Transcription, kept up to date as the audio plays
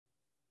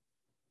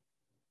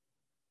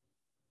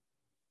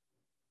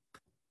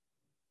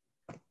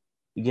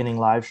Beginning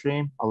live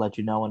stream. I'll let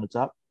you know when it's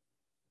up.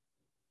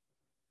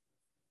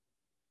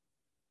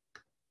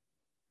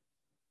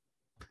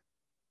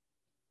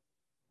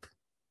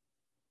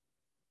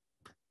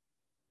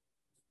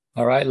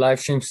 All right, live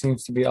stream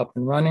seems to be up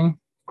and running.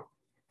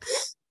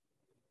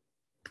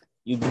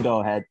 You can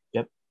go ahead.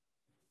 Yep.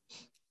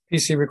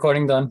 PC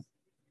recording done.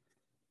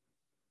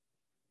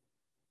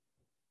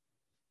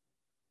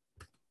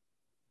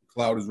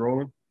 Cloud is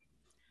rolling.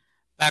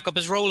 Backup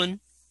is rolling.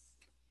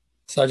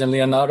 Sergeant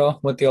Leonardo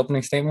with the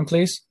opening statement,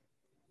 please.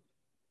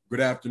 Good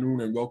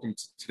afternoon and welcome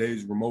to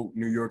today's remote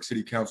New York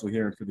City Council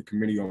hearing for the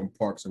Committee on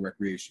Parks and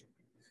Recreation.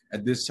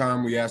 At this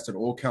time, we ask that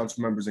all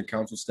council members and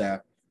council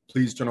staff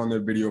please turn on their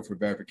video for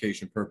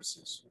verification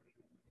purposes.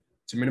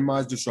 To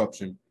minimize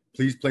disruption,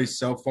 please place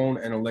cell phone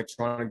and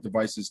electronic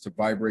devices to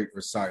vibrate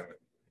or silent.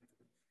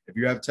 If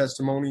you have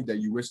testimony that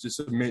you wish to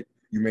submit,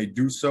 you may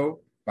do so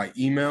by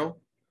email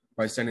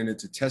by sending it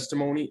to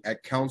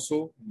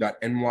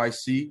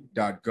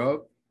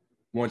testimony@council.nyc.gov.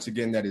 Once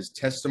again, that is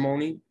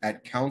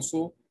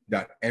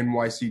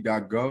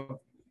testimony@council.nyc.gov.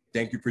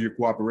 Thank you for your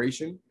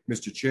cooperation.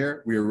 Mr.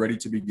 Chair, we are ready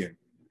to begin.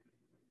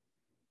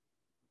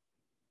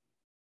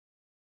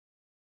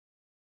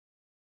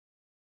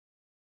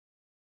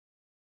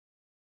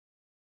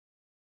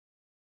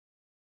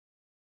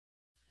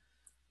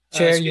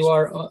 Chair, you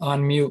are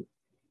on mute.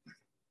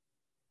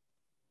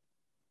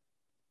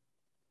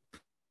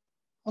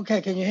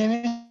 Okay, can you hear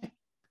me?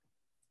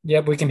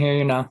 Yep, we can hear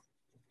you now.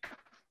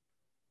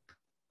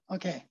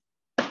 Okay.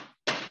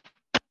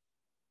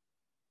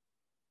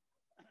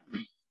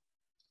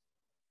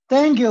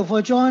 Thank you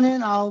for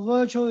joining our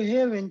virtual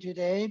hearing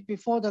today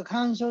before the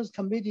Council's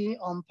Committee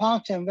on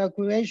Parks and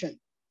Recreation.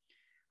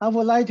 I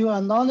would like to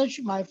acknowledge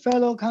my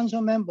fellow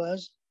council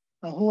members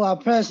who are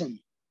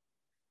present.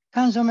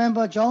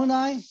 Councilmember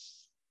Jonai,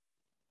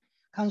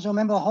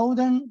 Councilmember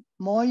Holden,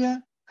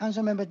 Moyer,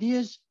 Councilmember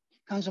Diaz,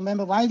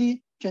 Councilmember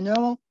Wiley,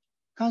 General,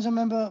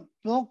 Councilmember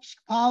Brooks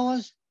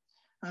Powers,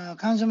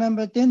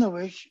 Councilmember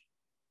Dinovich,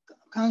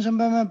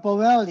 Councilmember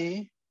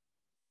Borelli,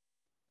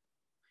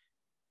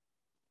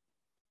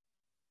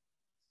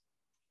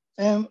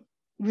 and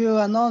we will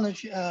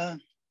acknowledge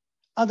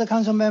other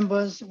council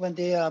members when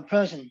they are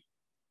present.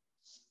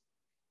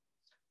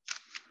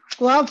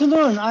 Good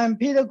afternoon, I am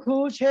Peter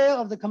Koo, Chair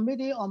of the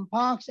Committee on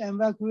Parks and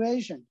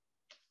Recreation.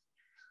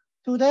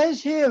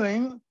 Today's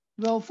hearing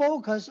will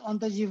focus on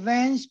the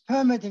events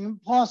permitting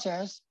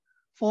process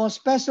for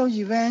special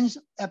events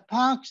at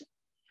parks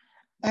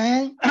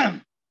and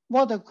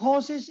what the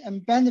causes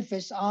and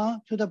benefits are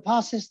to the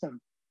park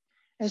system,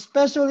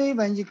 especially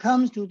when it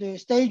comes to the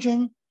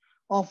staging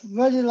of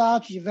very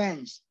large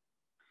events.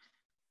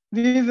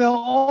 We will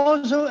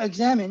also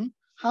examine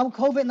how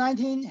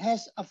COVID-19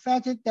 has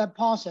affected that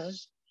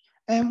process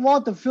and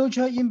what the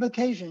future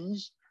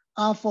implications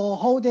are for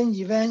holding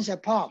events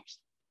at parks.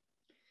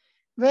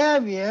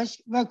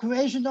 Various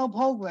recreational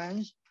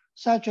programs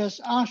such as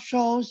art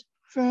shows,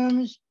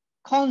 films,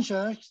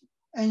 concerts,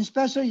 and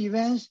special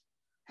events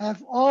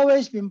have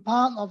always been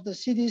part of the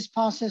city's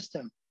park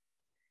system.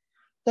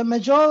 The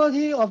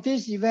majority of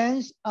these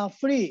events are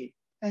free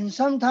and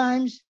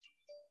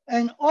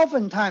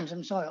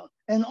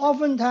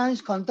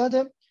oftentimes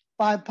conducted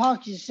by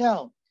park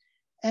itself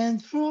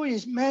and through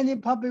its many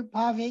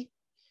public-private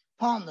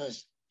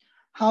partners.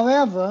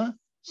 However,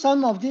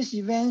 some of these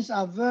events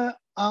are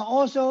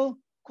also,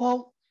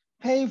 quote,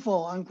 pay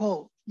for,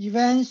 unquote,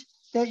 events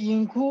that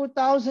include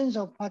thousands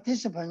of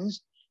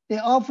participants. They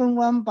often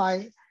run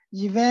by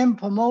event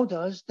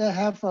promoters that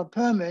have a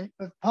permit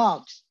with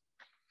parks.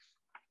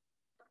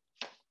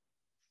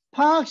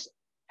 Parks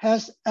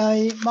has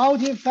a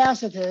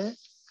multifaceted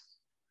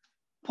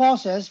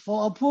process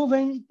for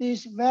approving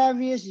these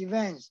various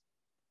events.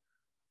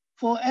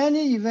 For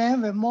any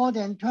event with more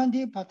than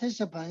 20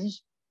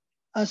 participants,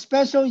 a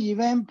special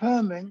event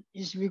permit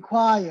is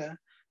required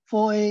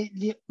for a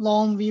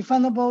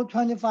non-refundable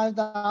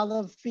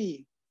 $25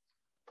 fee.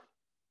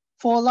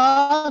 For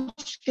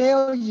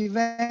large-scale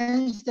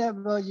events that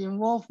will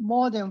involve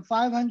more than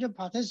 500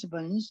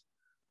 participants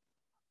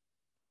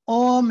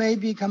or may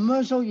be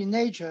commercial in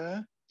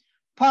nature,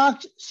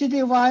 Parks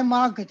Citywide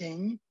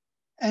Marketing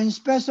and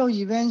Special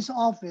Events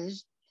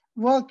Office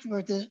work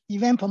with the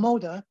event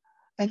promoter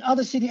and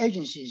other city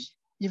agencies,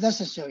 if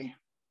necessary,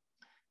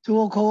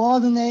 to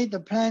coordinate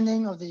the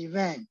planning of the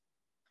event.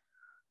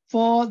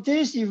 For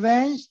these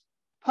events,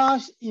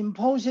 Parks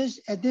imposes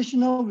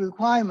additional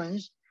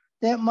requirements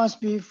that must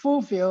be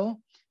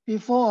fulfilled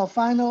before a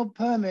final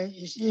permit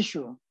is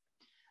issued.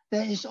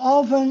 That is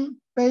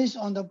often based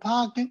on the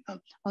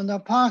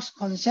park's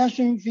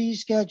concession fee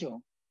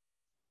schedule.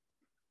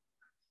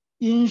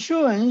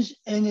 Insurance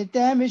and a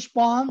damage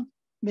bond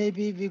may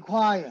be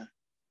required.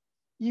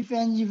 If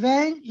an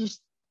event is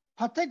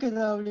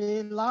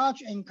particularly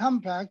large and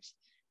complex,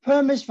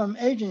 permits from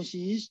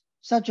agencies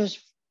such as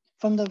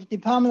from the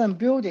Department of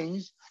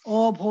Buildings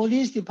or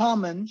police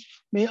department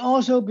may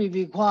also be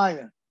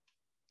required.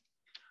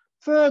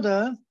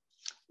 Further,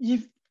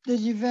 if the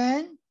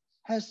event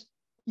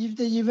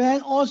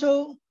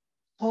also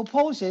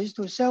proposes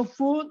to sell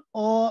food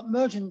or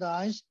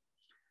merchandise,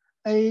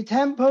 a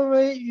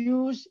temporary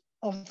use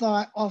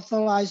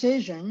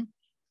authorization,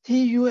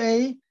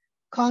 TUA,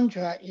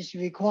 contract is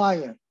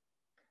required.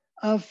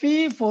 A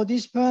fee for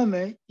this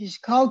permit is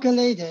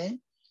calculated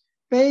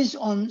based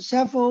on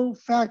several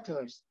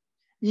factors,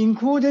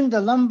 including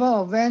the number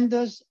of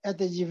vendors at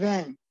the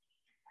event,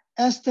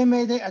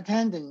 estimated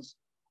attendance,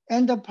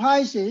 and the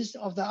prices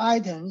of the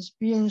items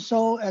being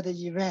sold at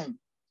the event.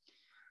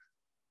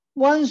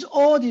 Once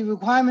all the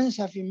requirements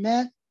have been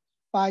met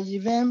by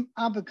event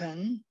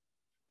applicant,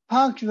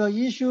 parks will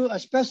issue a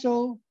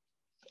special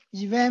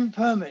event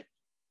permit.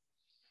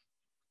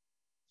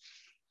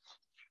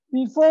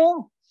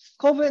 Before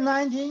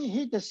COVID-19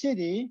 hit the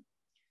city,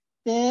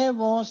 there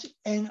was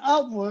an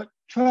upward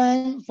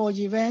trend for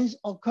events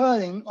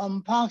occurring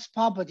on parks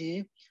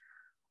property,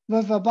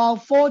 with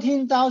about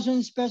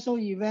 14,000 special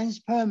events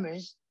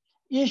permits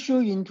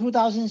issued in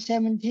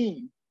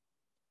 2017,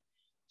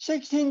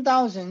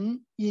 16,000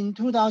 in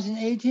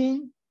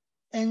 2018,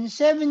 and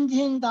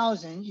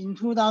 17,000 in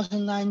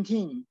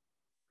 2019.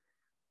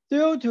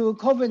 Due to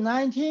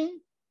COVID-19,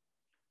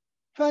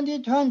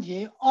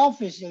 2020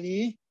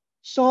 obviously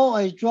saw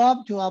a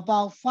drop to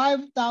about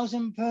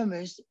 5,000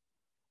 permits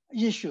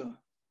issued,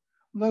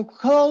 with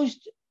close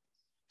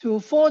to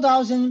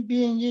 4,000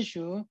 being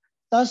issued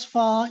thus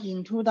far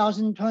in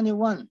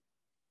 2021.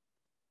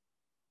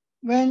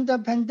 When the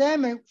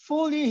pandemic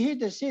fully hit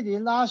the city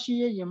last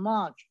year in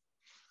March,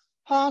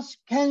 parks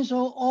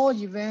canceled all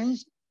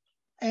events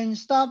and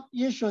stopped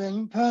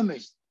issuing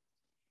permits,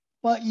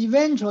 but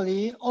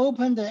eventually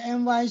opened the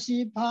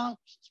NYCC Park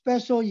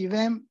Special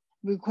Event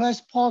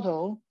Request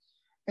Portal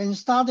and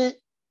started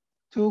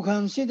to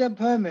consider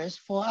permits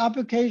for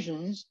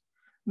applications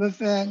with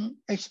an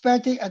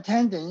expected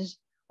attendance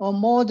of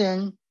more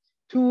than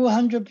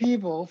 200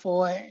 people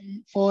for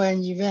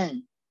an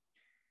event.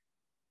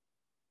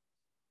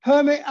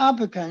 Permit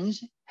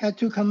applicants had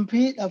to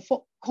complete a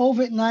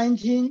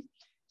COVID-19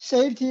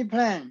 safety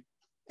plan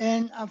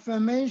and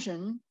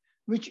affirmation,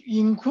 which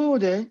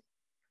included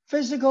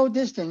physical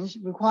distance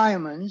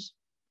requirements,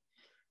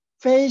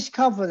 face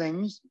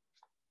coverings,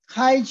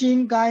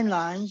 hygiene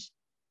guidelines,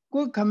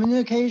 good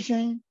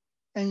communication,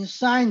 and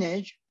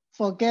signage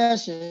for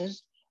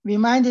guests,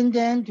 reminding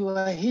them to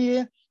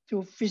adhere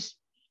to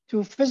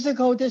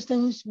physical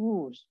distance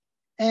rules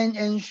and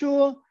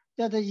ensure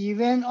that the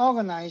event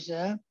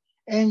organizer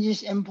and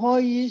its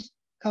employees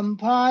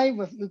comply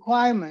with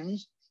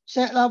requirements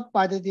set up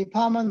by the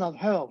Department of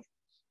Health.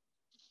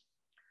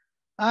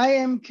 I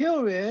am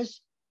curious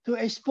to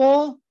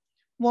explore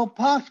what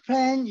Park's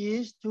plan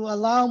is to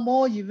allow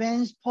more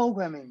events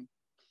programming.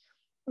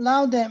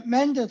 Now that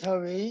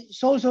mandatory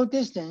social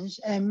distance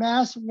and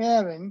mask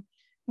wearing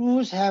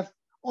rules have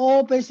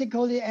all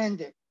basically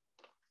ended,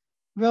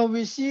 will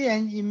we see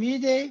an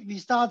immediate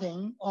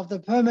restarting of the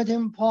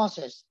permitting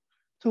process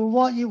to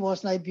what it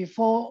was like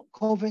before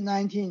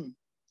COVID-19?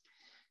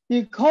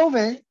 Did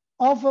COVID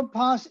offer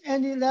Parks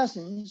any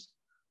lessons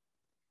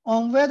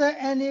on whether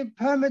any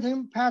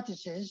permitting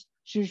practices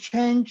should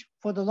change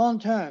for the long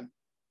term?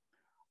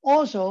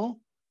 Also,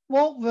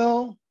 what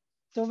will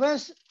the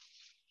rest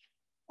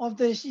of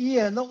this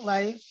year look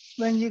like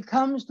when it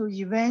comes to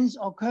events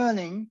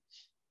occurring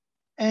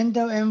and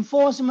the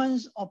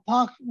enforcement of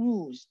park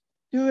rules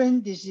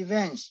during these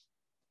events?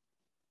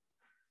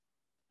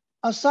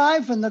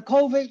 Aside from the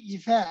COVID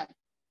effect,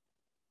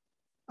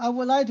 I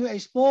would like to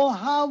explore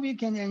how we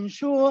can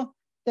ensure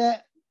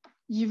that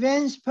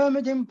events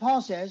permitting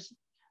process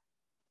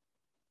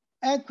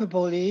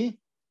equitably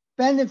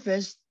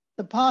benefits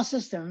the park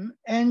system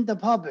and the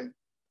public.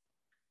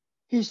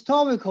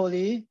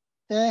 Historically,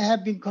 there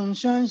have been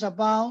concerns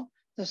about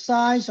the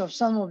size of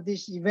some of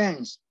these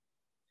events,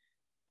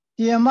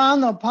 the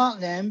amount of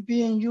parkland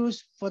being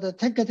used for the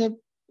ticketed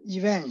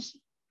events,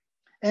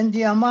 and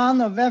the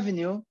amount of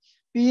revenue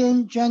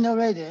being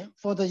generated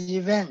for the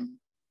event,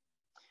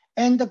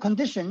 and the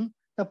condition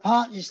the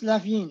park is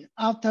left in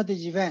after the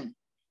event.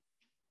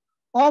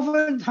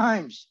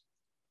 Oftentimes,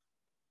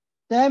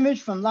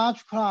 damage from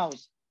large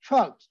crowds,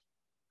 trucks,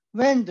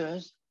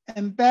 vendors,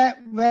 and bad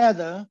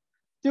weather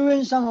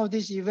during some of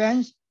these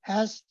events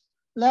has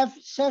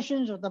left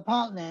sections of the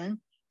parkland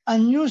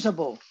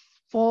unusable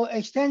for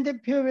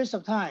extended periods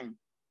of time.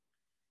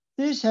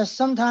 This has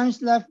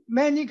sometimes left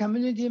many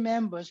community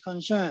members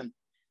concerned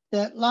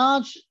that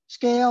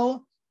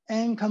large-scale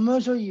and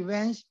commercial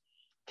events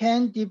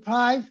can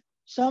deprive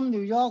some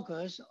New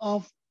Yorkers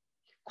of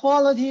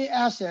quality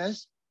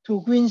access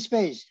to green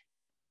space.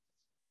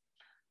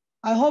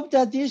 I hope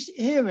that this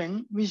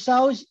hearing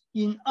results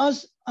in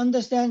us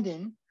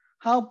understanding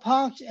how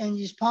parks and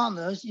its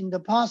partners in the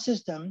park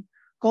system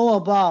go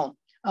about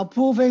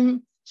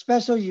approving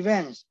special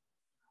events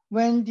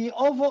when the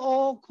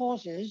overall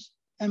causes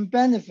and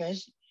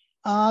benefits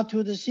are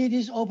to the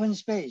city's open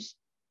space,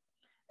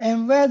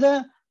 and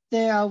whether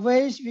there are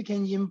ways we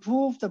can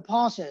improve the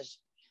process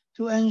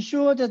to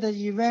ensure that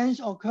the events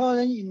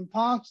occurring in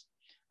parks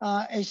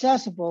are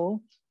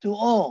accessible to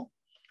all,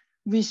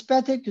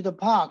 respected to the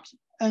parks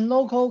and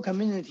local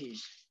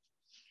communities.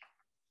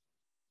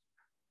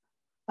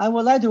 I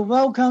would like to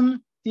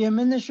welcome the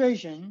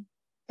administration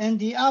and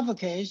the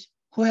advocates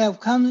who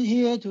have come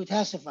here to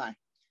testify.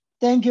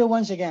 Thank you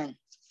once again.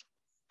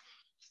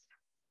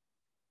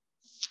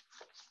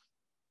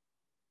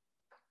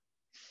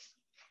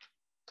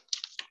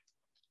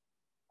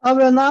 I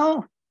will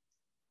now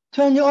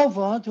turn it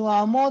over to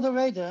our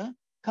moderator,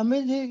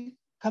 Committee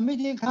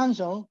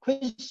Counsel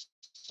Chris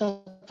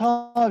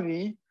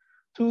Sartori,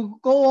 to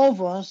go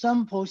over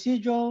some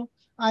procedural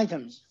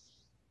items.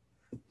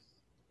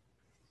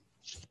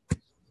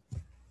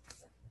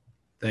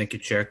 Thank you,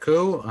 Chair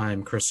Koo.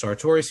 I'm Chris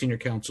Sartori, Senior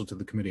Counsel to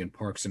the Committee on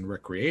Parks and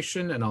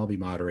Recreation, and I'll be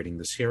moderating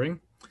this hearing.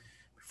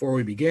 Before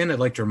we begin, I'd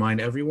like to remind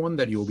everyone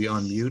that you will be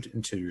on mute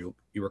until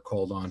you are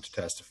called on to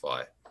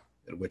testify,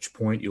 at which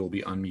point you will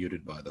be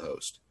unmuted by the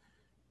host.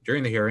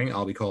 During the hearing,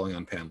 I'll be calling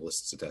on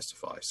panelists to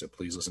testify, so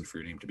please listen for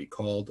your name to be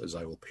called, as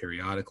I will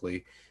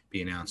periodically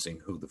be announcing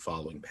who the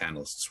following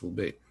panelists will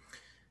be.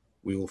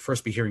 We will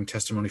first be hearing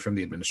testimony from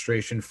the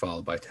administration,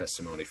 followed by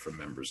testimony from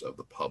members of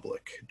the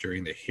public.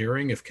 During the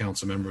hearing, if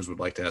council members would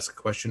like to ask a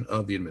question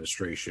of the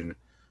administration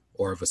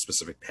or of a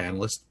specific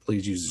panelist,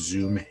 please use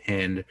Zoom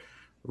hand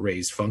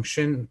raise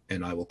function,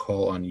 and I will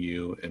call on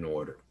you in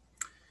order.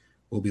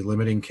 We'll be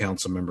limiting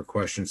council member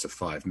questions to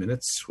 5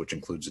 minutes, which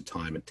includes the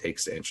time it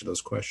takes to answer those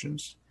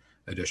questions.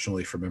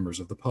 Additionally, for members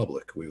of the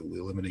public, we will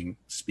be limiting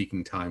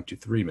speaking time to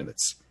 3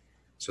 minutes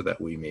so that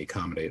we may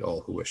accommodate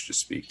all who wish to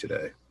speak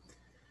today.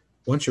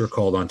 Once you are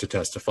called on to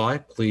testify,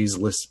 please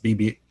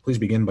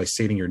begin by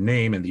stating your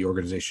name and the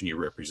organization you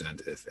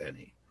represent, if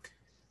any.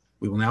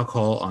 We will now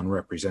call on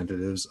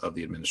representatives of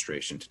the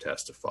administration to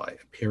testify.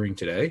 Appearing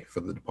today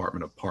for the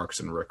Department of Parks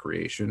and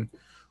Recreation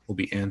will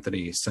be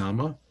Anthony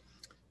Sama,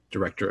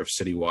 Director of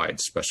Citywide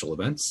Special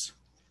Events,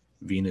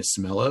 Venus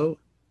Mello,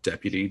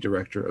 Deputy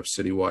Director of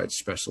Citywide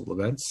Special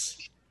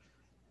Events,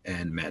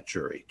 and Matt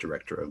Jury,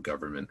 Director of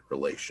Government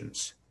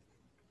Relations.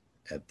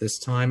 At this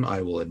time,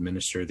 I will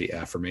administer the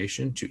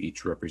affirmation to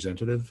each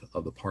representative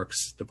of the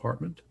Parks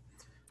Department.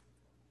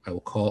 I will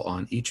call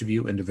on each of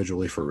you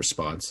individually for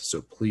response,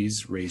 so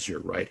please raise your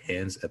right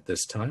hands at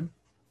this time.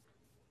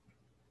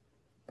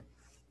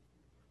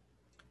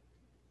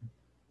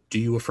 Do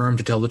you affirm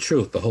to tell the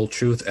truth, the whole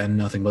truth, and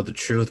nothing but the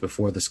truth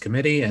before this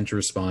committee, and to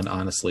respond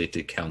honestly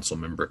to council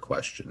member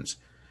questions?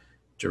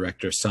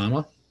 Director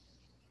Sama?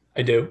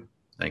 I do.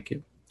 Thank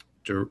you.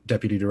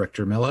 Deputy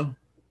Director Mello?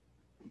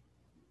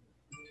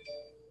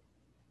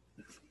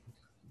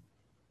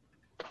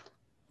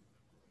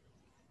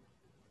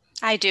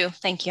 I do.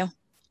 Thank you.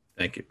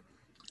 Thank you.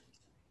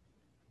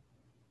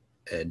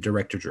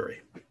 Director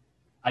Jury?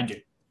 I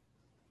do.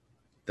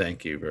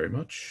 Thank you very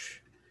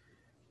much.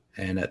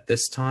 And at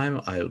this time,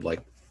 I would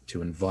like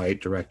to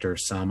invite Director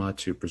Sama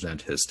to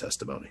present his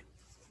testimony.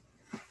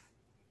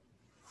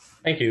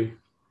 Thank you.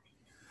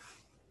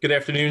 Good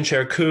afternoon,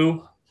 Chair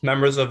Koo,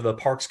 members of the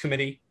Parks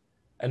Committee,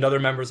 and other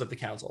members of the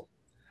Council.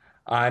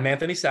 I'm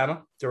Anthony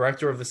Sama,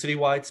 Director of the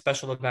Citywide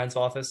Special Events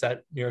Office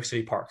at New York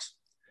City Parks.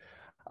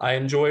 I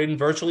am joined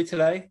virtually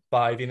today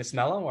by Venus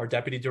Mello, our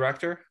Deputy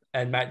Director,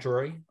 and Matt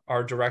Drury,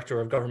 our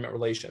Director of Government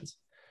Relations.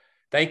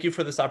 Thank you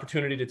for this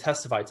opportunity to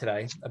testify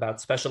today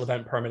about special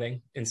event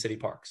permitting in city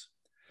parks.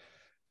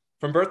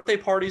 From birthday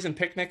parties and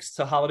picnics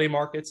to holiday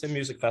markets and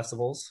music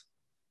festivals,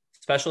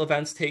 special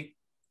events take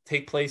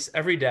place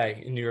every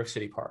day in New York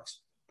City parks.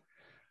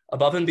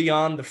 Above and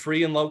beyond the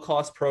free and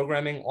low-cost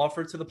programming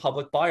offered to the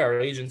public by our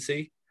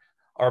agency,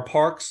 our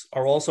parks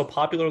are also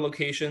popular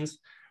locations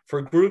for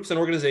groups and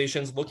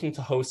organizations looking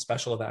to host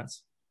special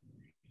events.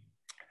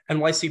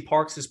 NYC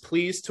Parks is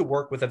pleased to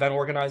work with event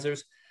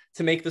organizers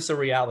to make this a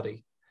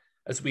reality,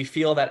 as we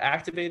feel that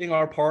activating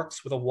our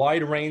parks with a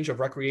wide range of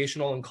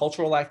recreational and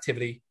cultural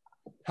activity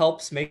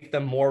helps make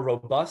them more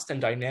robust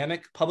and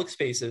dynamic public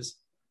spaces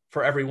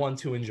for everyone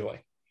to enjoy.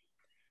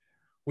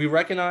 We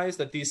recognize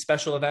that these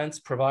special events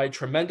provide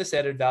tremendous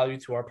added value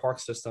to our park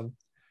system,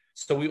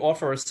 so we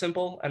offer a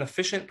simple and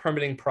efficient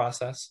permitting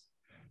process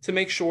to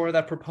make sure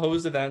that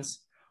proposed events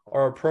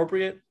are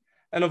appropriate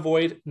and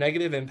avoid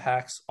negative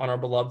impacts on our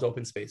beloved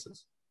open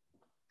spaces.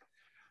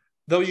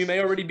 Though you may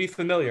already be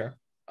familiar,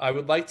 I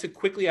would like to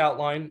quickly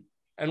outline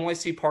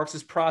NYC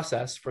Parks'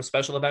 process for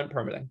special event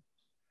permitting.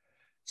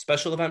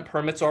 Special event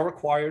permits are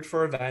required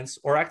for events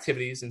or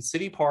activities in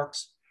city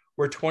parks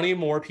where 20 or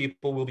more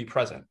people will be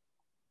present,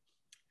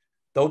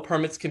 though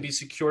permits can be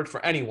secured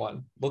for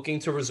anyone looking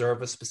to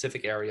reserve a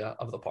specific area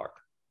of the park.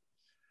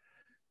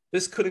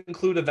 This could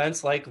include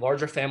events like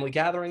larger family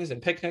gatherings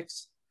and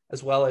picnics,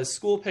 as well as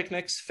school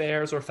picnics,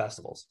 fairs, or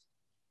festivals.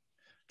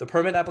 The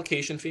permit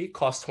application fee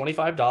costs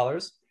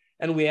 $25,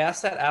 and we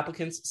ask that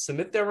applicants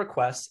submit their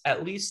requests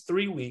at least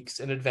 3 weeks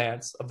in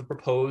advance of the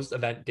proposed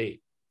event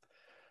date.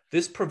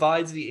 This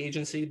provides the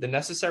agency the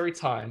necessary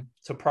time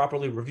to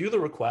properly review the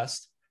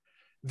request,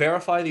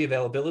 verify the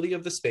availability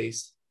of the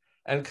space,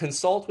 and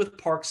consult with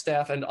park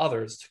staff and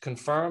others to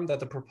confirm that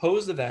the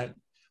proposed event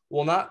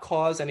will not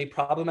cause any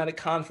problematic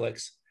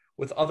conflicts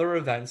with other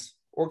events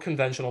or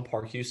conventional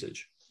park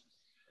usage.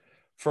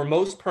 For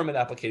most permit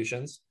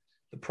applications,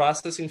 the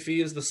processing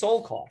fee is the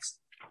sole cost,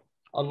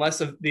 unless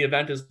the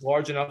event is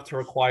large enough to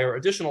require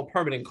additional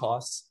permitting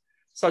costs,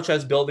 such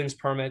as buildings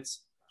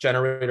permits,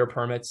 generator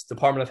permits,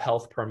 Department of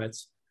Health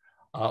permits,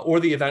 or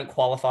the event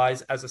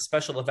qualifies as a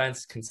special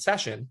events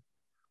concession,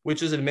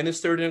 which is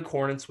administered in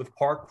accordance with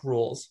park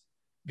rules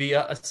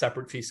via a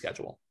separate fee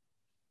schedule.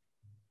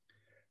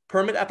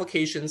 Permit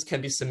applications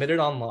can be submitted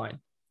online,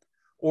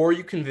 or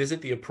you can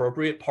visit the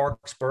appropriate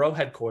Parks Borough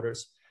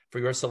headquarters for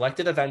your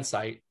selected event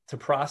site to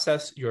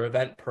process your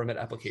event permit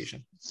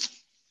application.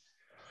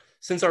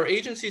 Since our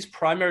agency's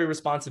primary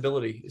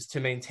responsibility is to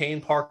maintain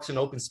parks and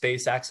open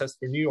space access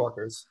for New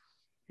Yorkers,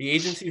 the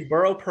agency's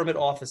borough permit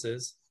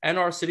offices and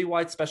our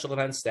citywide special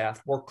event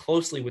staff work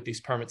closely with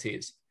these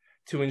permittees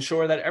to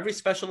ensure that every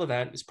special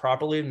event is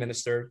properly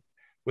administered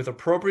with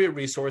appropriate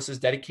resources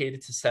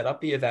dedicated to set up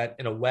the event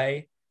in a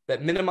way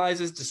that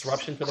minimizes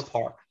disruption to the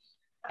park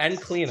and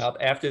cleanup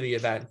after the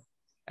event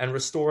and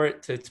restore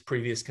it to its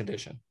previous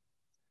condition.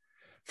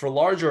 For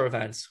larger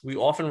events, we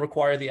often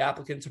require the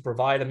applicant to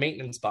provide a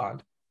maintenance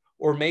bond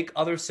or make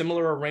other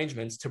similar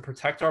arrangements to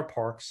protect our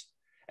parks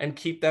and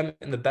keep them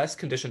in the best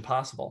condition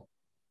possible.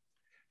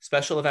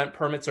 Special event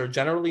permits are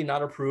generally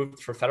not approved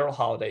for federal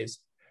holidays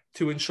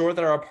to ensure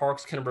that our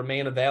parks can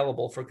remain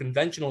available for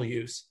conventional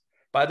use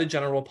by the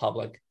general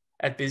public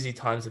at busy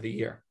times of the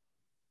year.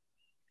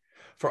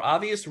 For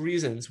obvious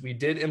reasons, we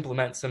did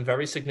implement some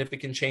very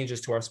significant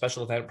changes to our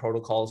special event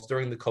protocols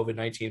during the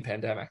COVID-19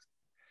 pandemic.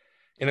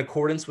 In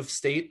accordance with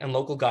state and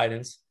local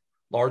guidance,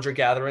 larger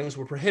gatherings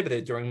were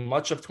prohibited during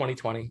much of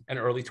 2020 and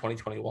early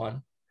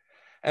 2021,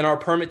 and our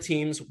permit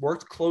teams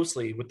worked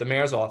closely with the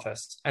mayor's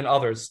office and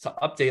others to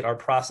update our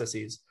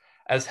processes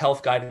as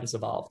health guidance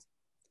evolved.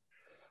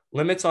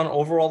 Limits on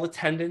overall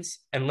attendance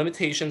and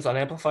limitations on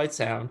amplified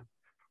sound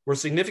were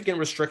significant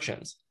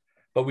restrictions,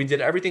 but we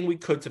did everything we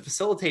could to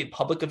facilitate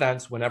public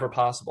events whenever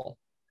possible,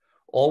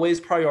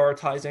 always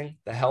prioritizing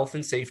the health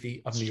and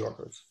safety of New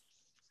Yorkers.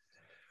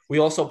 We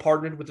also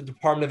partnered with the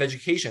Department of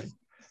Education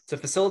to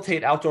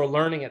facilitate outdoor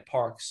learning at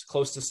parks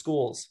close to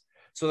schools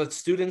so that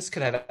students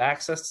could have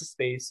access to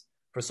space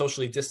for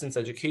socially distanced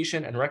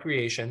education and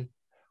recreation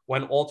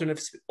when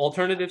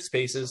alternative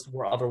spaces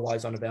were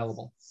otherwise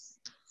unavailable.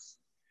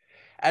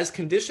 As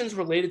conditions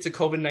related to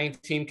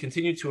COVID-19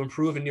 continue to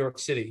improve in New York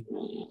City,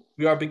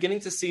 we are beginning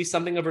to see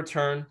something of a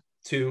return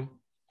to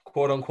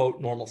quote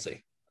unquote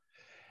normalcy.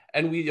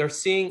 And we are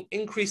seeing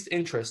increased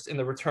interest in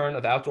the return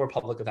of outdoor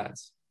public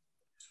events.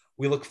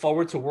 We look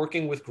forward to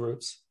working with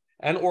groups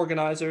and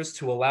organizers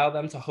to allow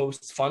them to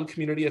host fun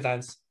community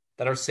events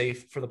that are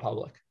safe for the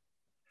public.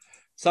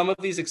 Some of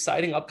these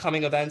exciting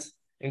upcoming events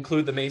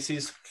include the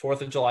Macy's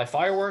 4th of July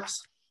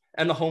fireworks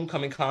and the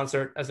homecoming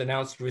concert as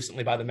announced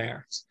recently by the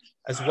mayor,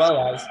 as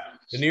well as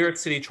the New York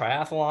City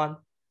Triathlon,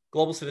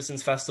 Global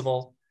Citizens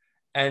Festival,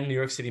 and New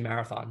York City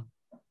Marathon.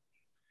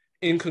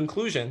 In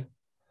conclusion,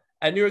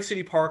 at New York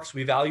City Parks,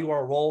 we value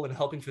our role in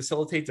helping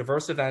facilitate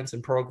diverse events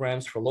and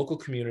programs for local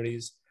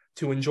communities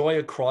to enjoy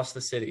across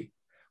the city,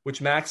 which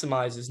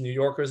maximizes New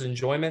Yorkers'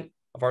 enjoyment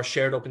of our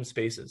shared open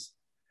spaces.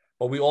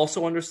 But we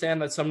also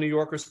understand that some New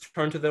Yorkers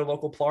turn to their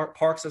local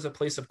parks as a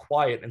place of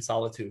quiet and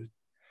solitude.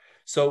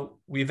 So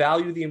we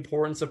value the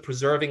importance of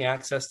preserving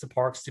access to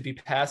parks to be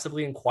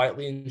passively and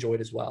quietly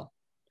enjoyed as well.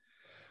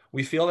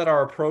 We feel that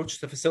our approach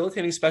to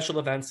facilitating special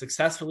events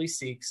successfully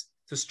seeks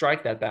to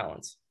strike that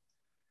balance.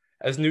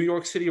 As New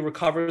York City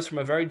recovers from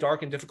a very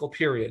dark and difficult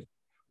period,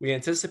 we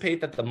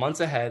anticipate that the months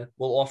ahead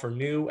will offer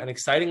new and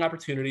exciting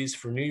opportunities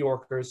for New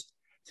Yorkers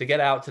to get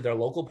out to their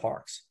local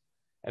parks,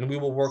 and we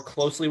will work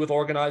closely with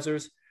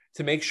organizers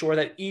to make sure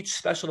that each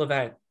special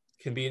event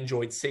can be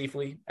enjoyed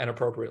safely and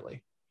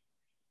appropriately.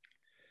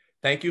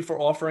 Thank you for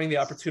offering the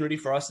opportunity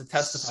for us to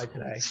testify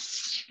today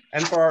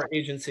and for our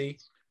agency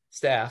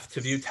staff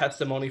to view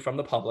testimony from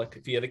the public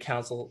via the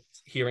council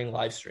hearing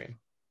live stream.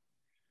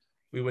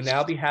 We would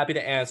now be happy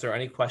to answer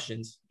any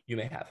questions you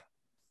may have.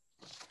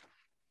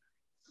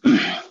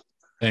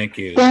 Thank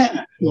you.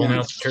 Yeah.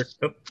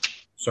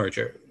 Sorry,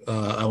 Chair.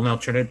 I will now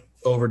turn it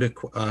over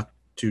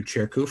to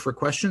Chair Koo for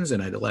questions,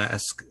 and I'd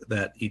ask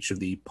that each of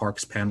the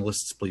Parks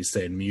panelists please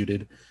stay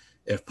unmuted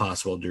if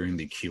possible during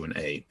the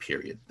Q&A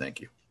period. Thank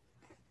you.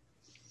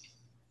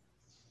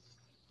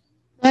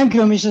 Thank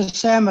you, Mr.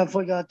 Sammer,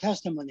 for your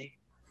testimony.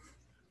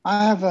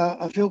 I have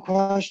a few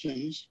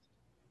questions.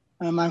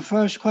 My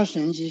first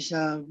question is,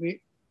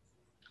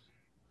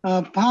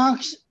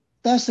 parks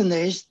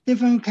designates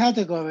different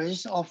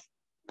categories of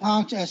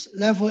parks as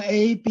level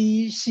A,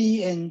 B,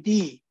 C, and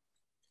D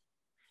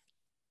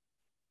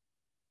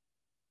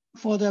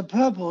for the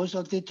purpose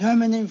of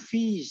determining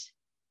fees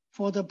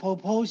for the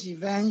proposed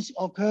events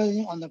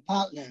occurring on the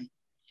parkland.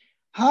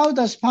 How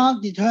does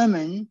park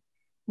determine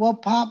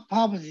what park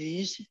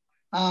properties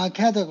are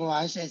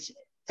categorized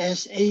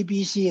as A,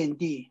 B, C, and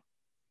D?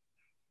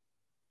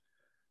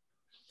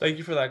 Thank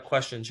you for that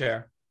question,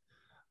 Chair.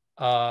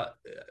 The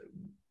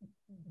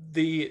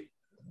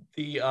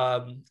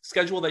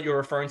schedule that you're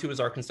referring to is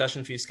our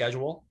concession fee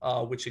schedule,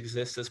 which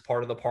exists as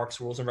part of the park's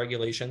rules and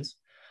regulations.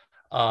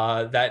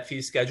 That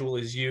fee schedule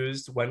is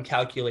used when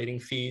calculating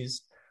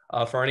fees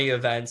for any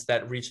events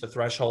that reach the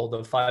threshold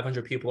of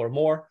 500 people or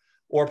more,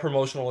 or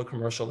promotional or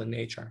commercial in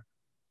nature.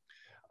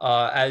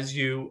 As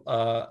you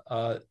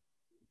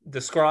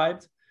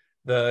described,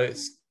 the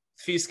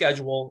fee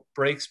schedule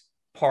breaks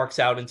parks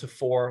out into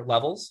 4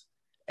 levels,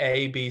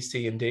 A, B,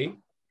 C, and D.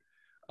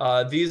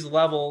 These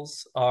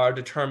levels are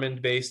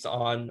determined based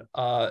on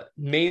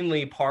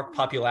mainly park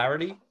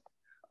popularity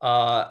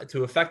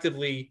to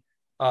effectively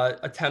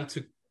attempt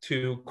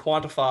to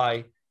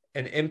quantify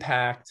an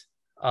impact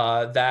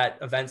that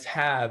events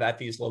have at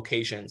these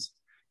locations,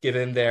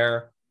 given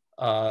their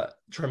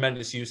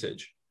tremendous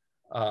usage.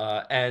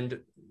 And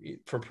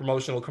for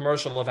promotional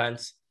commercial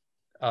events,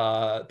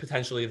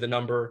 potentially the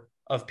number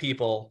of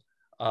people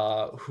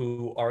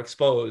who are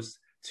exposed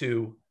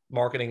to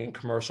marketing and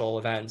commercial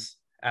events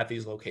at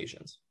these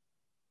locations.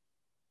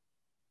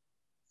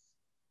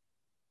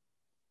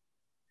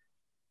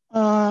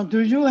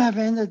 Do you have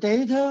any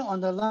data on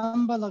the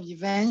number of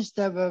events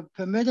that were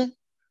permitted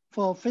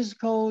for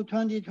fiscal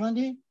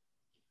 2020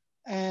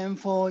 and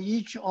for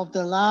each of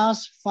the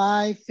last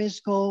 5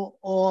 fiscal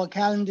or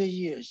calendar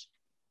years?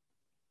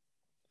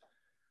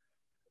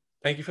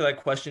 Thank you for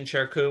that question,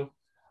 Chair Koo.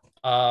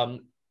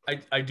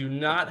 I do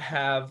not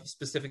have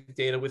specific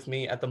data with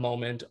me at the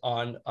moment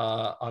on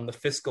the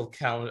fiscal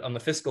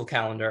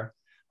calendar,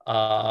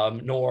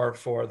 nor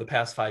for the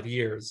past 5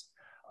 years.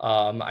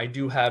 I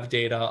do have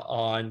data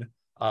on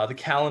the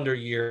calendar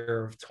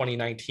year of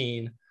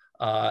 2019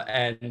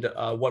 and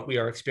what we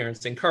are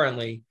experiencing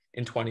currently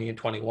in 20 and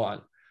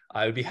 21.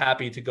 I would be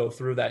happy to go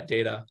through that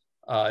data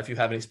if you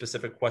have any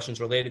specific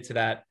questions related to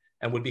that,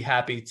 and would be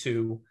happy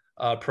to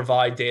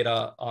provide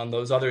data on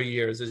those other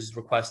years as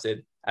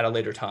requested at a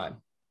later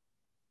time.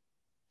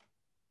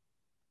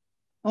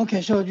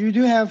 Okay, so you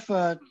do have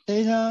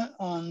data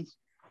on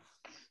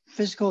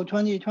fiscal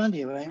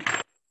 2020, right?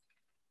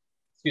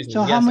 Excuse me.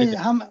 So yes,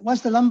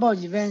 what's the number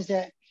of events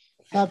that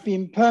have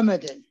been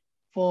permitted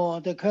for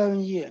the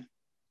current year?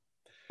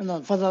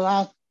 No, for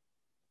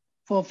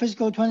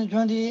fiscal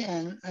 2020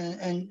 and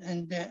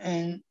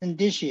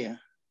this year.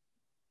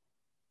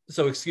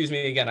 So excuse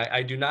me again.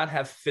 I do not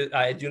have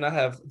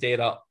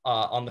data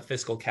on the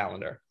fiscal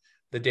calendar.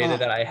 The data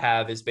that I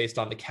have is based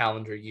on the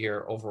calendar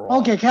year overall.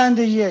 Okay,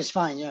 calendar year is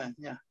fine. Yeah.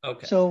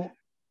 Okay. So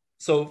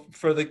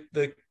for the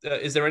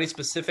is there any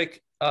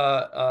specific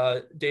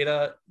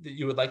data that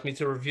you would like me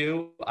to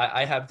review?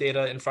 I have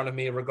data in front of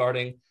me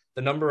regarding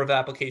the number of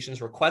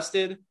applications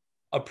requested,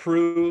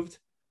 approved,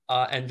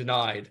 and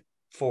denied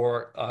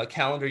for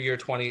calendar year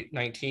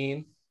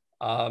 2019,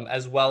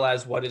 as well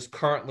as what is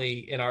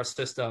currently in our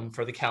system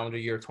for the calendar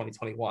year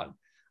 2021.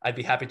 I'd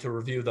be happy to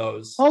review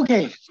those.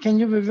 Okay, can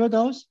you review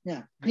those?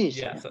 Yeah, please.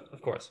 Yes, of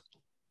course.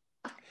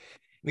 In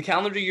the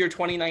calendar year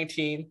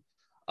 2019,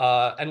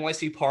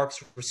 NYC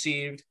Parks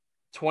received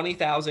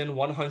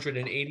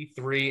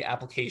 20,183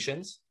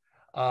 applications.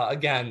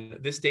 Again,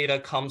 this data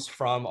comes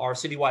from our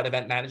citywide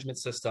event management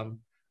system,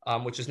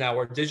 which is now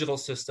our digital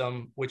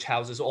system, which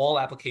houses all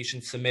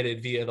applications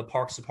submitted via the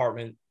Parks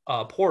Department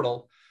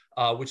portal,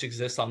 which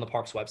exists on the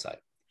Parks website.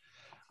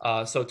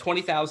 So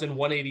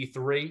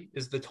 20,183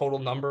 is the total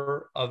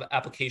number of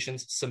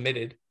applications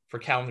submitted for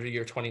calendar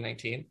year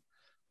 2019.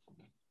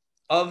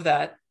 Of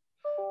that,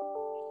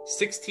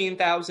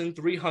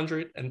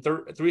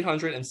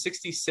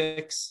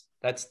 16,366,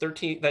 that's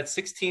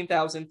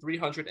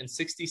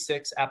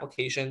 16,366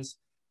 applications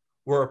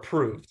were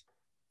approved.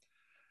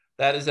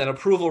 That is an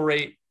approval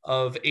rate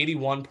of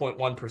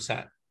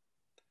 81.1%.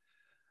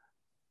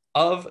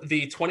 Of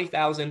the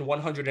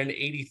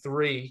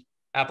 20,183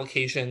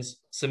 applications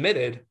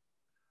submitted,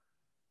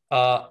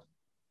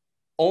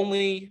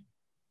 only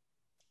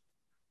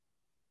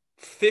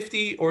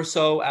 50 or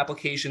so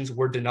applications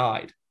were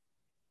denied.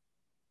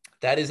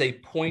 That is a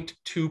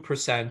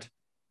 0.2%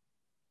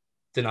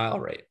 denial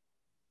rate.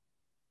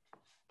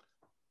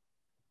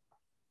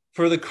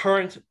 For the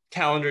current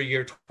calendar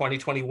year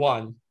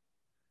 2021,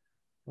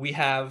 we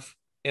have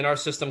in our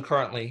system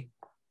currently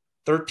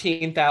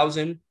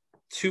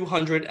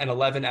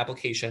 13,211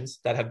 applications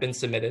that have been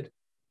submitted.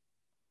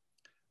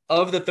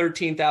 Of the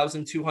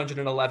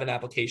 13,211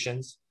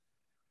 applications,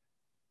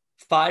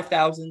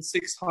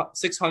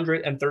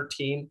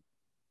 5,613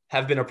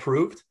 have been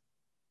approved.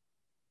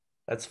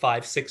 That's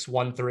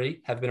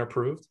 5,613 have been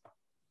approved.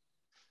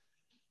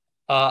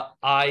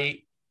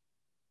 I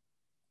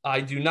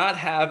do not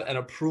have an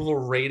approval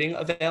rating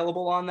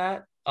available on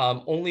that,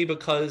 only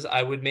because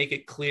I would make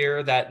it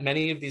clear that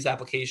many of these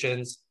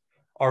applications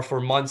are for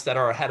months that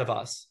are ahead of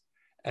us.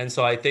 And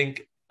so I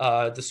think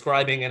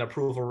describing an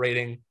approval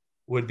rating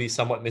would be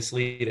somewhat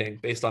misleading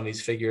based on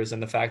these figures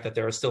and the fact that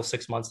there are still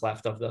 6 months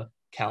left of the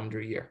calendar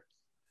year.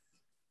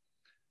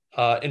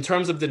 In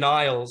terms of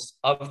denials,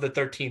 of the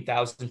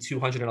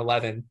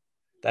 13,211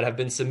 that have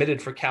been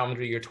submitted for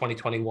calendar year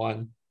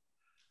 2021,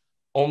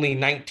 only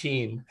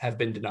 19 have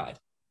been denied.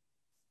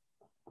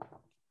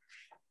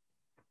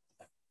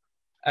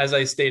 As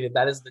I stated,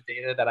 that is the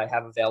data that I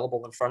have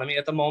available in front of me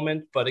at the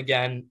moment. But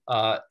again,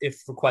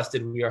 if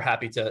requested, we are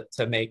happy to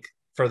make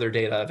further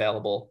data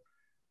available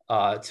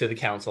to the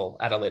council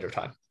at a later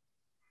time.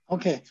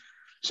 Okay,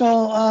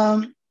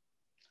 so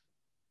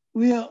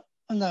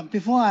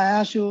before I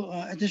ask you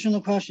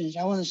additional questions,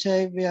 I want to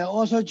say we are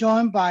also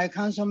joined by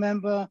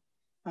Councilmember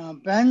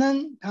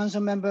Brennan,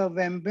 Councilmember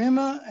Van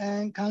Brimmer,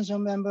 and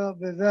Councilmember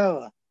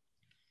Rivera.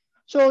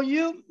 So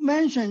you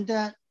mentioned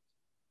that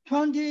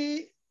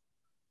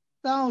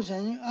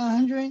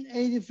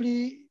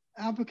 20,183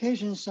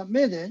 applications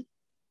submitted,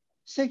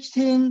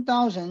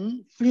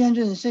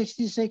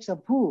 16,366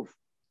 approved,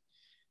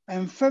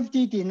 and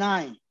 50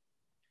 denied.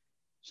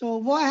 So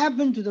what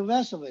happened to the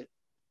rest of it?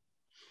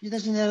 It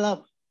doesn't add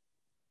up.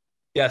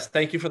 Yes,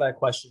 thank you for that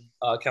question,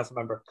 Council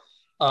Member.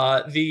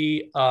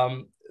 The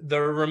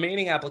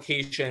remaining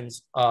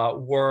applications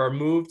were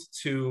moved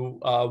to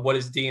what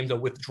is deemed a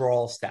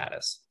withdrawal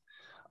status.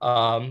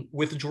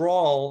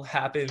 Withdrawal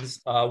happens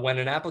when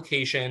an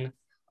application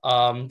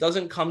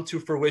doesn't come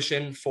to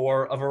fruition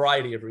for a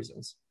variety of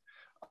reasons.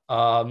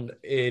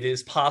 It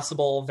is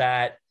possible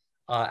that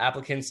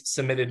applicants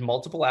submitted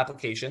multiple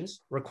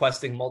applications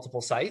requesting multiple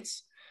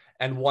sites,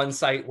 and one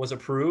site was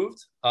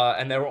approved,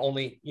 and there were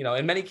only,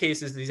 in many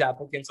cases, these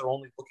applicants are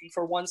only looking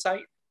for one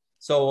site.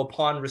 So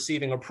upon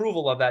receiving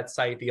approval of that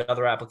site, the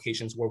other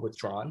applications were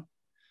withdrawn.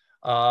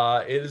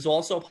 It is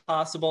also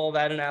possible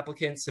that an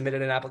applicant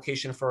submitted an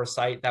application for a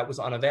site that was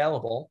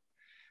unavailable.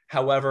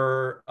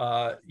 However,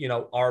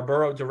 our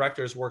borough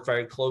directors work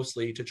very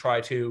closely to try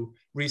to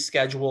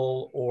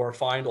reschedule or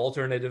find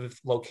alternative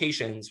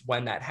locations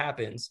when that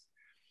happens.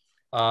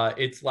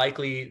 It's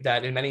likely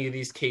that in many of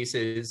these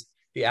cases,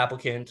 the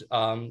applicant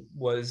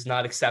was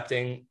not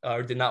accepting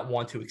or did not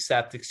want to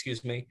accept,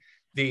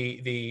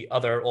 the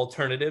other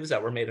alternatives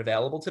that were made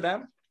available to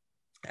them,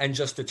 and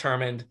just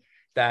determined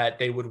that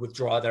they would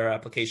withdraw their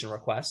application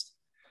request.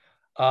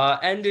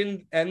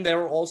 And there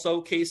were also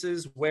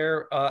cases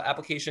where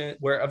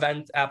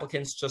event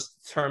applicants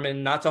just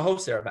determined not to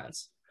host their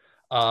events,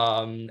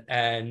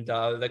 and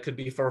that could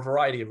be for a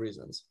variety of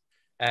reasons.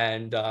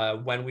 And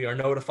when we are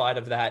notified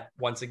of that,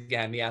 once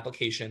again, the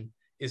application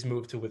is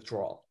moved to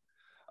withdrawal.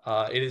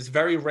 It is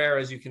very rare,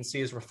 as you can see,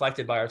 is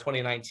reflected by our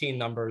 2019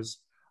 numbers.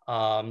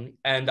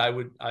 And I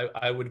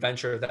would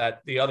venture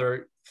that the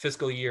other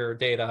fiscal year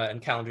data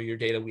and calendar year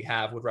data we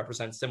have would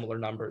represent similar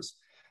numbers.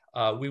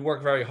 We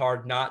work very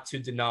hard not to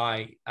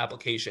deny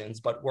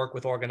applications, but work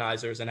with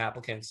organizers and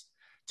applicants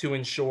to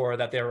ensure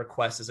that their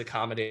request is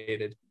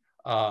accommodated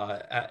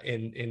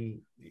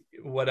in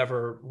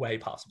whatever way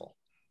possible.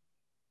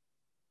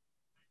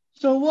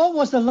 So what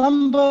was the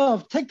number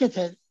of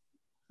ticketed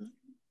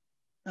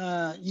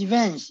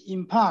events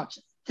in parks?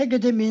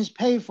 Ticketed means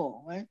pay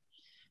for, right?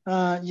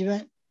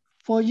 Event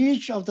for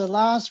each of the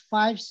last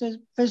 5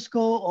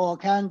 fiscal or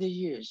calendar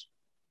years.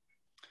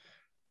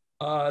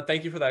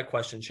 Thank you for that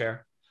question,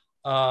 Chair.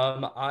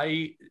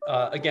 I,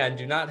 again,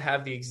 do not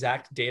have the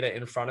exact data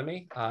in front of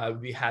me. I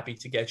would be happy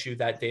to get you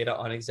that data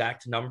on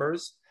exact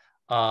numbers.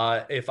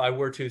 If I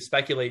were to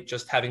speculate,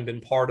 just having been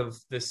part of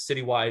this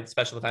citywide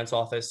special events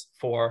office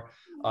for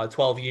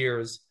 12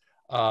 years,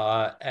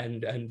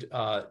 and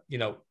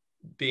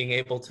being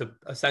able to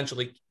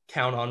essentially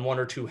count on 1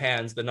 or 2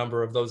 hands the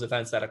number of those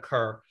events that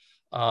occur,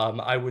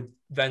 I would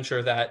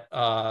venture that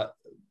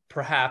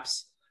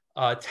perhaps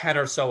 10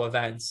 or so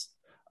events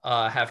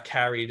have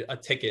carried a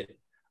ticket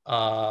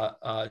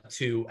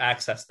to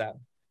access them.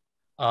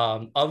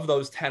 Of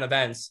those 10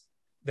 events,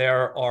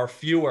 there are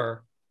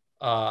fewer,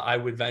 I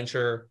would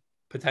venture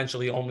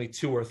potentially only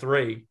 2 or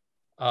 3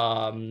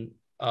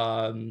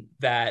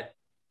 that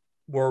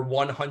were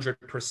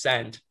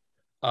 100%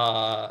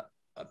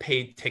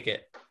 paid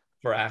ticket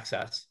for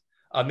access.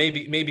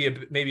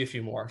 Maybe a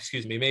few more,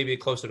 maybe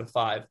closer to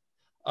 5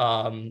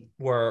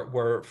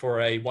 were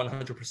for a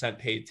 100%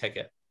 paid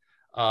ticket.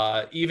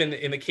 Even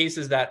in the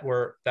cases that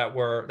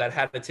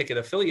had a ticket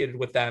affiliated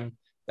with them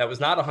that was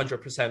not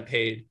 100%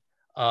 paid,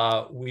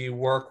 we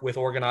work with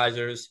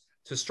organizers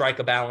to strike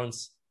a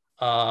balance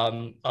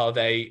of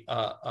a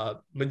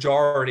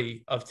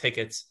majority of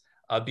tickets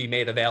be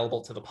made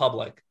available to the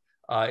public.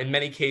 In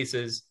many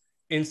cases,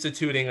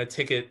 instituting a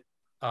ticket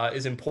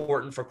is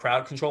important for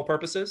crowd control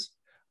purposes.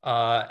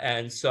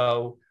 And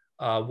so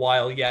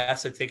while,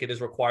 yes, a ticket is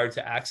required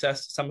to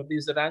access some of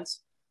these events,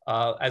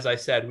 as I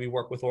said, we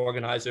work with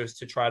organizers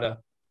to try to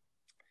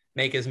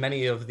make as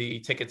many of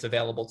the tickets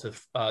available to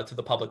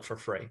the public for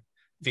free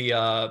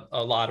via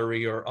a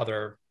lottery or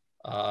other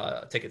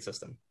ticket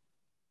system.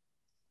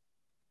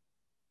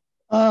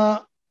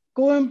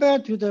 Going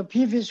back to the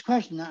previous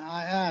question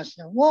I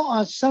asked, what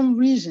are some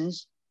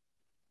reasons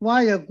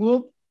why a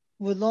group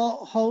would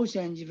not host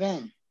an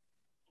event?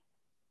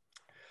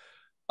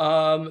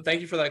 Thank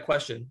you for that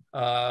question,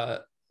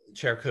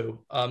 Chair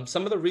Koo.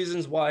 Some of the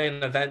reasons why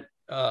an event,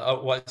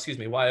 why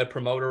a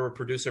promoter or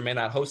producer may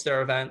not host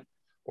their event,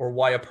 or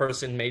why a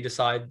person may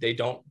decide they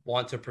don't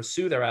want to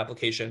pursue their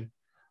application,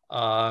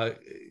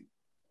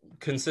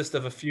 consist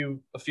of a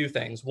few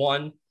things.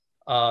 One,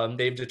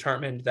 they've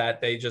determined that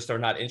they just are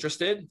not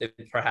interested.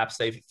 Perhaps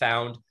they've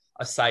found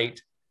a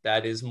site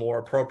that is more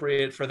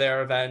appropriate for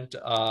their event,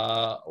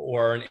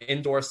 or an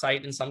indoor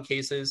site in some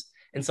cases.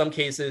 In some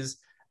cases,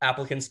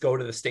 applicants go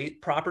to the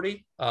state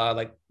property,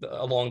 like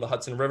along the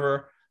Hudson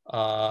River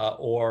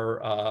or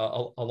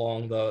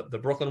along the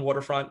Brooklyn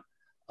waterfront.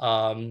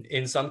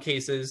 In some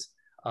cases,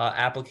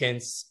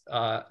 applicants,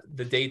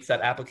 the dates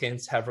that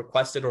applicants have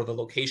requested or the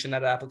location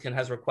that an applicant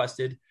has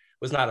requested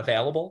was not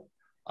available,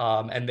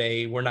 and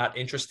they were not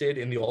interested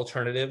in the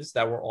alternatives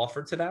that were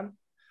offered to them.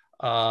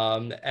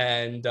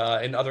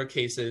 In other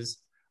cases,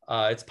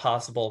 it's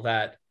possible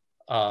that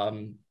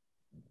a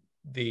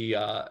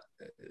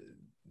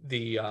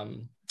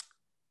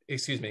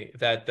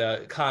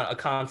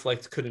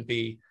conflict couldn't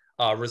be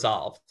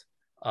resolved.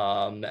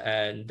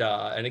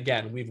 And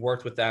again, we've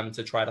worked with them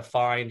to try to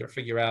find or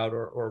figure out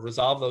or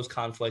resolve those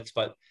conflicts,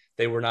 but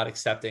they were not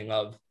accepting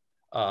of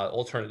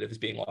alternatives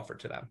being offered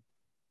to them.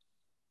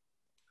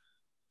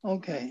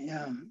 Okay,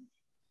 yeah.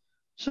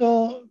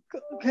 So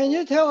can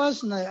you tell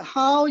us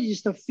how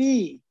is the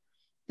fee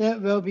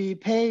that will be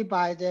paid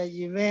by the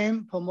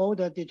event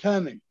promoter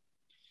determined?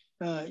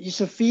 Is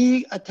the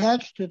fee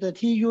attached to the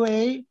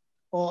TUA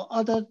or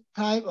other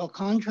type of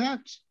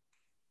contracts?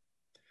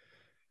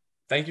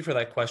 Thank you for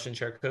that question,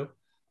 Chair Koo.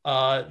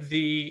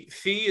 The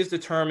fee is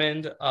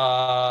determined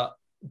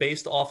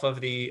based off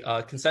of the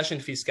concession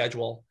fee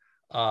schedule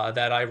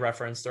that I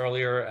referenced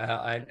earlier,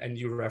 and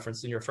you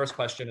referenced in your first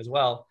question as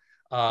well.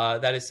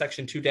 That is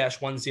section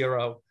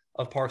 2-10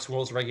 of Parks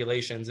Rules and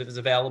Regulations. It is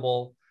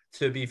available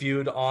to be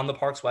viewed on the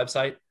Parks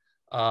website.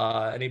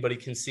 Anybody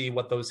can see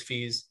what those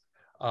fees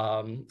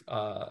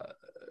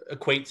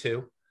equate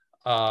to.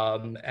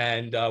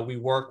 We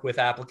work with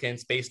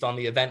applicants based on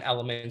the event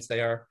elements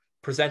they are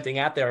presenting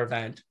at their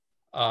event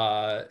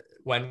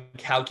when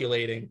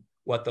calculating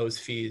what those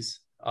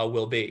fees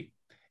will be.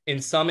 In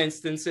some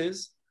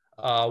instances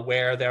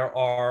where there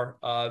are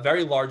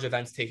very large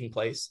events taking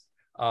place,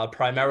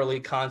 primarily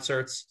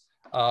concerts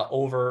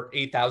over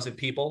 8,000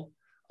 people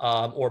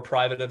or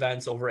private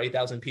events over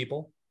 8,000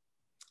 people,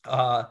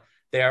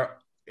 there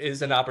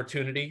is an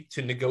opportunity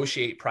to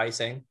negotiate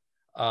pricing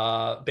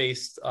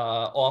based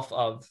off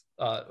of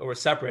or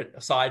separate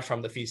aside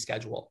from the fee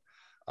schedule.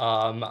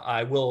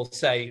 I will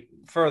say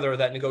further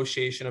that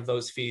negotiation of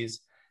those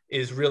fees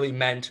is really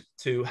meant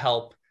to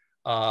help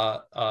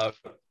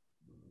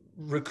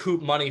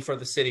recoup money for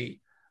the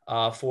city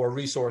for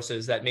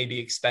resources that may be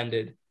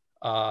expended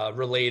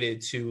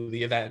related to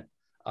the event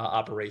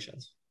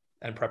operations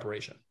and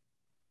preparation.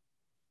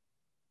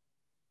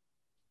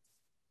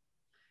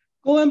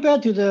 Going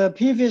back to the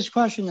previous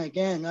question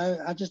again,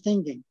 I just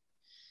thinking.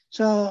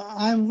 So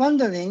I'm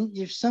wondering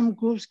if some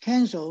groups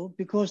cancel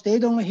because they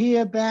don't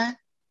hear back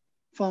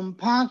from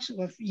parks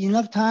with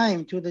enough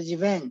time to the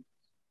event.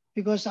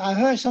 Because I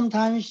heard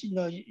sometimes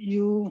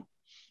you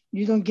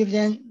don't give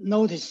them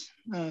notice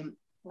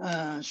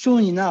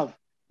soon enough,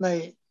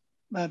 like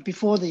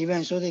before the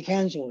event, so they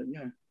cancel.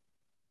 Yeah.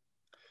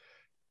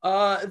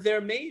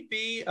 There may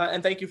be,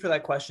 and thank you for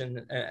that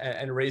question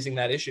and raising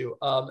that issue.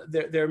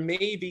 There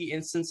may be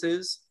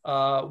instances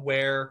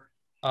where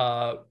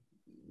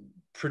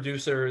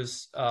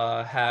producers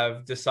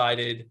have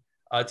decided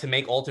to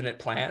make alternate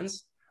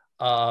plans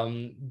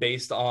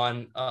based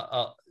on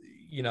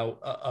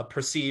a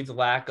perceived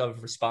lack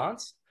of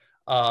response.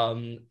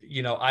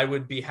 I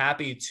would be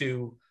happy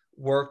to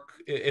work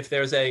if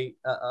there's a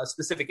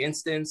specific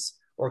instance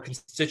or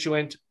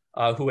constituent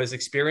who has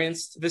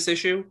experienced this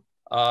issue.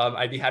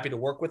 I'd be happy to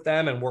work with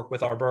them and work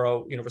with our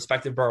borough,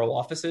 respective borough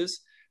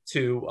offices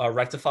to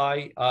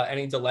rectify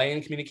any delay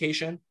in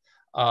communication.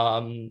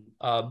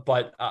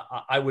 But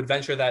I would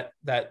venture that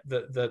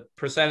the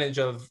percentage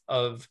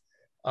of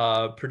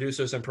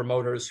producers and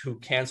promoters who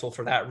cancel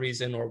for that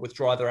reason or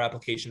withdraw their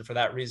application for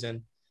that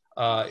reason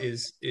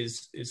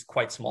is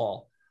quite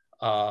small.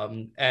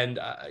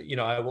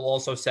 I will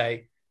also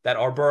say that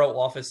our borough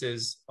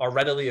offices are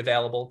readily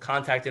available.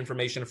 Contact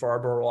information for our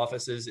borough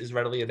offices is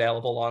readily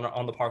available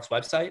on the Parks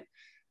website.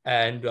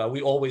 And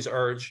we always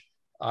urge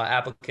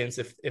applicants,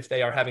 if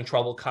they are having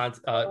trouble,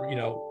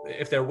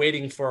 if they're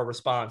waiting for a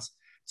response,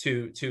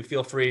 to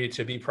feel free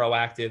to be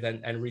proactive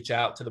and reach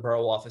out to the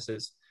borough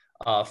offices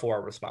for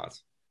a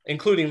response,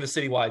 including the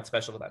citywide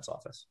special events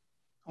office.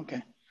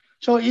 Okay.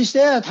 So is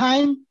there a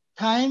time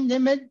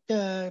limit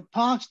the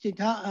Parks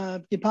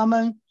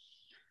Department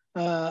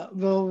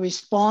will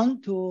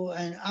respond to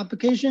an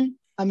application?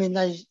 I mean,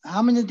 like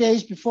how many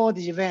days before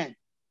the event?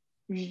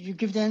 You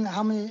give them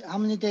how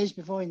many days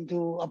before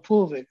to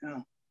approve it?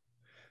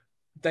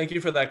 Thank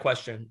you for that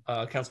question,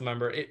 council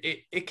member.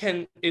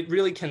 It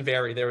really can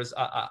vary.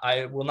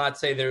 I will not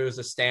say there is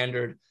a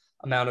standard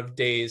amount of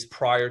days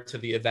prior to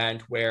the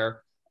event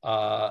where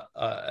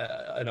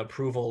an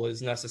approval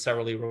is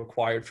necessarily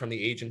required from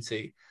the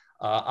agency.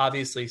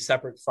 Obviously,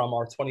 separate from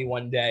our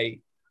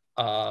 21-day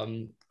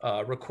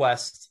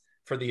request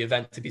for the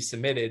event to be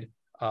submitted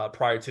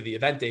prior to the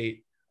event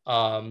date,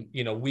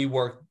 we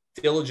work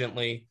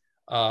diligently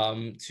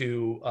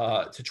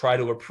to try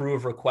to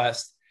approve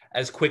requests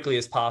as quickly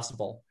as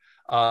possible.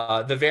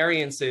 The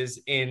variances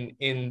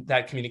in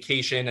that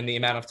communication and the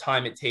amount of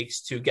time it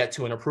takes to get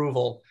to an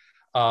approval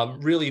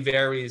really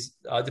varies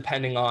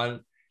depending on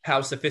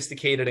how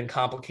sophisticated and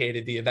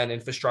complicated the event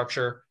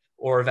infrastructure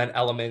or event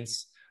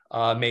elements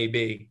may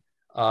be.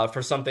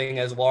 For something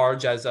as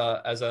large as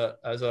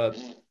a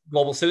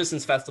Global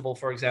Citizens Festival,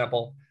 for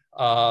example,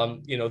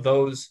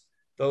 those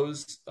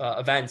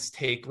events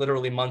take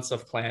literally months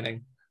of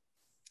planning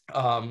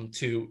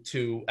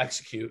to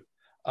execute.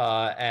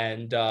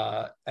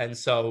 And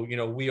so,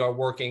 we are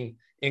working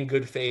in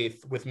good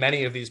faith with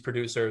many of these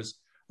producers,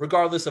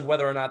 regardless of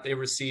whether or not they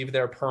receive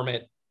their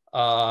permit,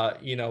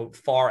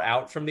 far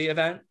out from the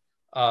event.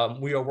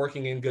 We are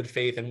working in good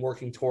faith and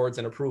working towards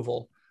an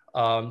approval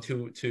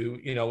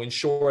to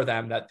ensure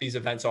them that these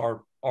events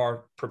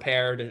are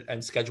prepared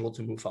and scheduled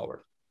to move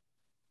forward.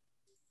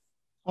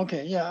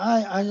 Okay, yeah,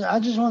 I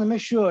just want to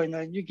make sure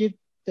you give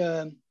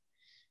the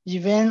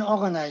event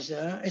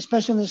organizer,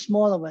 especially the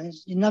smaller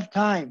ones, enough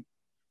time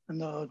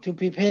to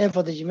prepare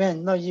for the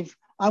event. No, if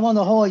I want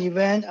to hold an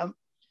event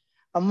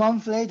a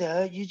month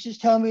later, you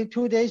just tell me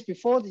 2 days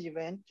before the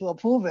event to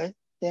approve it,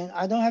 then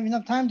I don't have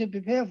enough time to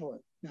prepare for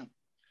it. No.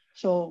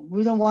 So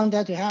we don't want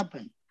that to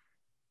happen.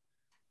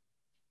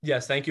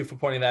 Yes, thank you for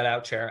pointing that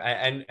out, Chair.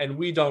 And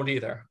we don't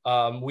either.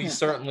 We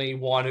certainly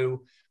want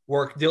to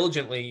work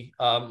diligently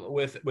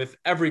with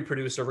every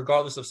producer,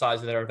 regardless of size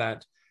of their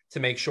event, to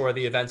make sure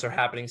the events are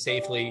happening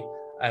safely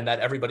and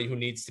that everybody who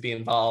needs to be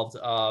involved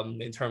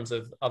in terms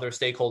of other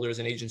stakeholders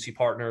and agency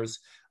partners,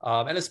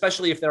 and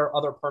especially if there are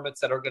other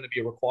permits that are going to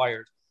be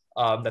required,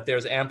 that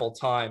there's ample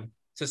time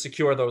to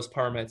secure those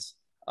permits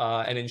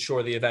and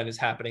ensure the event is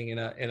happening in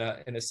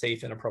a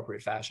safe and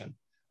appropriate fashion.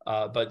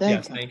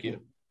 Thank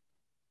you.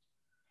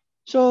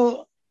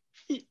 So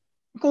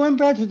going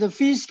back to the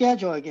fee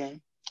schedule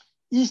again,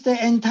 is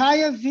the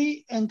entire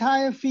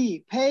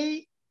fee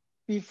paid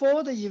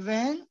before the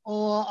event,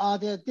 or are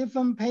there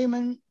different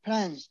payment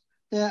plans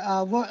that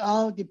are worked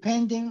out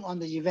depending on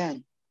the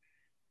event?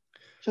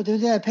 So do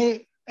they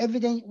pay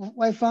everything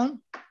right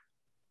front?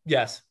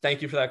 Yes,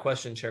 thank you for that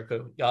question, Chair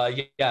Koo.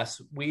 Yes,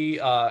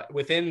 we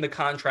within the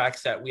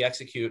contracts that we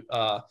execute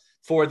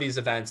for these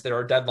events, there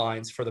are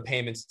deadlines for the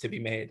payments to be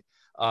made.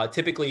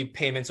 Typically,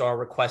 payments are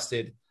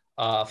requested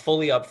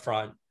fully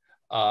upfront.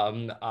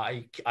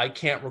 I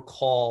can't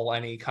recall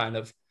any kind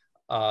of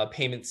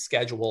payment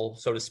schedule,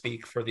 so to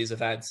speak, for these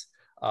events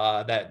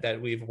that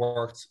we've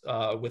worked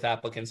with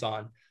applicants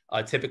on.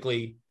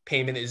 Typically,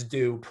 payment is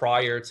due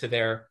prior to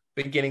their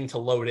beginning to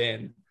load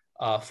in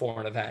for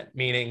an event,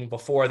 meaning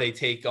before they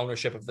take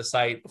ownership of the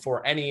site,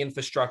 before any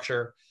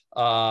infrastructure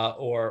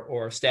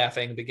or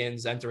staffing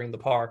begins entering the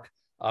park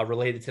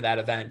related to that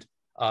event,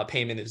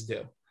 payment is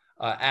due,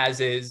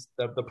 as is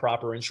the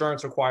proper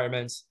insurance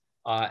requirements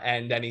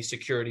and any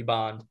security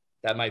bond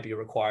that might be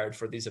required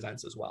for these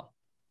events as well.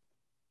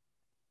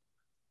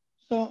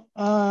 So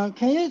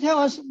can you tell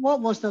us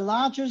what was the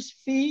largest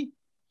fee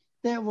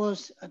that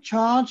was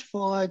charged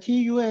for a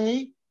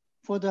TUA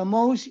for the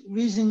most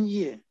recent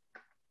year?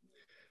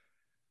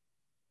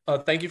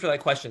 Thank you for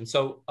that question.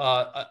 So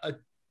a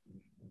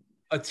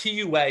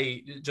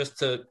TUA, just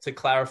to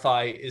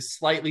clarify, is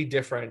slightly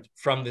different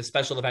from the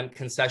special event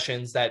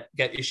concessions that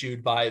get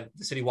issued by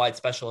the Citywide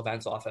Special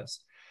Events Office.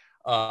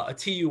 A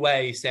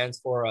TUA stands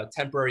for a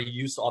temporary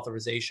use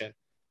authorization.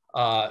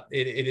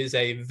 It is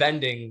a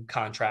vending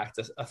contract,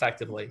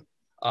 effectively,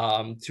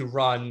 to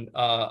run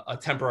a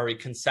temporary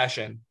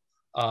concession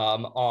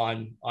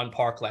on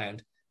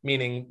parkland,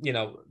 meaning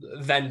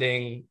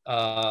vending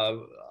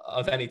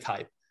of any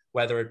type,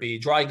 whether it be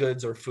dry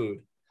goods or food.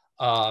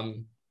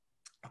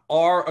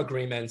 Our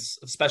agreements,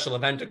 special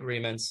event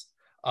agreements,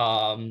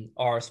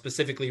 are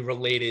specifically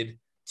related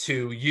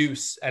to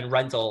use and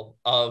rental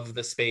of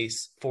the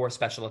space for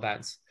special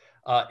events.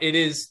 It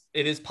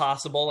is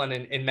possible, and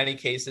in many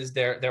cases,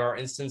 there are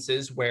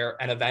instances where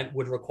an event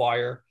would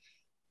require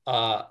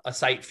a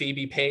site fee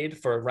be paid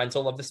for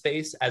rental of the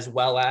space, as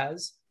well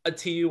as a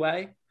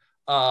TUA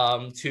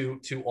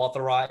to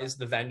authorize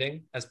the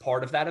vending as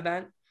part of that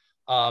event.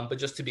 But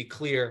just to be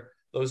clear,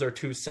 those are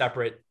two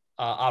separate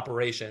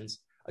operations.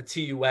 A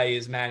TUA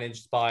is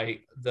managed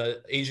by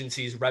the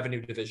agency's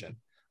revenue division.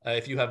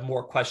 If you have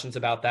more questions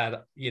about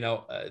that,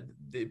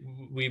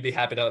 we'd be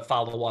happy to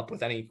follow up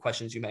with any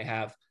questions you may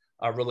have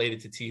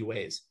related to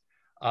TUAs.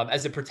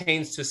 As it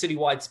pertains to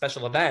citywide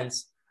special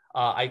events,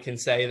 I can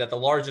say that the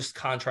largest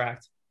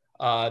contract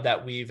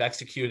that we've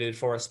executed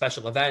for a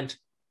special event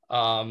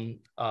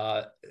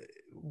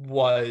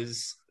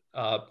was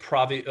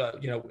probably,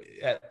 in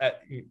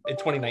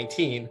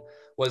 2019,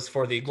 was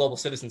for the Global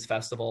Citizens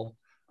Festival,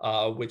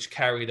 which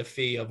carried a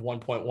fee of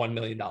 $1.1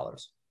 million.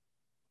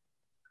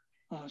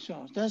 Oh,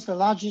 so that's the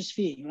largest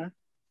fee, right?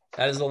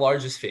 That is the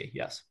largest fee,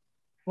 yes.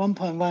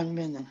 1.1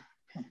 million.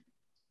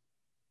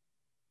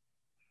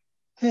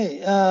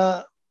 Okay.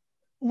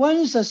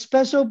 Once a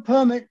special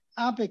permit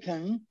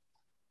applicant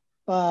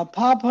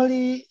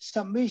properly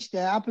submits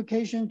their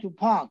application to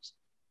parks,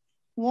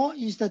 what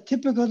is the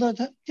typical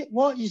time?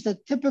 What is the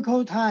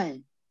typical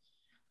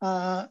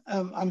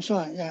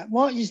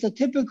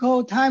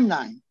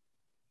timeline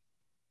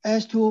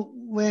as to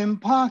when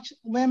parks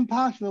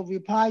will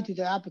reply to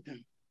the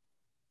applicant?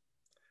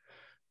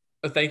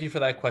 Thank you for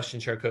that question,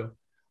 Chair Koo.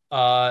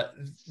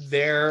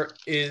 there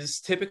is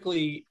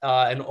typically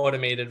an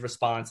automated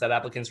response that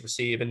applicants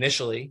receive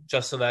initially,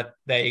 just so that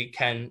they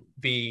can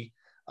be,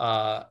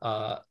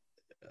 just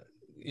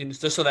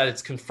so that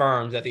it's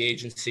confirmed that the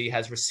agency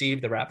has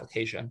received their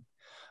application.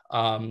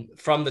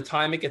 From the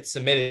time it gets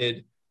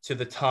submitted to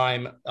the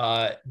time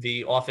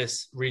the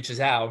office reaches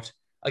out,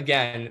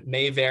 again,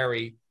 may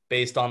vary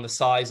based on the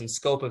size and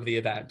scope of the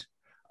event.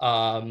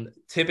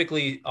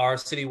 Typically, our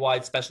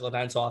citywide special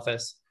events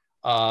office,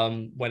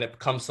 when it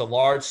comes to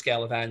large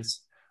scale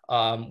events,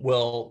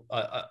 will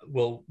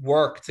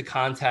work to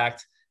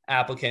contact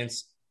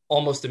applicants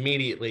almost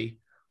immediately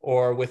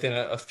or within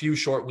a few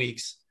short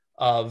weeks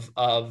of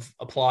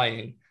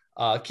applying.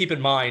 Keep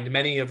in mind,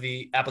 many of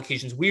the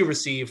applications we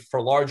receive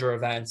for larger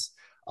events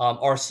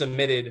are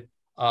submitted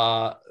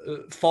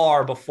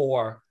far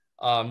before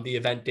the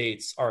event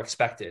dates are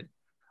expected.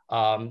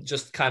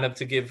 Just kind of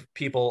to give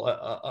people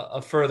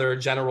a further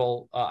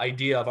general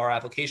idea of our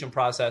application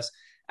process,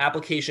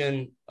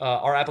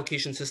 our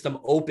application system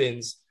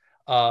opens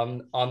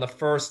on the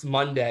first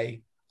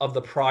Monday of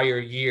the prior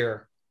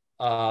year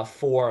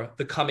for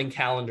the coming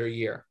calendar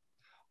year.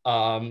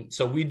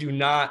 So we do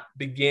not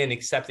begin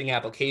accepting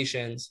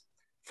applications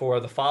for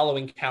the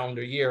following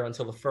calendar year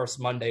until the first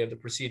Monday of the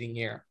preceding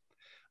year.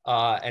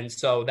 And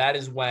so that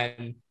is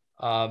when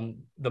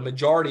the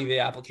majority of the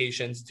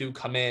applications do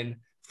come in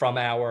from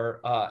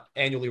our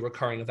annually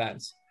recurring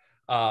events.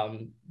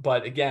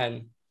 But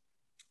again,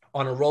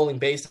 on a rolling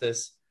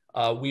basis,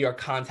 we are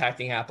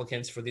contacting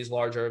applicants for these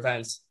larger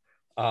events.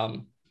 I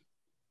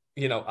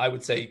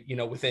would say,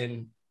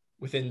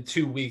 within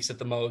 2 weeks at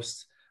the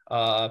most,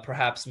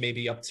 perhaps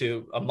maybe up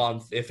to a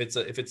month if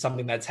it's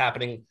something that's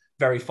happening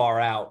very far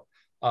out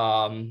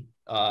in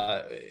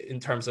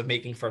terms of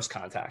making first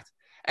contact.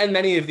 And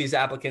many of these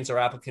applicants are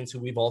applicants who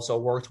we've also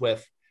worked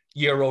with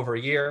year over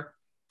year.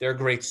 They're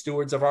great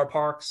stewards of our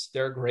parks.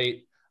 They're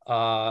great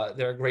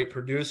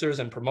producers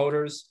and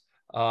promoters,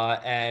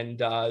 and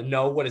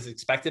know what is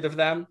expected of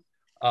them.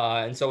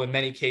 And so in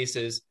many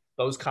cases,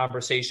 those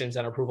conversations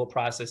and approval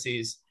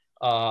processes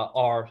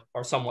are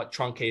somewhat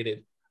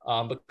truncated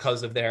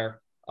because of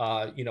their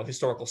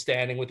historical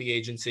standing with the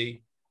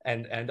agency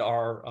and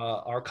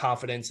our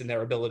confidence in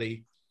their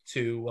ability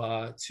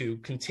to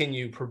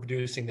continue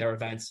producing their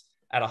events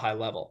at a high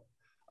level.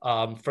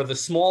 For the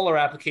smaller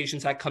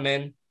applications that come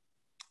in,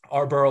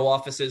 our borough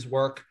offices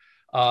work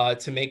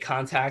to make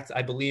contact,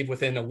 I believe,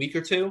 within a week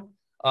or two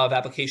of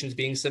applications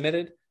being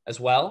submitted as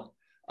well.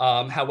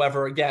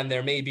 However, again,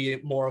 there may be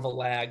more of a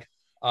lag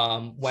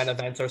when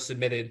events are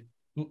submitted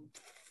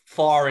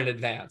far in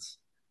advance.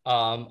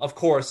 Of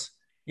course,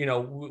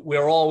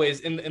 we're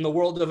always in the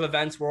world of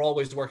events, we're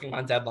always working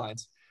on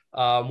deadlines.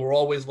 We're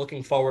always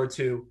looking forward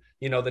to,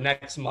 the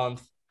next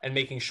month and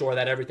making sure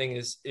that everything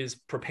is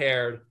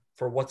prepared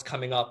for what's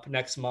coming up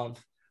next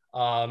month.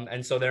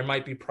 And so there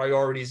might be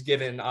priorities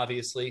given,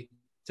 obviously,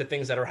 to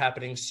things that are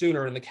happening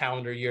sooner in the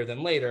calendar year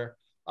than later.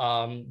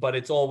 But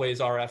it's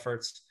always our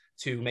efforts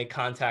to make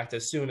contact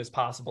as soon as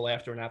possible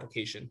after an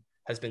application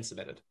has been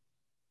submitted.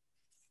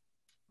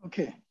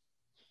 Okay.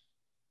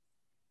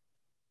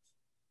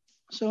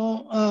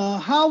 So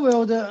how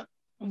will the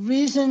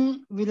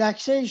recent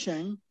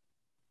relaxation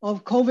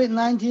of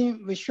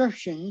COVID-19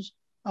 restrictions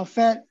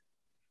affect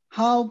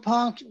how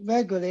Parks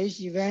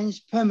regulates events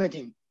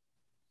permitting?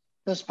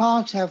 Does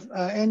Parks have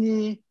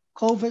any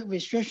COVID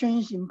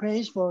restrictions in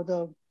place for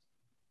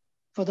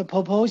the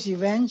proposed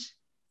events?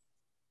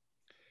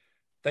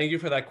 Thank you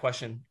for that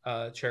question,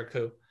 Chair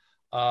Koo.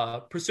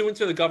 Pursuant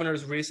to the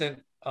governor's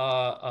recent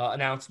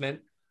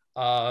announcement,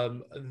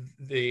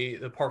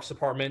 the Parks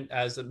Department,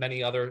 as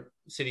many other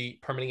city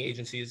permitting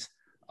agencies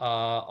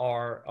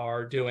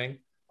are doing,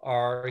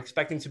 are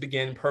expecting to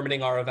begin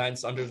permitting our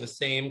events under the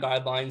same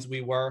guidelines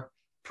we were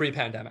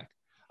pre-pandemic.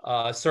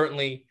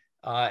 Certainly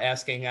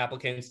asking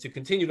applicants to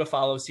continue to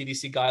follow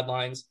CDC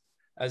guidelines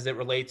as it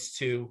relates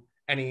to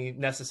any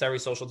necessary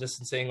social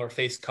distancing or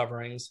face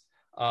coverings.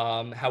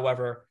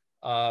 However,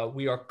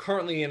 we are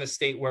currently in a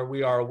state where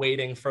we are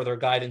awaiting further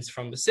guidance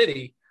from the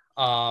city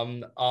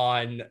on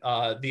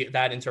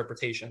that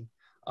interpretation.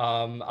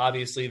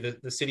 Obviously,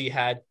 the city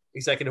had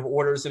executive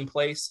orders in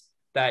place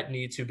that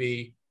need to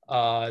be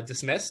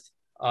dismissed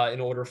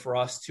in order for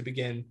us to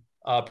begin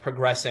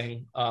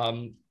progressing,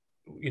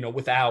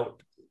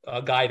 without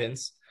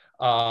guidance.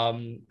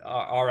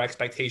 Our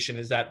expectation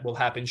is that will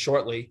happen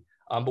shortly,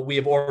 but we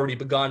have already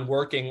begun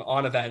working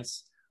on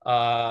events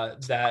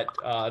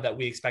that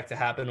we expect to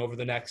happen over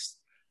the next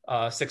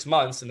 6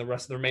 months and the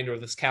rest of the remainder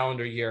of this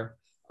calendar year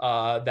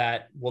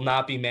that will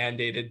not be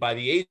mandated by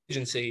the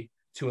agency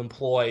to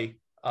employ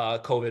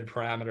COVID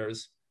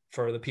parameters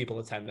for the people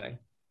attending.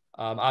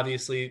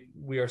 Obviously,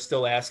 we are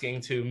still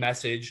asking to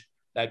message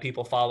that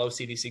people follow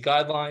CDC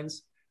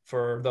guidelines.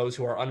 For those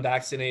who are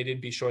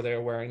unvaccinated, be sure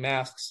they're wearing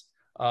masks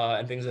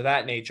and things of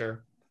that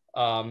nature.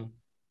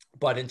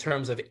 But in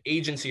terms of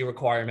agency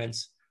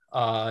requirements,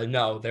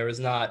 no, there is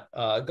not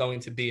going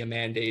to be a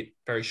mandate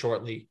very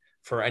shortly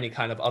for any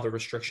kind of other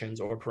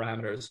restrictions or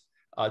parameters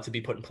to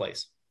be put in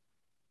place.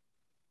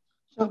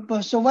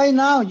 So right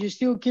now you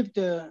still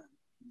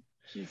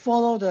you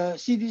follow the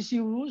CDC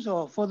rules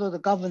or follow the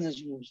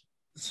governor's rules?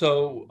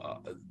 So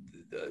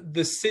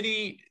the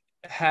city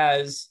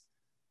has,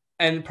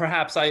 and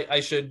perhaps I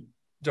should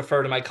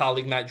defer to my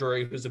colleague Matt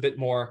Drury, who's a bit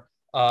more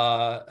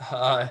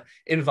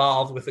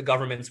involved with the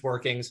government's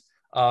workings.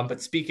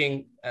 But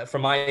speaking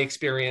from my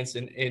experience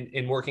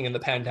in working in the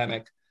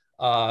pandemic,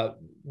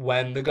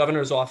 when the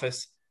governor's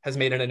office has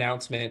made an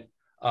announcement,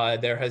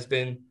 there has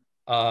been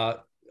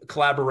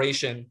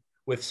collaboration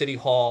with City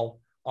Hall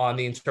on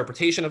the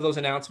interpretation of those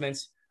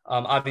announcements,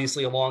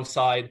 obviously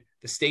alongside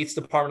the state's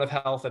Department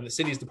of Health and the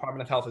city's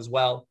Department of Health as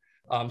well,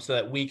 so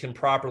that we can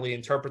properly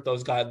interpret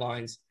those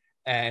guidelines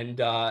and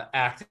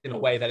act in a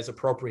way that is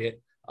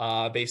appropriate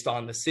based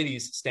on the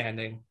city's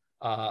standing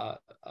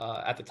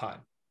at the time.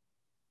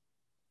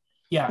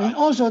 Yeah. And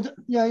also,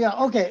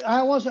 okay. I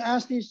also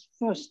ask this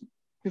first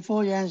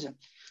before you answer.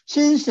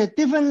 Since the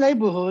different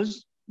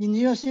neighborhoods in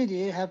New York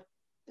City have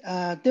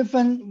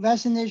different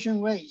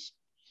vaccination rates,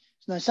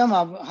 so some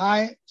are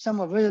high,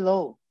 some are very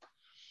low.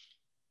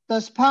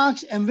 Does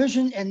Parks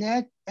envision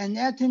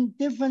enacting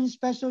different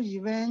special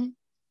event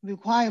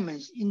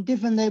requirements in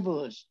different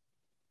neighborhoods?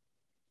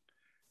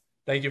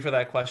 Thank you for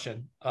that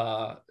question,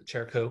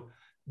 Chair Koo.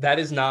 That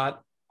is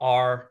not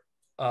our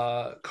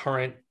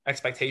current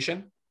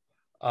expectation.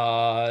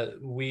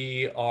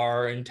 We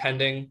are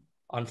intending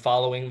on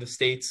following the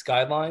state's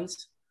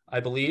guidelines, I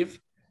believe.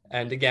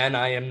 And again,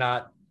 I am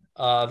not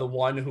the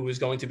one who is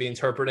going to be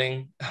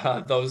interpreting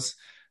those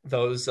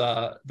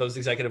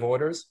executive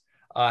orders.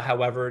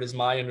 However, it is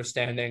my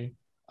understanding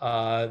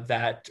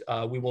that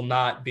we will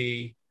not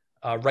be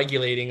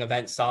regulating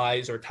event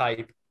size or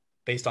type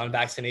based on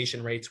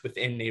vaccination rates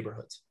within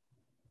neighborhoods.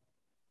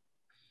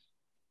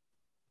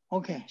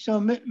 Okay,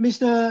 so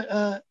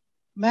Mr.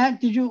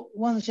 Matt, did you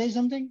want to say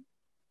something?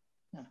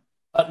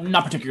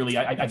 Not particularly.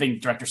 I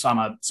think Director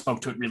Sama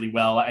spoke to it really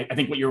well. I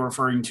think what you're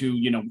referring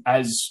to,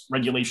 as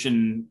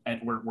regulation,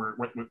 we're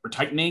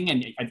tightening,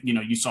 and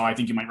you saw. I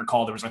think you might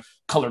recall there was a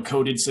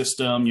color-coded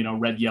system.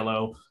 Red,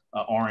 yellow,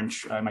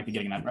 orange. I might be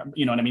getting that.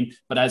 You know what I mean?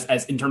 But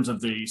as in terms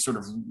of the sort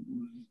of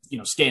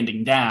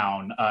standing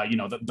down,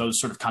 those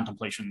sort of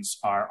contemplations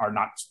are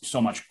not so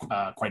much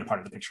quite a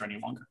part of the picture any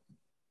longer.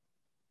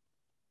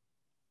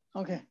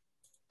 Okay.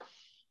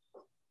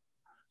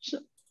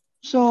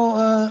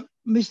 So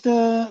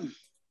Mr.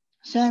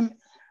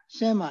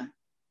 Sama,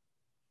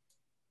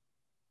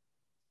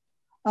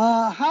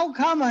 how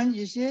common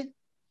is it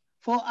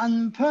for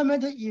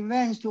unpermitted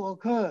events to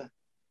occur,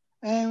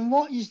 and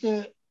what is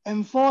the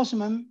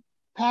enforcement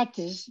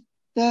practice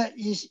that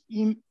is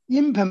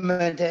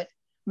implemented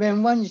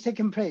when one is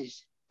taking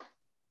place?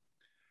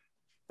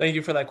 Thank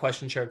you for that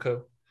question, Chair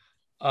Koo.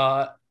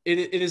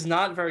 It is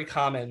not very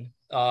common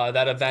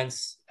that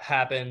events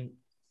happen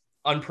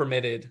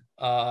unpermitted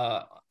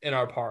in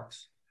our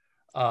parks.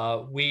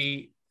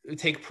 We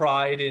take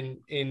pride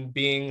in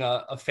being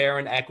a fair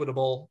and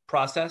equitable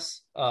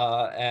process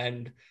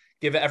and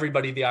give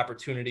everybody the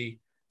opportunity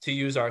to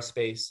use our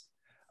space.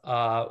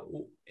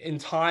 In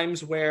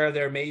times where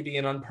there may be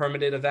an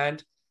unpermitted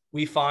event,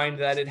 we find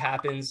that it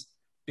happens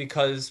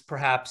because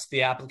perhaps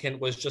the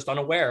applicant was just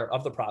unaware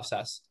of the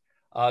process.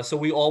 So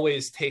we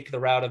always take the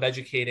route of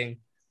educating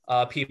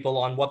people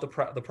on what the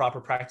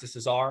proper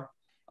practices are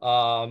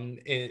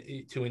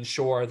to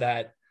ensure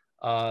that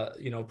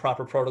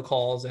proper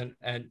protocols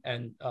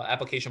and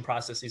application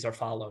processes are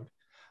followed.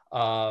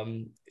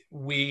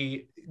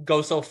 We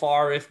go so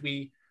far if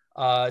we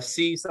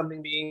see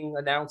something being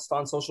announced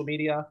on social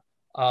media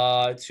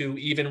to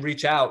even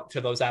reach out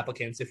to those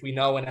applicants if we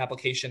know an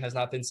application has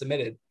not been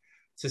submitted,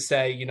 to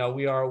say,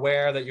 we are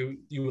aware that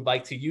you would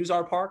like to use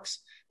our parks.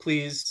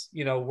 Please,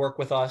 work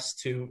with us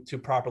to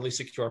properly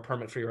secure a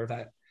permit for your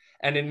event.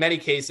 And in many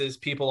cases,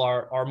 people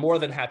are more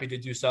than happy to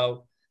do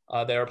so.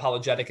 They're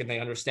apologetic and they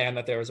understand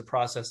that there is a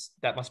process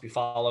that must be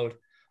followed.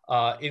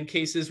 In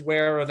cases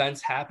where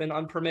events happen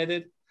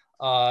unpermitted,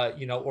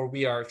 or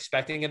we are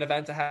expecting an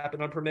event to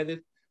happen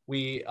unpermitted,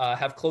 we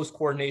have close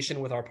coordination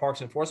with our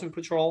Parks Enforcement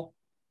Patrol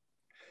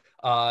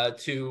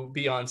to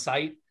be on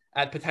site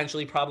at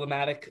potentially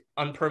problematic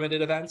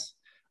unpermitted events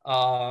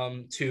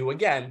to,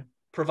 again,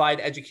 provide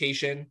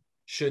education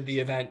should the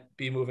event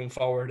be moving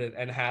forward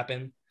and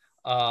happen,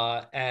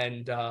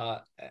 and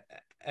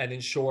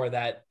ensure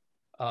that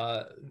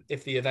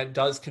if the event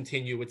does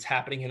continue, it's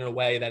happening in a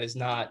way that is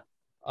not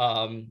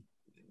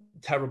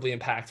terribly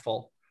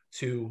impactful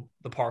to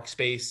the park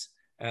space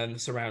and the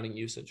surrounding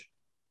usage.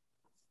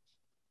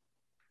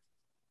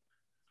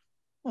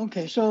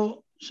 Okay,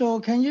 so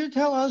can you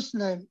tell us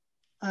that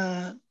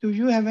do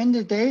you have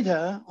any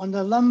data on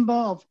the number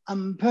of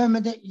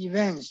unpermitted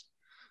events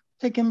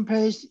taking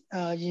place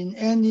in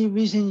any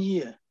recent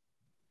year?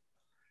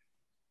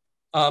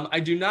 I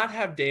do not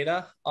have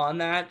data on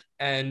that.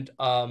 And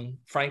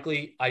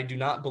frankly, I do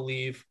not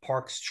believe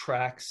Parks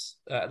tracks,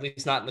 at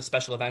least not in the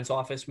Special Events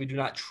Office, we do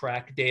not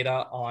track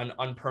data on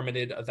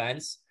unpermitted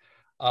events.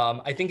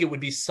 I think it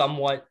would be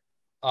somewhat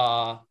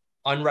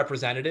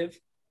unrepresentative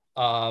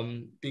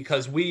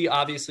because we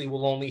obviously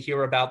will only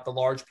hear about the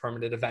large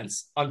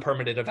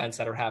unpermitted events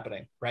that are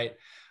happening, right?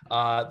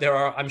 There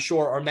are, I'm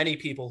sure, are many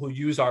people who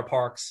use our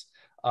parks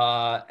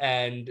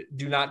and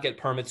do not get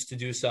permits to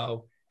do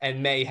so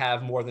and may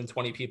have more than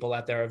 20 people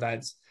at their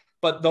events.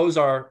 But those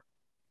are,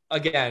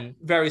 again,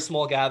 very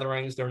small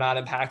gatherings. They're not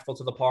impactful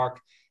to the park.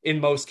 In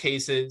most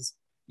cases,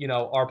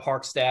 our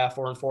park staff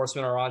or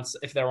enforcement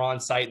if they're on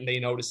site and they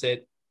notice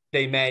it,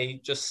 they may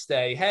just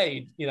say,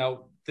 hey,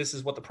 this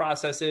is what the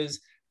process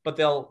is, but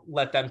they'll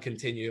let them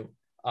continue.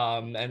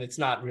 And it's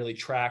not really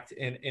tracked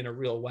in a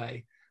real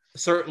way.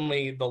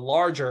 Certainly the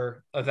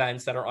larger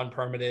events that are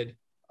unpermitted,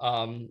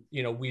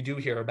 we do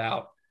hear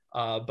about,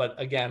 but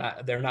again,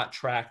 they're not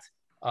tracked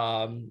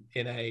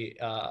in a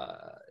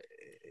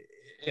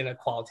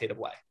qualitative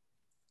way.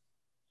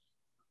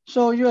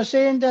 So you're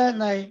saying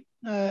that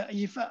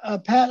if a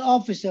pet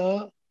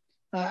officer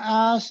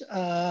asks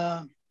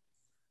a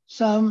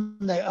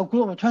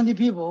group of 20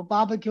 people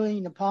barbecuing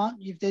in the park,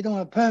 if they don't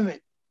have a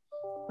permit,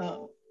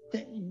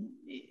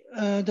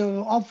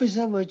 the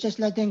officer will just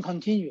let them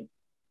continue?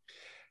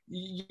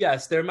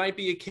 Yes, there might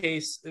be a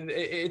case.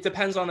 It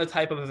depends on the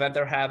type of event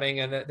they're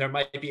having, and there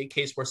might be a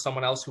case where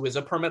someone else who is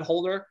a permit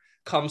holder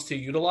comes to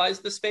utilize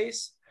the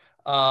space,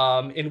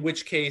 in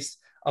which case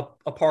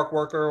a park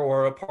worker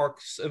or a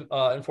parks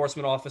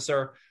enforcement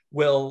officer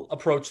will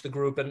approach the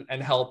group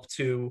and help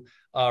to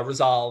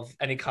resolve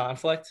any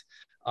conflict.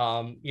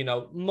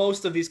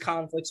 Most of these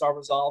conflicts are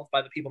resolved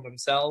by the people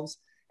themselves.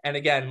 And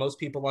again, most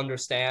people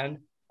understand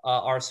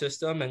our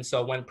system. And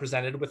so when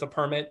presented with a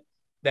permit,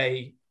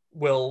 they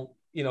will,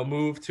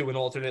 move to an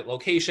alternate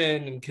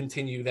location and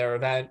continue their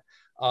event.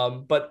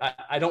 But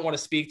I don't want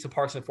to speak to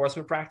parks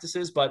enforcement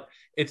practices, but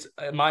it's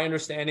my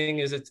understanding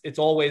is it's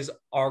always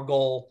our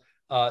goal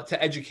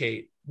to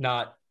educate,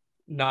 not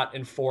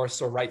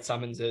enforce or write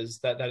summonses.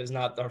 That is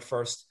not our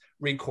first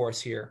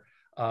recourse here.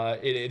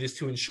 It is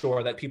to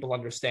ensure that people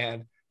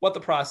understand what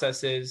the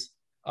process is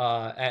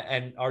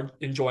and are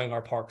enjoying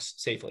our parks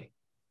safely.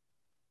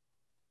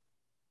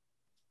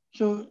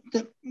 So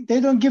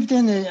they don't give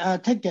them a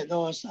ticket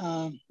or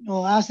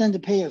ask them to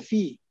pay a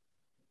fee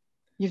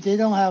if they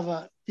don't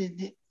have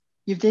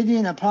if they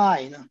didn't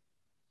apply.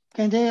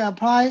 Can they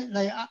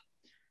apply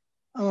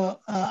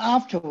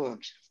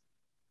afterwards?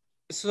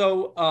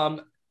 So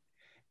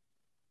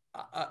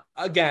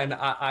again,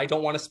 I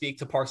don't want to speak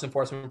to parks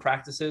enforcement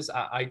practices.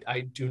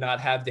 I do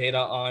not have data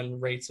on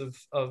rates of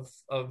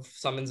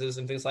summonses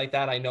and things like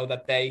that. I know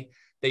that they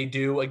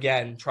do,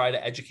 again, try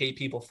to educate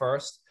people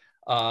first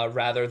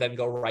rather than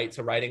go right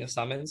to writing a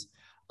summons.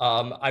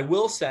 I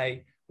will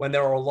say when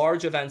there are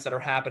large events that are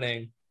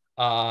happening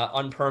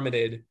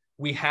unpermitted,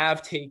 we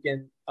have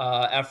taken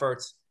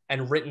efforts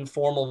and written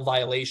formal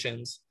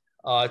violations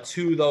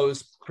to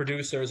those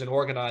producers and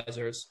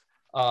organizers.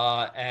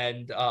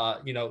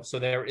 So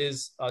there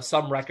is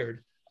some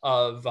record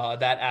of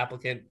that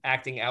applicant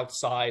acting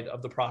outside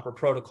of the proper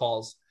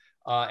protocols.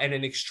 And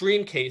in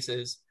extreme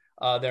cases,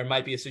 there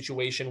might be a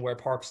situation where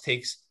Parks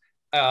takes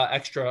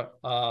extra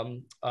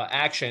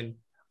action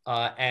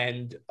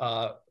and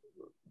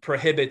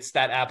prohibits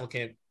that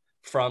applicant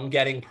from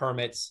getting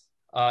permits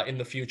in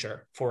the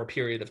future for a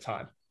period of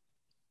time.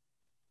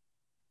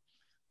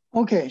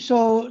 Okay,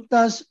 so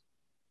does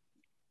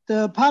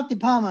the parks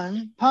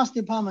department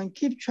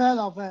keep track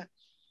of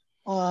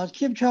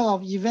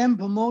event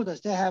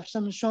promoters that have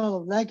some sort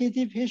of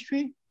negative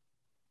history?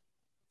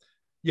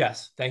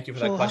 Yes, thank you for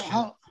that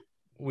question.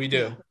 We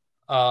do.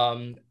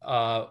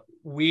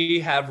 We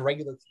have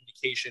regular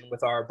communication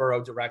with our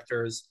borough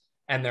directors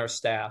and their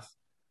staff.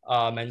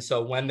 And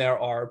so when there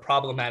are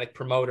problematic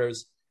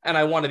promoters, and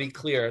I want to be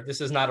clear,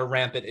 this is not a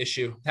rampant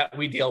issue that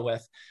we deal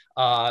with.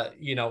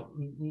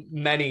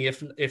 Many,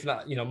 if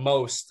not,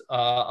 most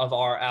of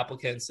our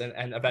applicants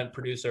and event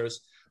producers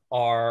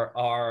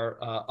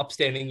are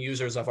upstanding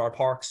users of our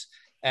parks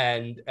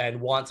and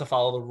want to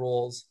follow the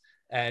rules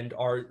and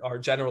are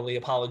generally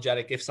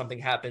apologetic if something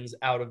happens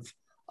out of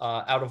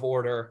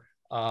order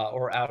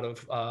or out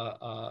of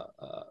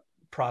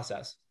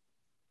process.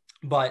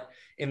 But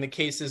in the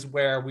cases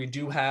where we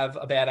do have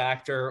a bad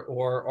actor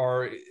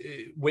or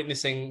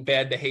witnessing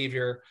bad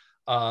behavior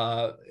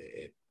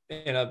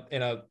in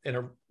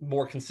a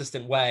more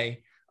consistent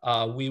way,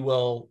 we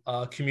will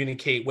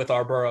communicate with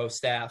our borough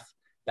staff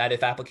that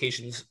if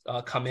applications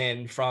come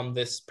in from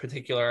this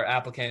particular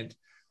applicant,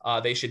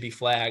 they should be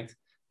flagged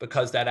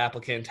because that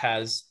applicant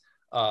has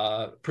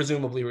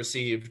presumably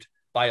received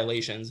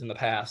violations in the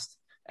past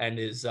and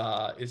is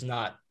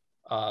not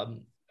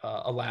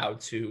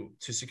allowed to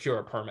secure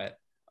a permit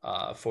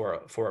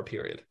for a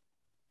period.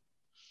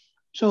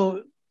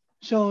 So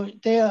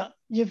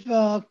if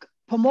a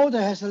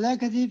promoter has a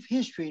negative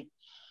history,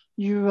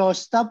 you will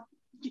stop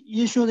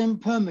issuing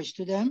permits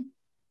to them?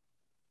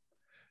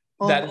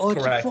 That is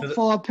correct.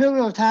 For a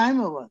period of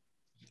time or what?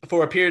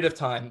 For a period of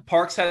time.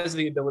 Parks has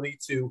the ability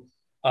to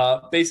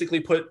basically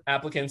put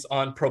applicants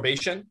on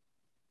probation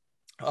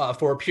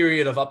for a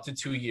period of up to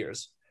 2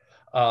 years.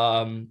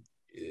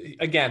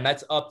 Again,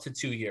 that's up to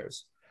 2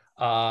 years.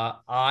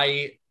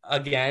 I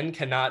again,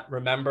 cannot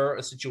remember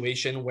a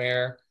situation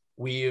where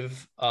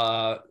we've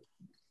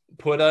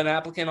put an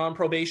applicant on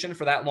probation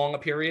for that long a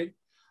period.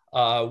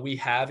 We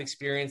have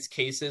experienced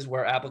cases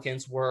where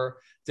applicants were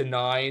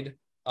denied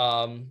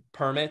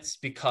permits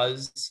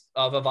because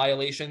of a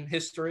violation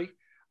history,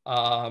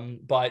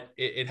 but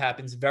it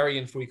happens very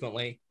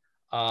infrequently,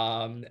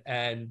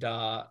 and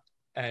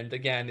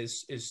again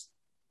is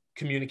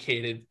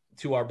communicated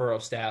to our borough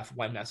staff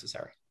when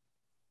necessary.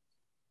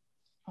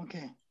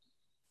 Okay.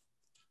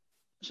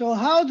 So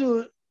how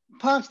do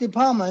Parks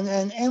Department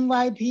and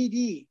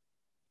NYPD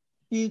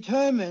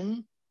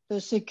determine the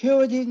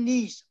security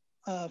needs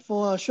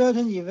for a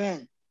certain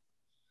event?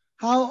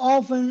 How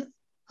often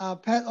are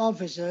pet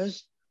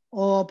officers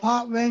or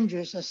park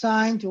rangers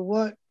assigned to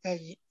work at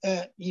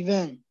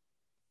event?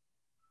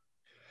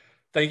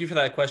 Thank you for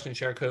that question,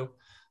 Chair Koo.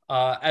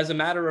 As a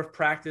matter of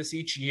practice,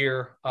 each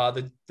year,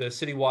 the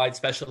citywide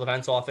special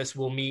events office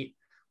will meet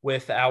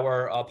with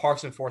our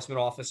parks enforcement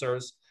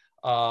officers,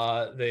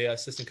 the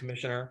assistant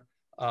commissioner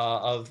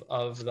of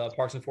the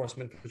Parks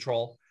Enforcement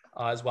Patrol,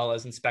 as well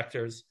as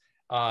inspectors,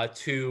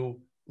 to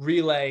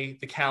relay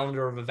the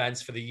calendar of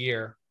events for the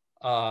year,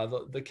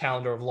 the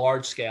calendar of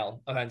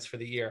large-scale events for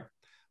the year.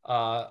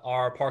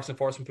 Our Parks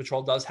Enforcement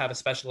Patrol does have a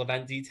special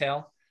event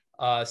detail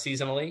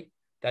seasonally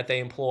that they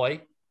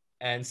employ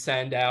and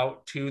send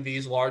out to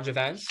these large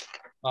events,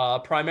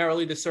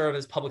 primarily to serve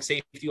as public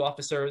safety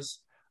officers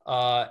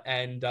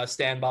and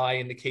stand by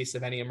in the case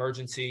of any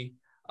emergency.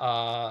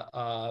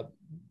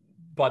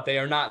 But they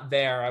are not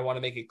there, I want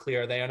to make it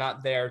clear, they are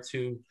not there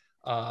to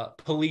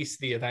police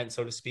the event,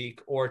 so to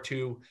speak, or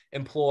to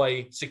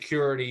employ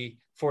security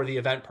for the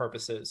event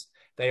purposes.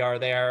 They are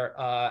there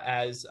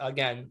as,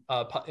 again,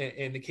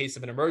 in the case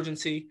of an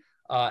emergency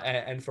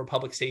and for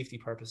public safety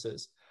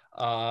purposes.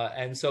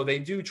 And so they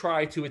do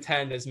try to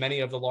attend as many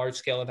of the large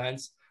scale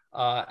events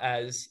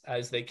as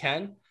they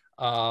can.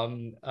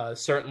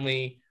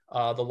 Certainly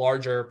the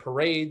larger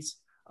parades,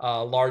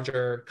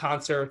 larger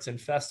concerts and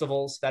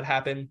festivals that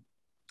happen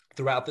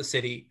throughout the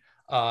city,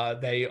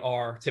 they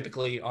are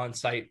typically on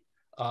site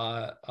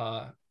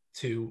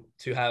to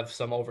have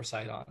some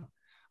oversight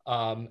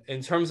on.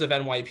 In terms of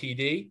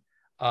NYPD,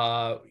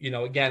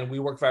 again, we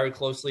work very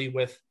closely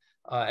with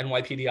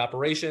NYPD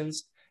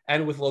operations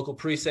and with local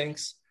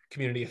precincts,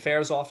 community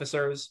affairs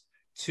officers,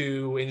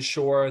 to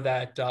ensure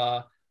that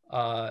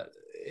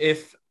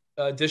if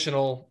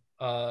additional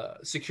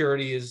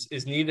security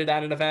is needed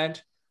at an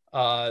event,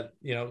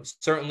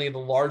 certainly the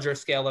larger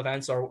scale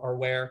events are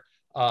where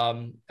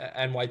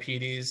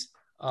NYPD's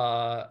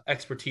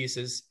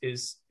expertise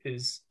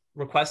is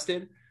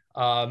requested,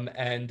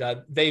 and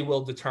they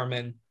will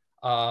determine,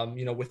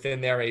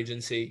 within their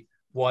agency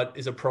what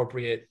is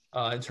appropriate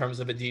in terms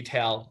of a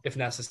detail, if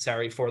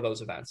necessary, for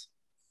those events.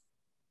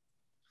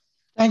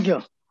 Thank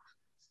you.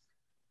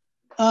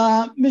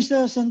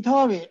 Mr.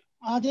 Santori,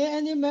 are there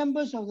any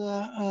members of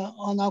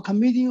on our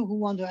committee who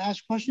want to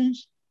ask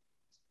questions?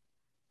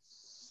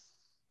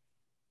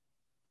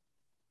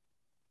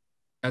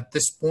 At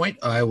this point,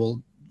 I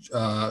will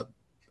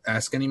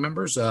ask any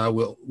members.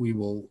 We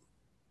will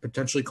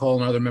potentially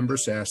call on other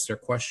members to ask their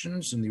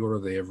questions in the order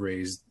they have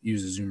raised.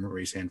 Use the Zoom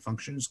raise hand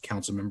functions.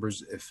 Council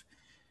members, if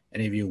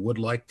any of you would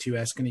like to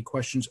ask any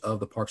questions of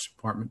the Parks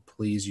Department,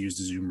 please use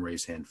the Zoom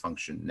raise hand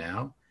function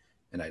now.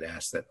 And I'd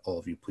ask that all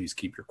of you please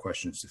keep your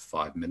questions to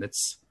 5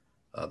 minutes.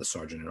 The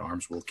Sergeant at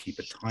Arms will keep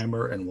a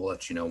timer and we'll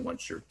let you know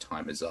once your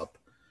time is up.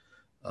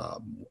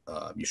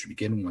 You should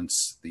begin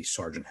once the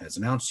Sergeant has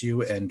announced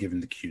you and given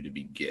the cue to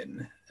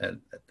begin.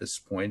 And at this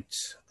point,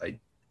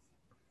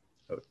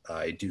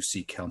 I do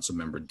see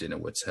Councilmember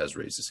Dinowitz has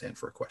raised his hand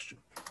for a question.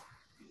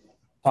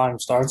 Time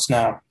starts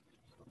now.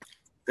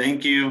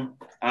 Thank you.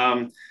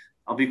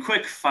 I'll be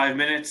quick, 5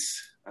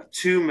 minutes.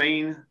 Two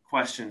main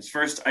questions.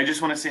 First, I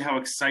just want to say how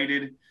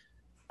excited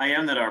I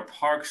am that our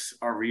parks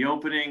are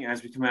reopening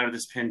as we come out of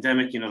this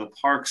pandemic. The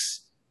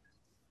parks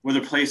were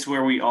the place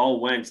where we all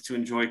went to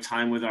enjoy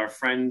time with our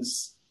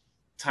friends,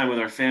 time with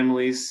our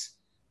families.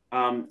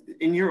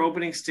 In your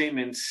opening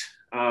statement,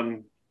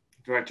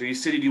 Director, you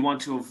stated you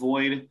want to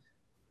avoid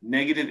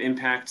negative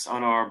impacts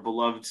on our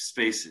beloved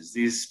spaces,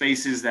 these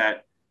spaces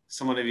that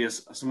so many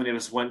of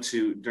us went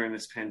to during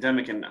this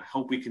pandemic and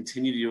hope we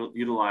continue to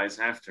utilize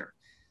after.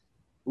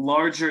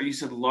 You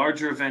said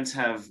larger events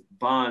have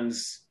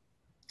bonds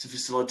to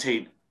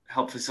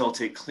help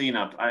facilitate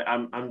cleanup.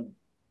 I'm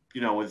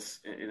in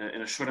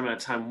a short amount of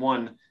time,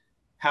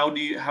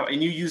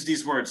 and you use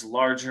these words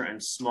larger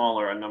and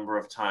smaller a number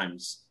of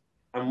times.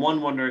 I'm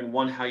wondering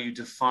how you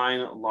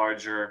define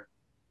larger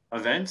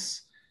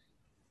events.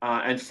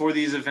 And for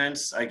these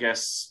events, I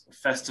guess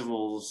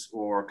festivals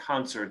or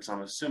concerts,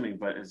 I'm assuming,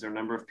 but is there a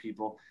number of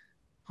people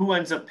who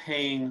ends up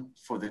paying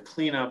for the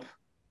cleanup?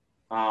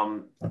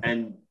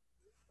 And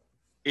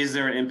is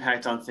there an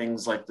impact on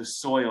things like the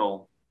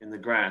soil in the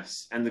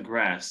grass,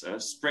 a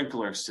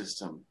sprinkler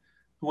system?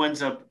 Who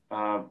ends up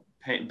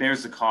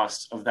bears the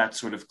cost of that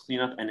sort of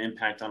cleanup and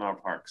impact on our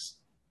parks?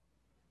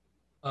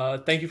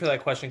 Thank you for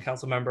that question,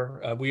 Council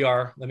Member. Let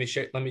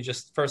me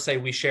just first say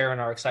we share in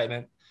our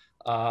excitement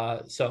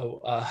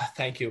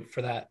Thank you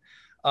for that.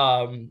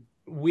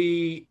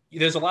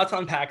 There's a lot to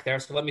unpack there.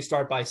 So let me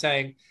start by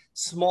saying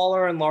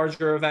smaller and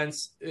larger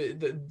events,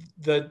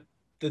 the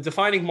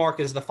defining mark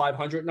is the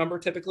 500 number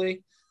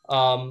typically.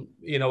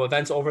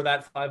 Events over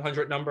that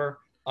 500 number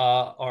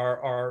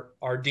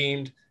are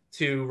deemed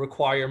to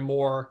require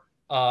more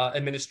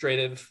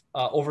administrative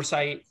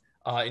oversight,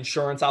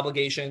 insurance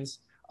obligations.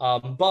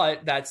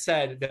 But that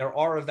said, there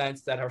are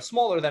events that are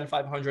smaller than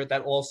 500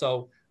 that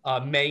also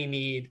may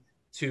need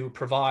to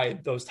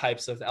provide those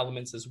types of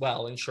elements as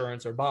well,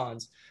 insurance or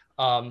bonds.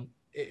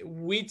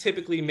 We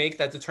typically make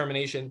that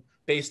determination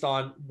based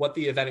on what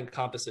the event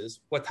encompasses,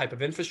 what type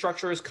of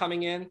infrastructure is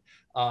coming in,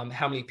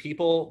 how many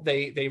people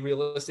they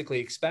realistically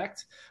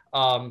expect,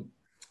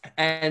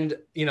 and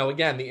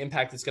again, the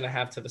impact it's going to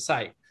have to the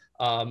site.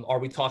 Are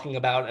we talking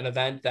about an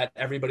event that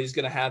everybody's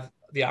going to have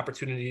the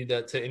opportunity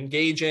to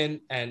engage in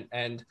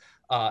and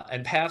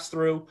pass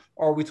through,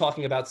 or are we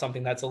talking about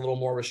something that's a little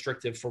more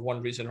restrictive for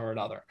one reason or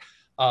another?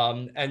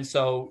 And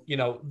so,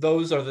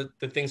 those are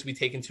the things we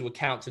take into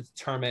account to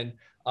determine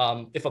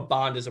if a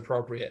bond is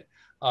appropriate.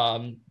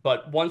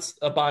 But once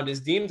a bond is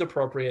deemed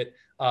appropriate,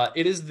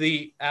 it is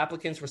the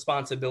applicant's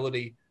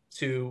responsibility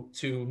to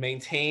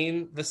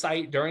maintain the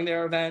site during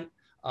their event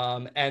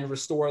and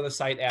restore the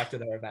site after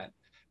their event,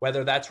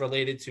 whether that's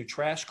related to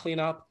trash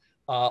cleanup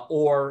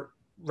or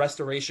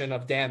restoration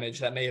of damage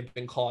that may have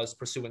been caused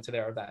pursuant to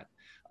their event.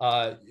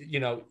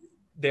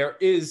 There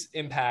is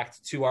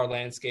impact to our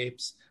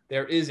landscapes.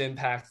 There is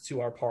impact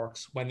to our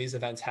parks when these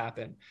events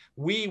happen.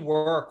 We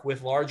work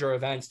with larger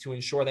events to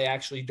ensure they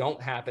actually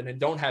don't happen and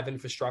don't have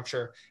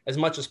infrastructure as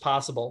much as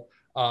possible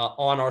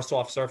on our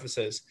soft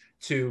surfaces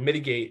to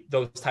mitigate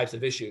those types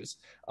of issues.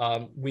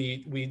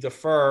 We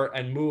defer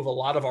and move a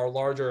lot of our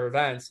larger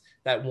events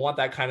that want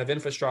that kind of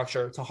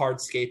infrastructure to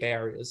hardscape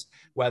areas,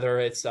 whether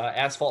it's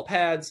asphalt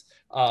pads,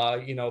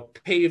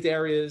 paved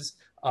areas,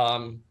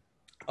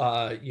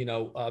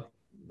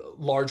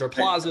 larger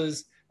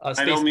plazas.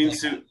 I don't mean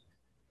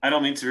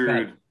to be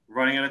rude.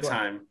 Running out of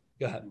time.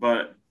 Go ahead.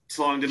 But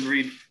so long didn't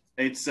read.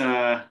 It's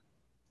the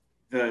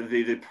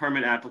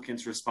permit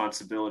applicant's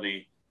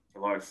responsibility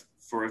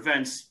for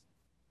events.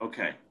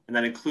 Okay, and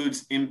that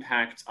includes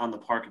impact on the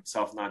park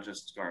itself, not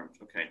just garbage.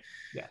 Okay.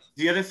 Yes.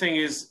 The other thing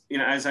is,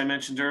 as I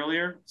mentioned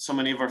earlier, so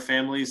many of our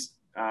families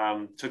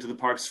took to the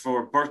parks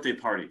for birthday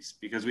parties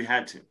because we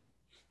had to,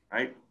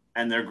 right?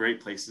 And they're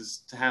great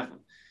places to have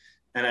them.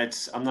 And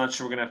I'm not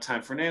sure we're gonna have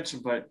time for an answer,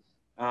 but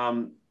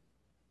a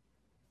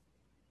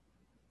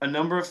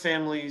number of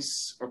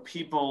families or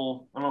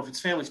people, I don't know if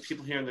it's families,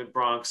 people here in the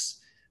Bronx,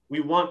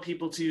 we want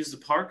people to use the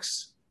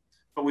parks,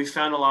 but we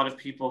found a lot of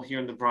people here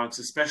in the Bronx,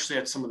 especially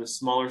at some of the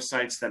smaller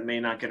sites that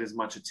may not get as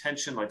much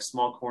attention, like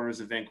small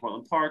corners of Van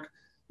Cortlandt Park,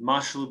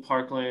 Mosholu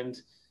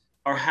Parkland,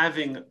 are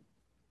having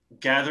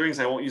gatherings,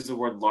 I won't use the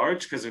word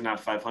large because they're not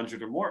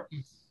 500 or more,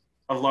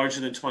 of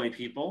larger than 20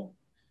 people.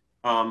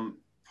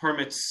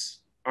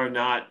 Permits are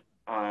not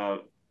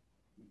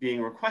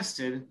being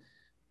requested.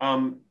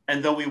 And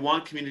though we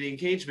want community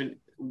engagement,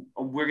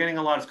 we're getting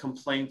a lot of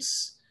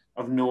complaints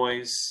of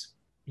noise,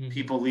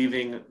 people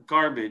leaving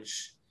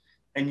garbage.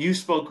 And you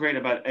spoke great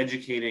about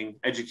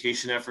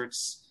education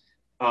efforts.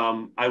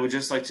 I would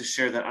just like to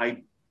share that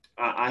I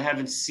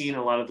haven't seen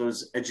a lot of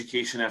those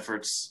education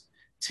efforts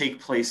take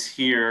place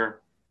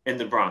here in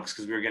the Bronx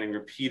because we were getting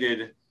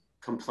repeated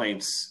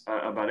complaints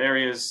about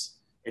areas.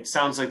 It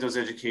sounds like those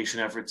education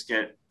efforts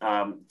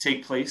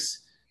take place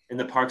in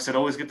the parks that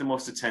always get the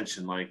most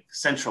attention, like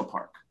Central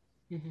Park.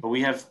 But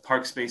we have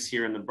park space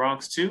here in the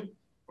Bronx too,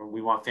 where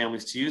we want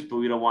families to use, but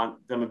we don't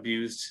want them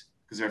abused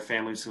because there are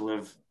families who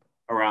live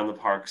around the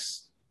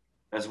parks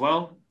as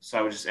well. So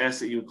I would just ask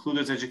that you include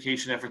those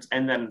education efforts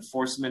and that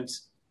enforcement,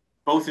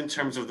 both in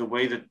terms of the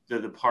way that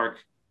the park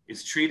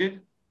is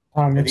treated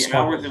and the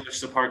hours in which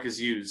the park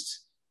is used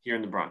here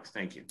in the Bronx.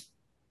 Thank you.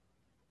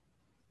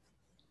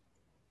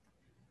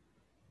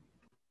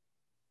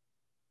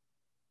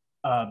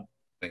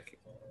 Thank you.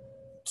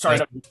 Sorry.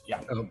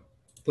 Yeah.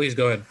 Please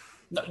go ahead.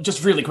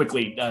 Just really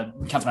quickly,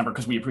 Councilmember,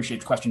 because we appreciate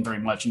the question very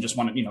much and just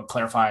want to,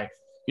 clarify,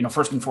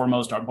 first and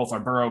foremost, both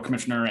our borough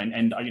commissioner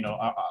and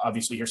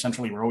obviously here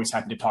centrally, we're always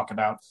happy to talk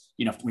about,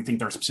 if we think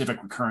there are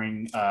specific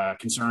recurring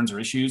concerns or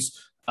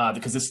issues,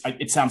 because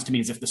it sounds to me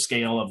as if the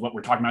scale of what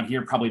we're talking about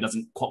here probably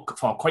doesn't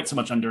fall quite so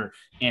much under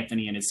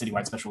Anthony and his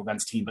citywide special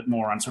events team, but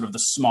more on sort of the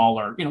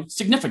smaller,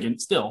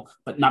 significant still,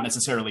 but not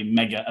necessarily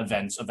mega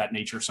events of that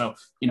nature. So,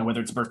 whether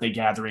it's birthday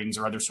gatherings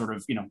or other sort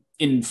of,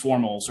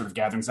 informal sort of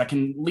gatherings that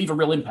can leave a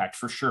real impact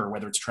for sure,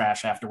 whether it's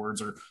trash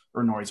afterwards or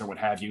noise or what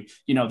have you,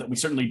 that we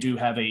certainly do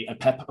have a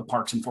PEP, a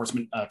parks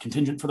enforcement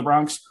contingent for the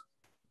Bronx.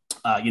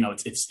 They're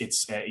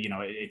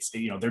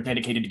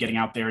dedicated to getting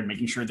out there and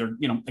making sure they're,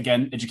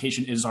 again,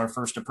 education is our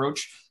first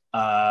approach.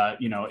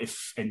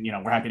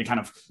 we're happy to kind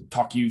of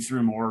talk you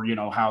through more,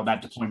 how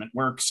that deployment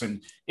works.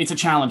 And it's a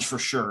challenge for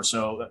sure.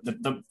 So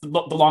the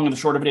long and the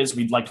short of it is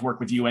we'd like to work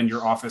with you and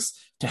your office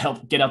to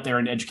help get out there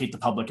and educate the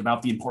public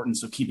about the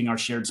importance of keeping our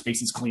shared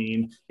spaces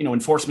clean.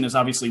 Enforcement is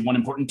obviously one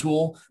important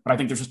tool, but I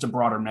think there's just a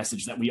broader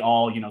message that we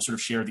all, sort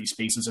of share these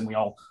spaces, and we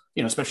all,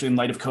 especially in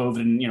light of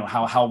COVID and,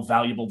 how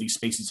valuable these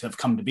spaces have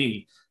come to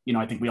be.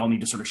 I think we all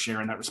need to sort of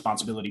share in that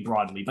responsibility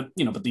broadly, but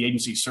the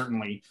agency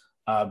certainly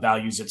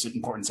values its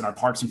importance, and our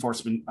parks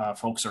enforcement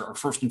folks are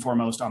first and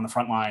foremost on the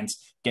front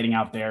lines, getting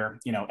out there,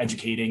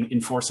 educating,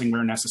 enforcing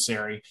where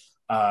necessary.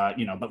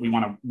 But we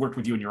want to work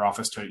with you in your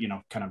office to,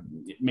 kind of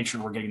make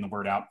sure we're getting the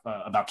word out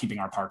about keeping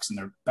our parks in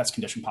their best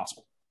condition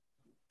possible.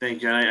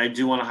 Thank you. And I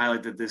do want to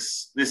highlight that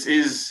this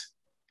is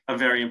a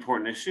very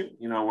important issue.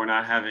 We're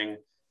not having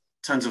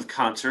tons of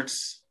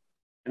concerts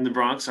in the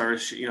Bronx. Our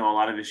issue, a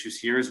lot of issues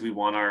here is we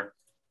want our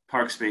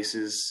park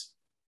spaces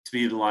to be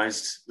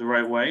utilized the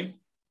right way.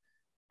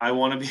 I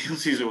want to be able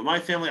to use it with my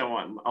family. I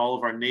want all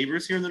of our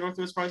neighbors here in the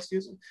Northwest Bronx to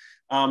use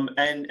them.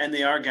 And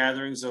they are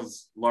gatherings of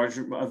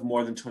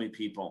more than 20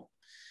 people.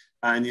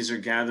 And these are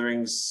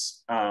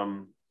gatherings,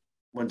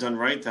 when done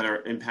right, that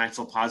are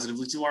impactful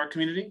positively to our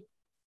community.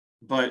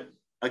 But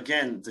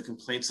again, the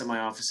complaints that my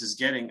office is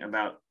getting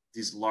about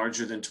these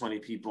larger than 20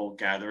 people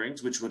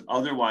gatherings, which would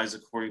otherwise,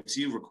 according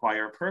to you,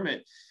 require a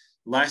permit,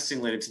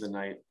 lasting late into the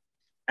night,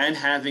 and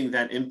having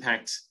that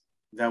impact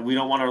that we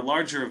don't want our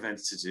larger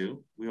events to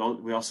do. We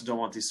also don't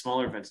want these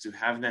smaller events to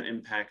have that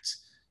impact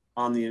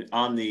on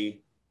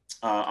the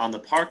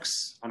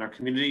parks, on our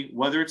community,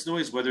 whether it's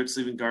noise, whether it's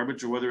leaving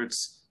garbage, or whether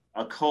it's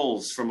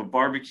coals from a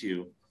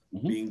barbecue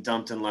being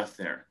dumped and left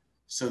there.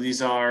 So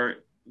these are,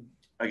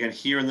 again,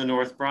 here in the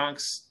North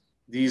Bronx,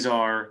 these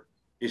are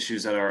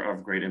issues that are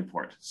of great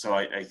import. So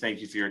I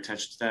thank you for your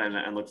attention to that,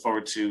 and look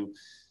forward to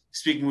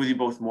speaking with you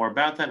both more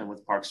about that, and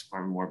with Parks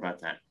Department more about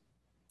that.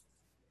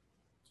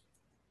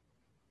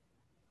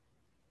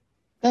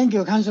 Thank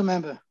you, Council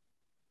Member.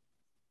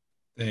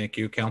 Thank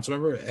you, Council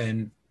Member.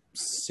 And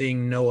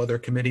seeing no other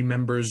committee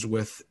members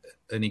with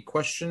any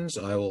questions,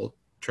 I will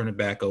turn it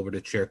back over to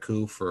Chair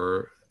Koo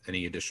for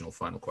any additional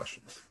final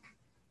questions.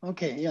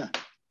 Okay, yeah.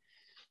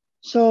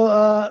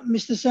 So,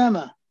 Mr.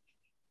 Sama.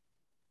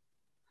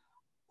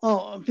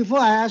 Oh, before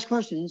I ask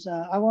questions,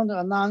 I want to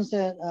announce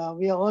that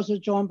we are also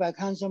joined by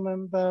Council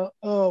Member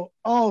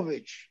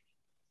Ulrich.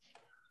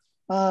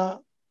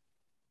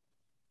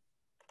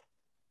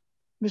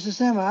 Mr.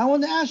 Sama, I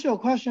want to ask you a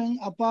question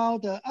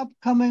about the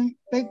upcoming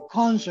big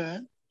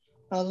concert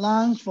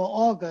announced for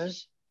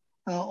August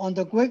on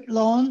the GUID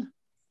lawn.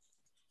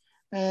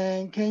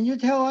 And can you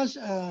tell us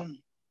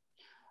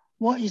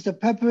what is the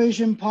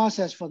preparation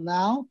process for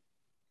now,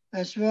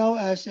 as well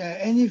as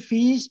any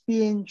fees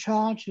being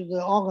charged to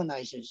the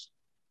organizers?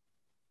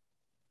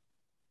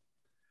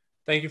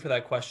 Thank you for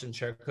that question,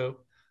 Chair Koo.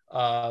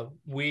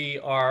 We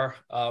are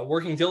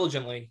working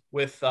diligently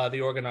with the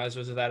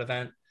organizers of that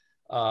event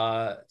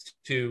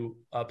to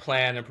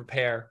plan and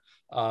prepare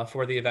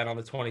for the event on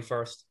the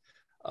 21st.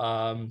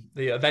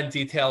 The event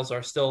details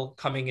are still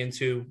coming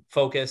into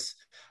focus,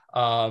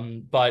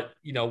 but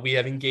we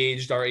have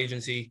engaged our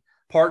agency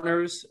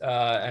partners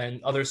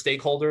and other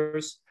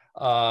stakeholders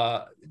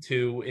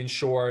to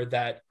ensure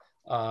that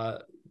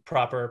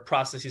proper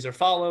processes are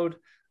followed,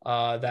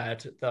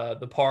 that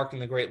the park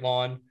and the Great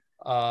Lawn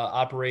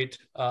operate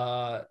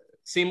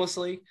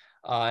seamlessly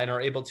and are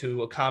able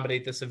to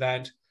accommodate this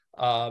event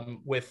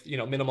with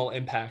minimal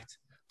impact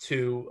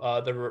to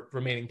the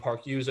remaining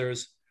park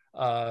users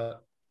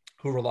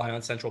who rely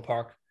on Central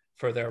Park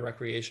for their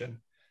recreation.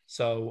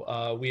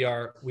 So we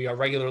are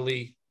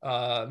regularly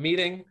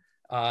meeting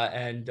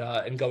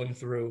and going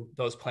through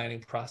those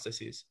planning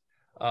processes.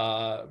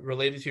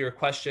 Related to your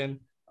question,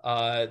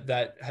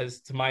 that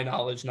has, to my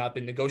knowledge, not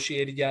been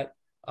negotiated yet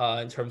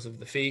in terms of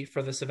the fee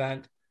for this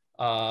event,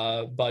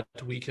 but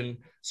we can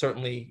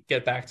certainly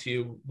get back to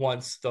you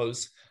once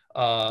those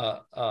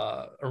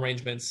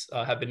arrangements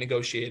have been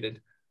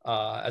negotiated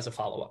as a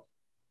follow-up.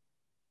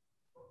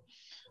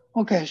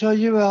 Okay, so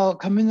you will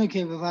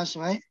communicate with us,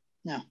 right?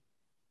 Yeah.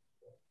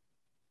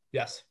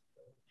 Yes.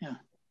 Yeah.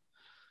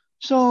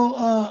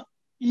 So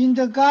in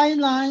the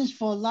guidelines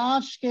for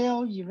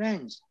large-scale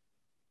events,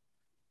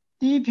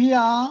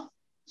 DPR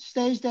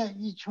states that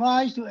it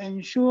tries to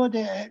ensure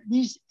that at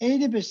least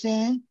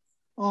 80%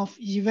 of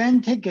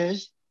event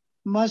tickets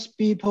must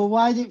be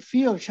provided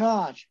free of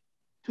charge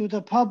to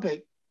the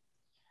public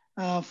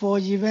for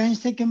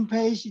events taking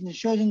place in a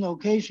certain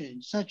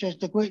location, such as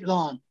the Great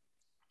Lawn.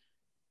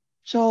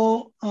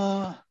 So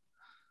are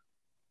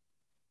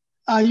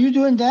you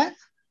doing that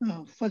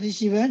for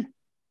this event?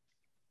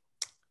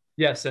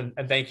 Yes, and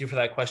thank you for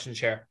that question,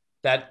 Chair.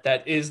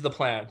 That is the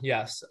plan,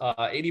 yes.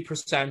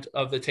 80%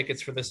 of the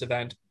tickets for this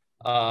event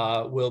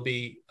will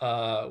be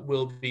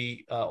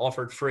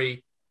offered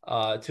free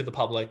to the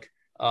public.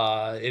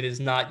 It is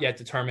not yet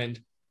determined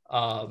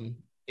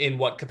in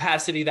what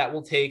capacity that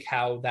will take,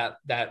 how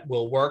that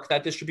will work,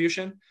 that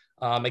distribution.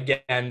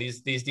 Again,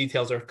 these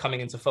details are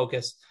coming into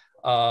focus,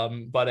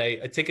 but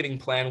a ticketing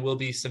plan will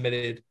be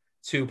submitted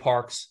to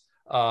Parks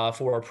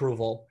for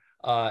approval.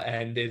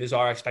 And it is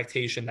our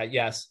expectation that,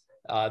 yes,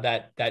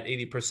 that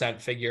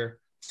 80% figure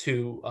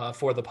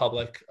for the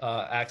public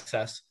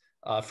access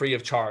free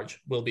of charge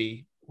will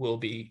be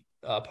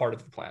part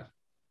of the plan.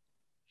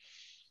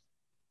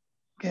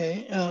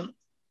 Okay.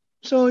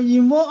 So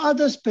in what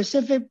other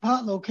specific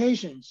park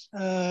locations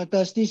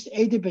does this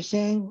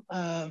 80%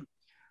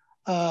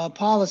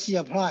 policy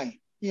apply?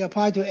 It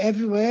apply to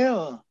everywhere?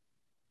 Or?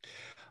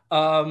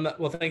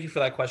 Well, thank you for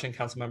that question,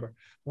 Council Member.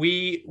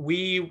 The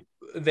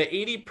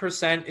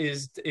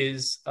 80%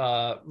 is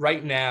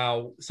right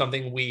now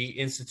something we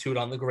institute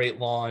on the Great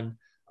Lawn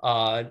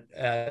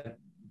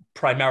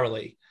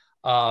primarily.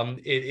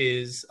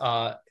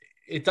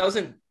 It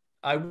doesn't.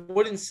 I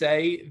wouldn't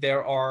say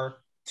there are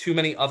too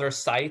many other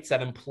sites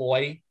that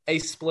employ a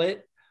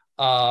split.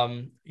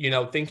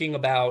 Thinking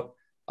about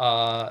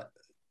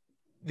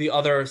the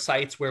other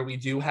sites where we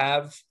do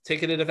have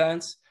ticketed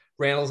events,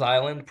 Randall's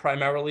Island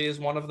primarily is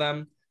one of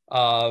them.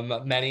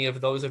 Many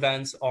of those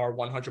events are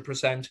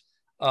 100%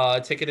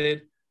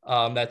 ticketed.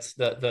 That's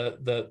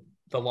the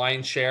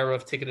lion's share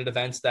of ticketed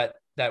events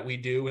that we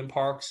do in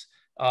parks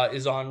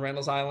is on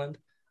Randall's Island,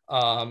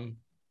 or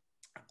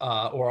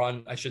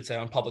on, I should say,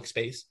 on public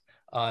space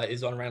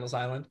is on Randall's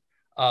Island.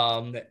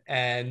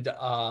 And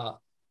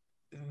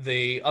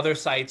the other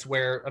sites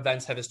where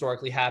events have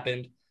historically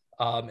happened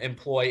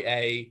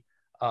employ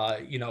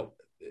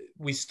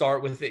we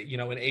start with an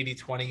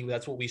 80-20.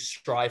 That's what we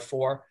strive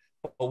for,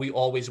 but we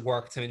always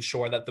work to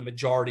ensure that the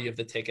majority of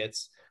the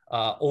tickets,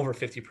 over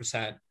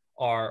 50%,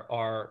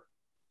 are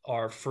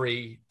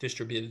free,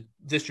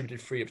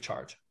 distributed free of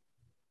charge.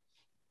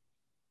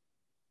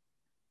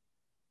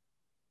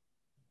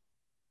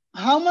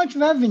 How much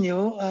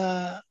revenue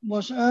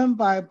was earned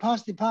by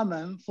Parks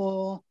Department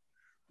for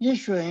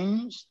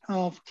issuing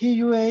of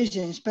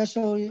TUAs and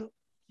special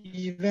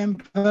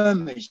event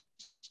permits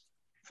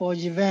for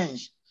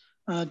events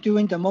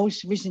during the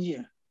most recent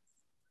year?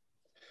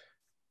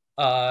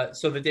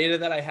 So the data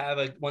that I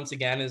have, once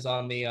again, is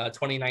on the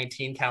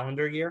 2019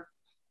 calendar year.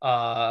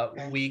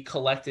 Okay. We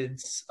collected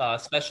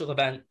special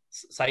event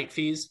site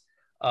fees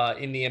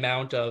in the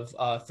amount of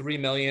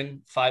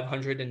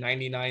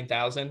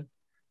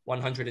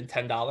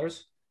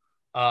 $3,599,110.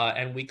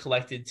 And we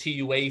collected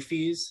TUA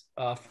fees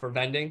for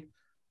vending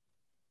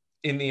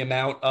in the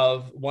amount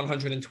of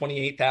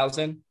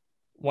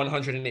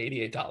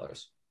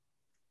 $128,188.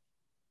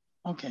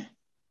 Okay.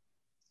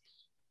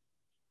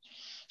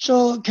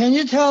 So can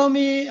you tell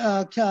me,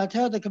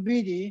 tell the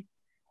committee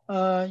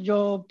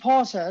your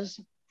process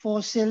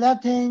for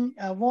selecting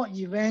what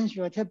events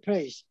will take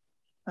place?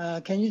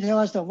 Can you tell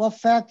us what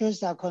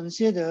factors are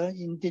considered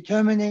in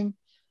determining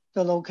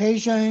the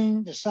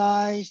location, the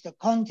size, the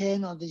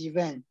content of the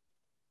event?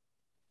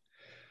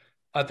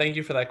 Thank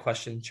you for that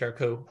question, Chair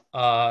Koo.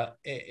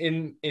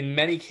 In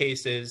many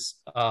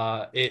cases,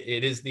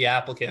 it is the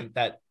applicant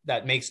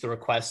that makes the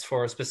request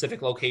for a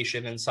specific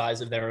location and size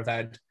of their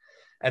event.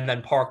 And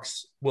then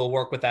Parks will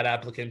work with that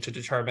applicant to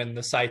determine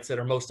the sites that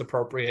are most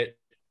appropriate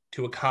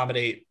to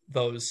accommodate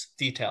those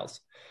details.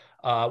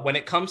 When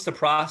it comes to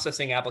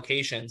processing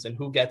applications and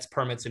who gets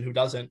permits and who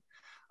doesn't,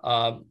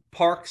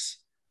 Parks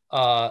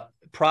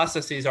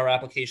processes our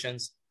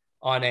applications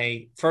on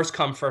a first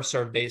come, first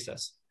served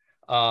basis.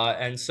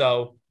 And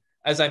so,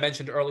 as I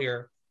mentioned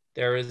earlier,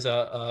 there is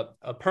a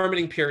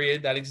permitting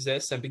period that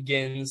exists and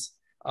begins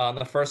on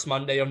the first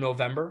Monday of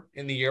November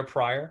in the year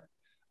prior.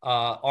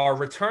 Our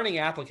returning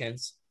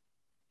applicants,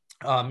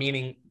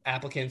 meaning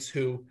applicants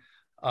who,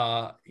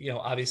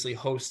 obviously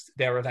host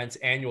their events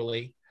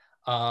annually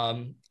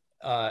and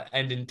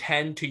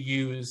intend to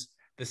use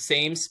the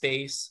same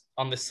space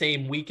on the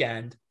same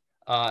weekend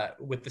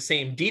with the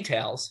same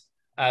details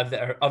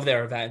of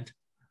their event,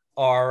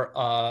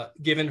 are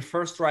given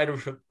first right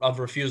of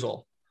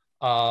refusal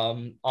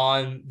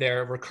on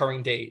their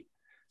recurring date,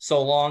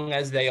 so long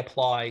as they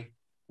apply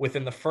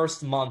within the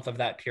first month of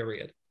that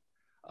period.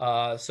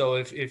 So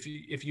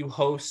if you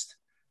host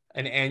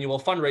an annual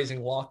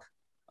fundraising walk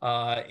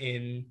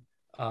in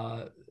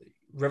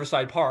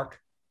Riverside Park,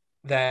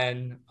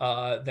 then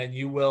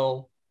you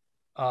will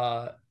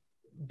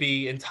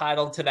be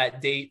entitled to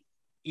that date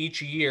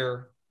each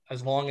year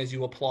as long as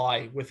you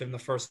apply within the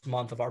first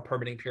month of our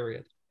permitting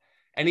period.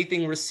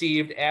 Anything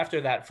received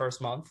after that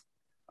first month,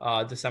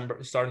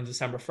 starting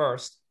December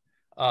 1st,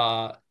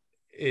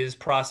 is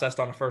processed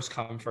on a first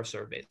come, first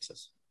served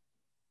basis.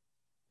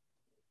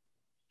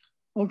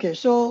 Okay,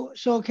 so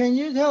can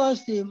you tell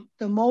us the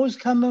most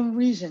common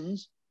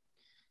reasons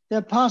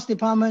that Parks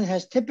Department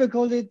has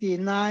typically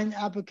denied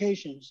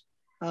applications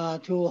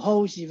to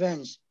host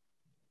events,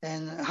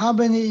 and how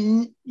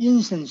many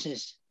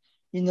instances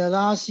in the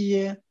last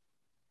year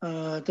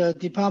the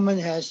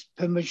department has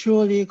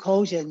prematurely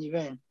closed an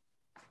event?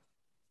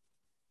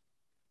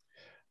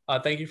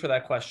 Thank you for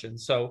that question.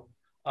 So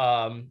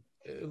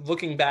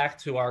looking back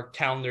to our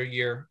calendar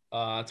year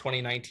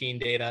 2019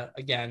 data,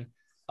 again,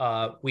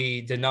 we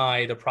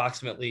denied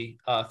approximately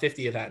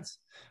 50 events.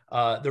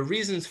 The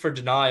reasons for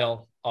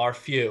denial are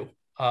few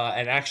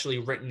and actually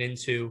written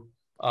into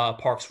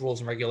parks rules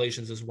and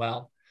regulations as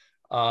well.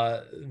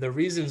 The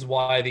reasons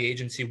why the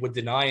agency would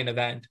deny an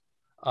event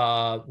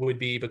would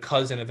be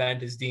because an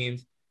event is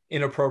deemed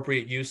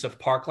inappropriate use of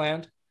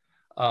parkland.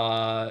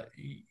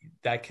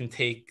 That can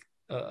take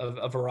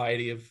a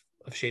variety of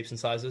shapes and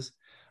sizes.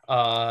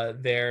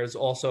 There's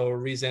also a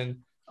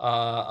reason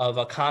of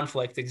a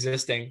conflict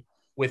existing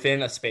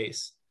within a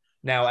space.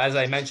 Now, as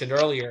I mentioned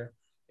earlier,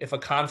 if a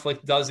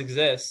conflict does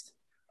exist,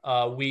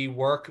 we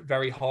work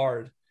very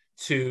hard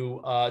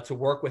to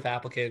work with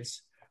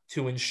applicants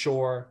to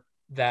ensure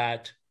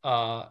that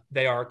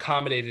they are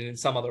accommodated in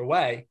some other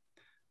way.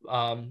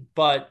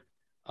 But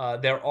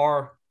there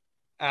are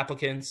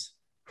applicants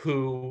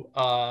who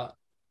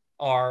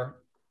are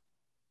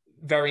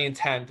very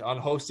intent on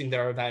hosting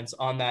their events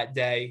on that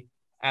day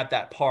at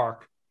that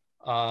park.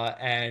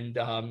 And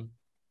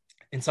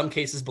in some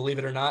cases, believe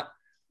it or not,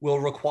 will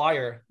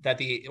require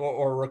that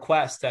or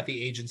request that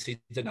the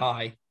agency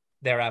deny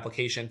their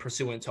application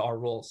pursuant to our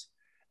rules.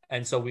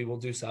 And so we will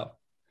do so.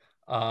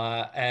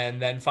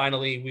 And then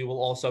finally, we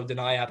will also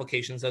deny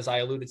applications, as I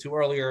alluded to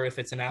earlier, if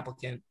it's an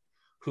applicant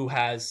who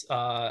has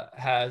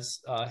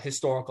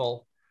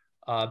historical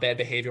bad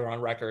behavior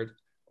on record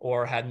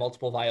or had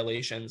multiple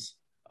violations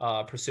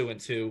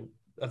pursuant to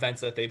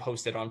events that they've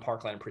hosted on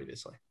parkland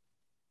previously.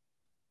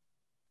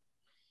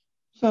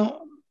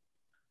 So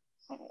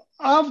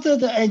after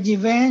the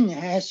event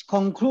has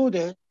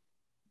concluded,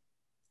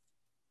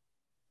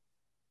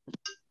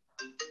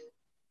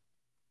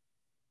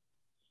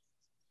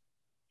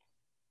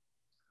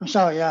 I'm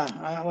sorry, yeah,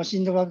 I was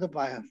interrupted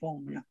by a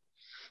phone. Yeah.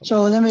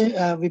 So let me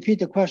repeat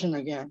the question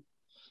again.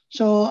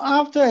 So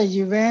after an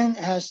event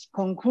has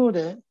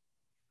concluded,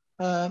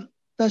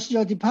 does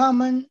your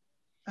department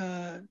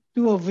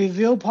do a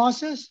review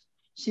process,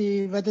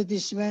 see whether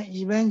this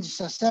event is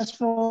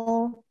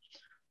successful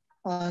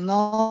or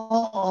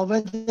not, or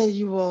whether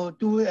you will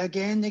do it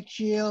again next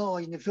year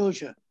or in the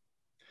future?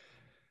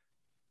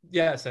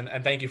 Yes,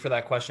 and thank you for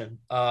that question.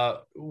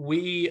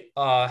 We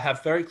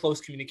have very close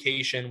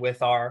communication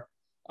with our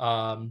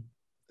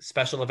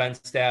special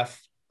event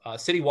staff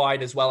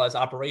citywide, as well as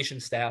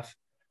operations staff,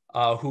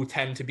 who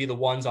tend to be the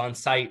ones on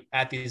site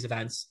at these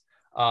events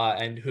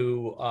and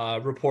who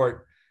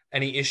report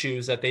any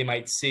issues that they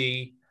might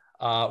see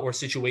or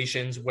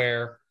situations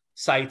where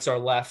sites are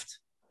left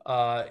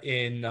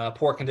in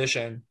poor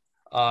condition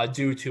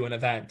due to an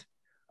event.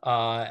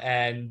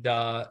 And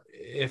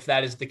if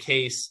that is the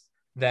case,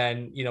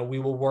 then we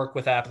will work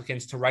with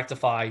applicants to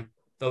rectify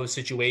those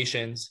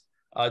situations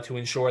to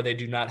ensure they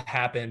do not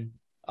happen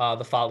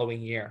the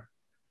following year.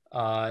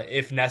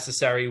 If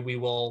necessary, we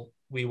will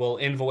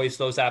invoice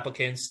those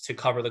applicants to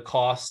cover the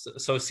costs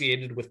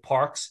associated with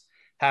parks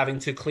having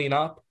to clean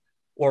up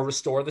or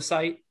restore the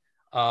site,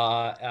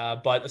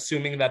 but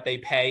assuming that they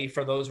pay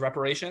for those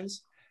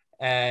reparations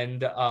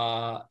and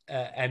are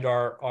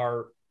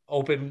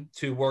open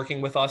to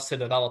working with us to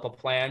develop a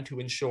plan to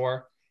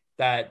ensure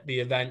that the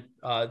event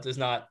does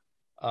not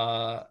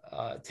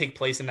take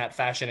place in that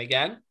fashion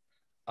again,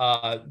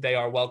 they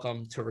are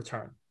welcome to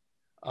return.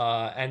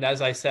 And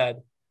as I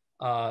said,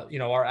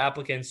 our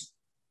applicants,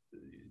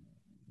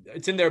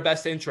 it's in their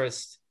best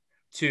interest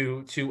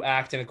to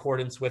act in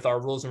accordance with our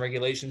rules and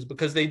regulations,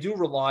 because they do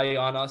rely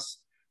on us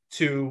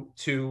to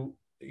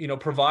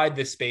provide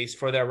this space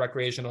for their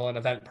recreational and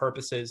event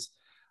purposes,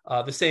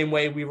 the same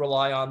way we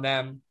rely on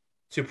them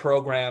to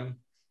program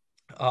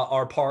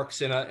our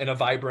parks in a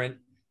vibrant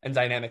and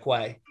dynamic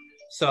way.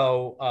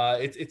 So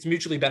it's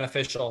mutually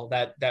beneficial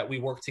that we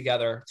work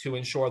together to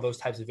ensure those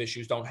types of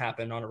issues don't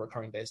happen on a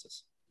recurring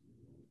basis.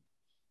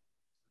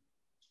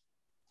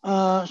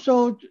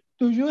 So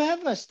do you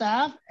have a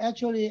staff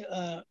actually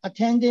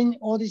attending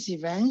all these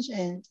events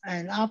and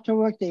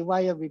afterward they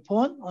write a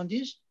report on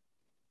this?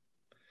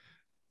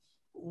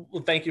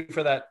 Well, thank you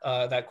for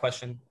that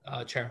question,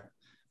 Chair.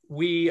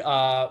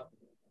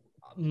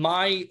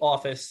 My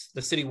office,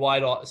 the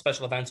citywide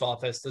special events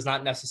office, does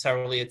not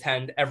necessarily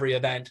attend every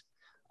event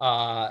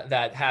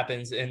that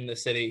happens in the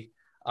city.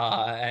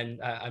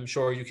 And I'm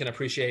sure you can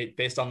appreciate,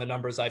 based on the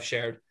numbers I've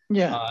shared,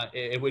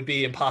 it would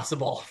be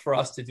impossible for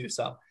us to do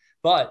so.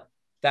 But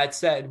that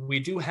said, we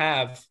do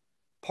have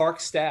park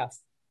staff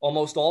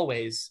almost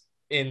always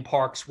in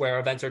parks where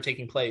events are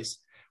taking place,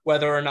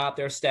 whether or not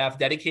they're staff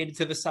dedicated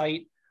to the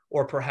site,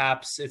 or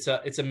perhaps it's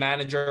a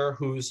manager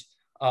who's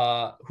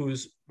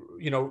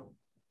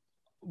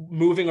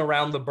moving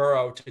around the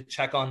borough to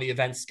check on the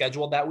events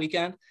scheduled that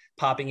weekend,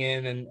 popping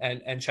in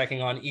and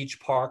checking on each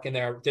park in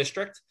their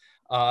district.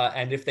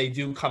 And if they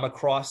do come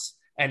across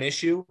an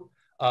issue,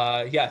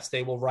 yes,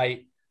 they will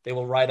write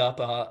up.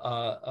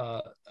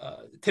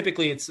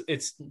 Typically,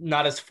 it's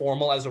not as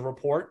formal as a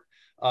report.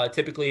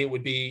 Typically, it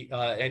would be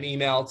an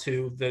email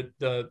to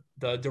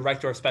the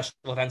director of special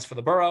events for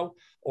the borough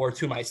or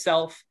to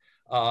myself.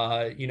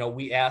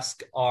 We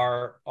ask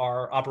our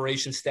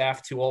operations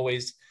staff to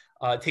always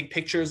take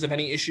pictures of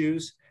any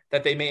issues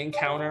that they may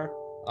encounter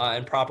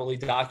and properly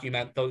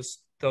document those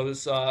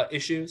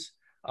issues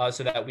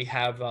so that we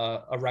have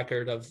a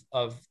record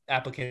of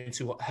applicants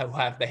who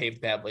have behaved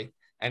badly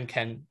and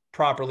can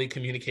properly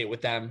communicate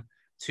with them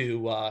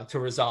to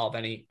resolve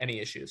any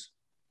issues.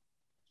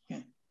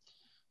 Okay.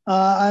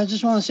 I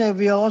just want to say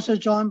we are also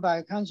joined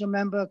by Council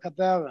Member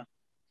Cabrera.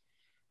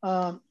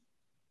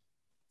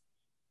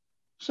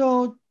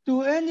 So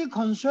do any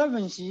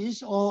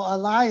conservancies or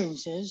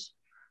alliances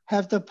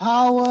have the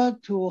power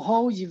to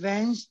hold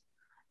events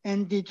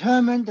and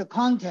determine the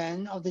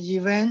content of the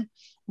event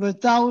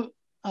without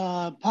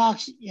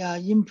parks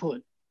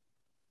input?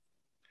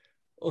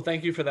 Well,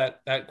 thank you for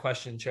that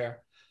question,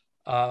 Chair.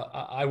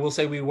 I will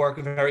say we work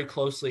very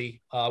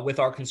closely with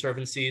our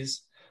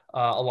conservancies,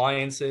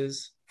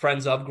 alliances,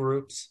 friends of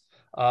groups,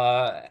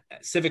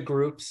 civic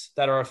groups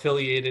that are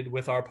affiliated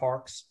with our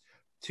parks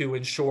to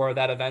ensure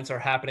that events are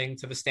happening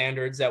to the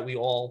standards that we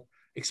all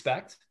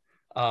expect.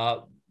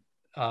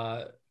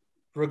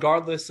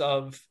 Regardless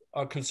of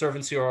our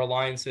conservancy or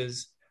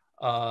alliances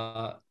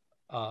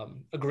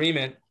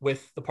agreement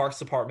with the Parks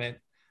Department,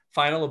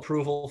 final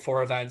approval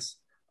for events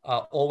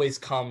always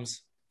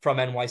comes from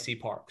NYC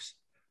Parks.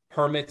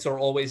 Permits are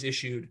always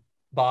issued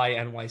by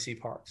NYC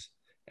Parks.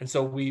 And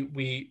so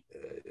we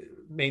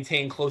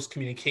maintain close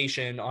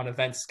communication on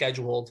events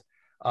scheduled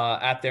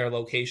at their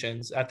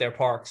locations, at their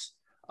parks.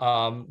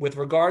 With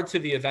regard to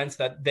the events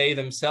that they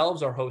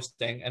themselves are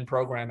hosting and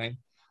programming,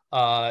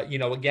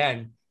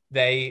 again,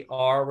 they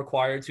are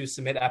required to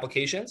submit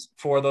applications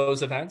for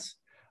those events.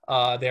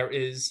 There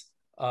is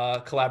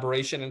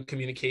collaboration and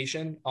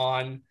communication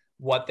on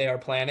what they are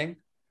planning.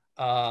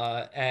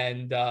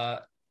 And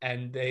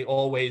they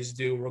always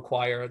do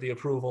require the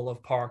approval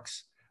of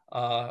parks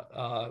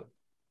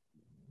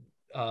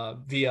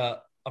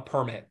via a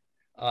permit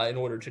in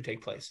order to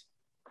take place.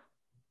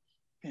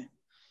 Okay.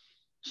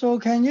 So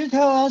can you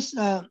tell us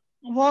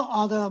what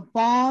are the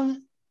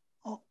bond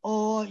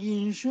or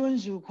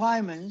insurance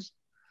requirements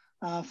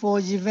for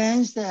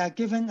events that are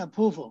given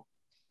approval?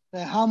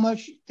 Like how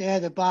much they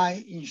have to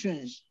buy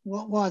insurance?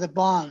 What are the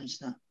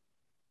bonds?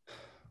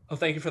 Oh,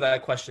 thank you for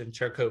that question,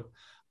 Chair Koo.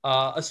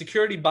 A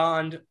security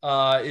bond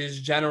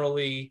is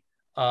generally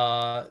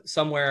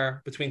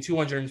somewhere between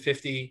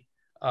 $250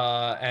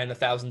 and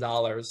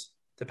 $1,000,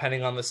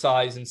 depending on the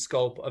size and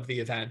scope of the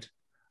event.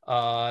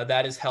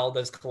 That is held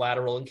as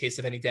collateral in case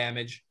of any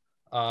damage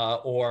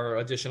or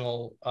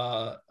additional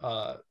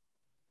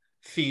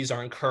fees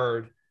are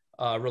incurred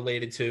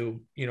related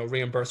to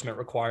reimbursement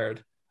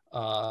required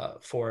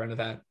for an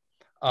event.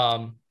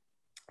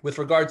 With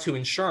regard to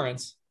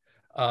insurance,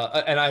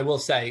 and I will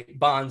say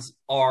bonds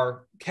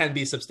can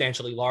be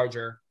substantially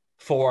larger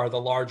for the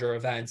larger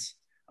events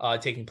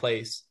taking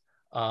place.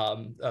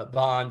 A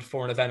bond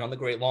for an event on the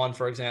Great Lawn,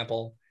 for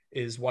example,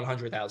 is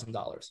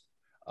 $100,000.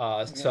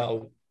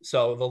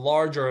 So the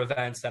larger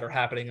events that are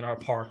happening in our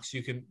parks,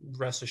 you can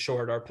rest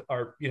assured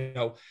are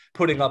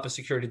putting up a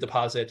security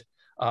deposit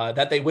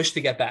that they wish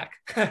to get back.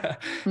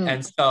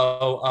 And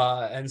so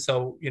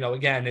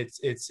again,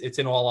 it's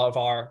in all of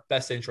our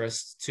best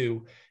interests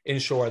to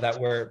ensure that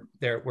we're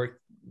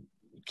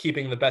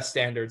keeping the best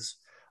standards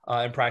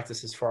and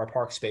practices for our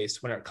park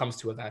space when it comes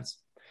to events.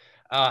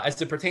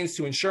 As it pertains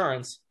to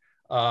insurance,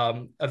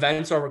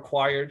 events are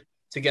required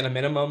to get a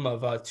minimum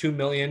of a $2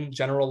 million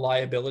general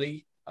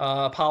liability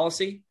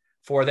policy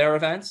for their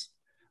events.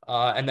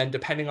 And then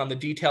depending on the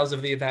details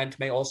of the event,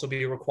 may also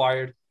be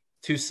required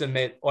to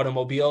submit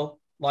automobile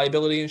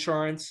liability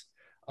insurance,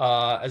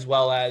 as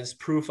well as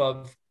proof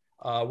of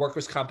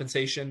workers'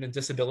 compensation and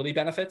disability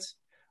benefits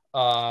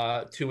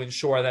to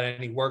ensure that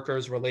any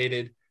workers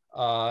related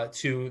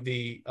to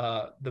the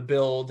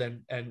build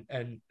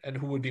and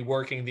who would be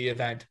working the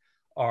event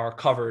are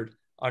covered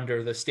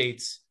under the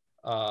state's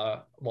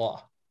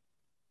law.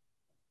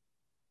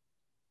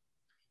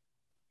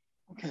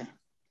 Okay.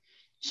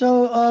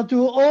 So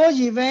do all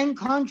event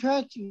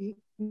contracts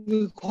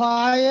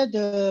require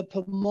the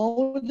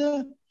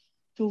promoter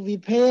to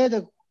repair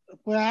the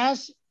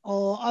grass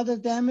or other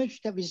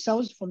damage that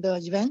results from the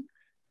event?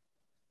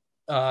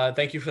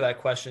 Thank you for that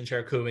question,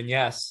 Chair Koo. And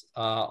yes,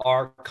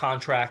 our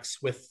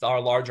contracts with our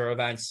larger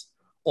events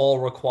all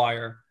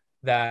require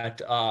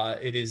that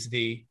it is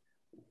the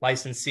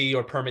licensee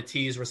or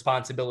permittee's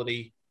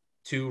responsibility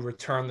to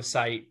return the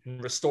site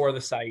and restore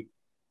the site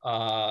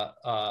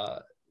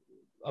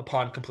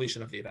upon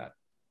completion of the event.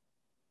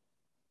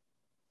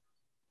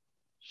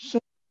 So,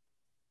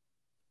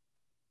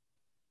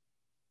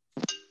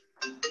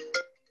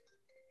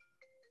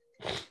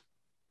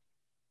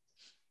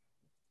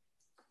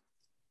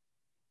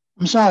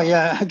 I'm sorry,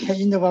 yeah, I get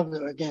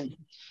interrupted again.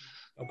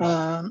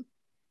 Okay.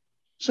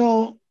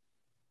 So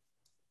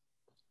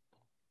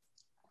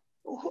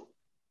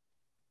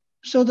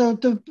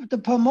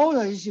the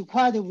promoter is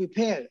required to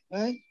repair,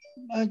 right?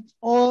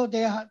 Or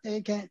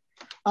they can,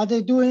 are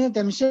they doing it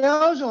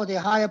themselves or they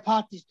hire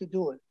parties to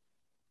do it?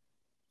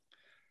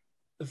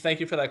 Thank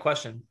you for that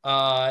question.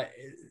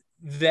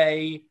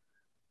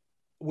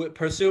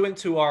 Pursuant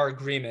to our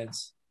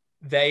agreements,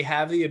 they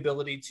have the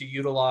ability to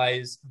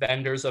utilize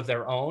vendors of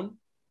their own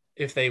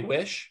if they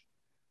wish,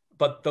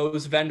 but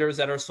those vendors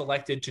that are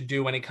selected to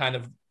do any kind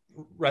of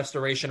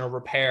restoration or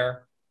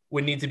repair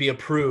would need to be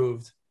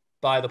approved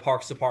by the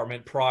Parks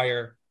Department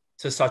prior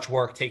to such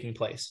work taking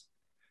place.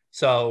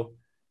 So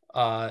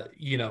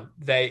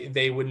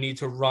they would need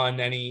to run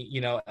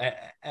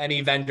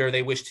any vendor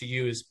they wish to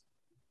use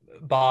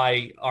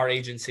by our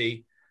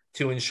agency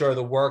to ensure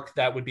the work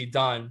that would be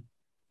done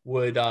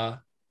would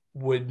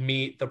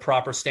meet the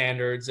proper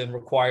standards and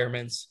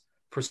requirements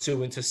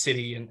pursuant to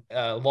city and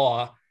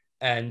law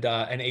and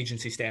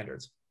agency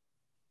standards.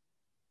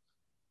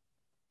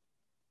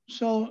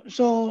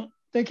 So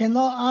they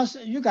cannot ask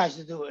you guys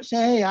to do it.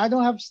 Say, hey, I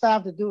don't have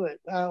staff to do it.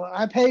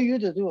 I pay you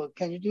to do it.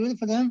 Can you do it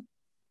for them?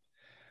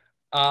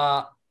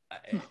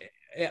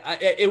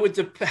 It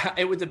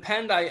would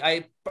depend.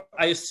 I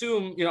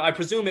assume, I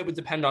presume it would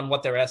depend on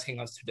what they're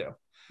asking us to do.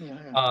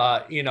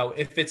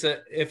 If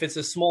it's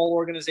a small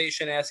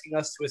organization asking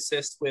us to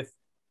assist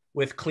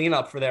with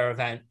cleanup for their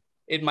event,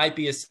 it might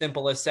be as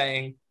simple as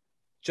saying,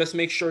 just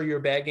make sure you're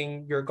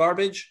bagging your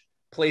garbage,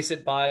 place it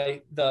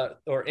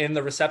in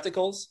the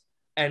receptacles,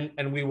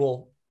 and we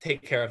will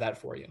take care of that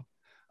for you.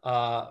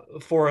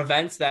 For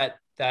events that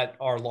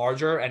are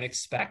larger and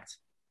expect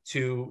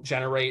to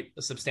generate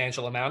a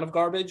substantial amount of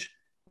garbage,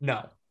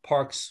 no,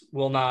 parks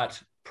will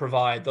not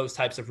provide those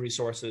types of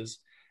resources,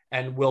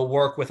 and will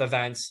work with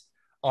events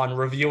on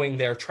reviewing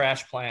their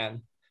trash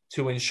plan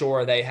to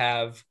ensure they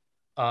have,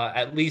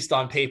 at least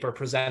on paper,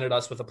 presented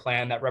us with a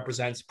plan that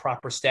represents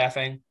proper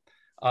staffing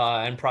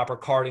and proper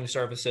carting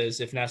services,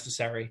 if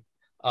necessary,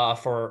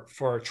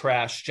 for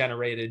trash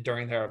generated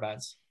during their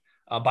events.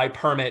 By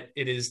permit,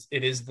 it is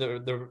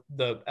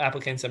the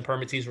applicants' and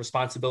permittees'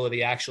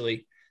 responsibility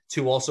actually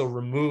to also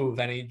remove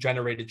any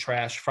generated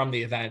trash from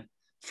the event,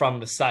 from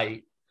the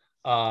site.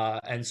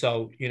 And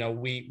so,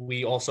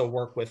 we also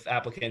work with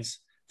applicants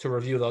to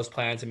review those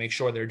plans and make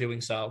sure they're doing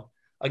so.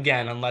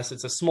 Again, unless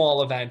it's a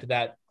small event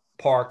that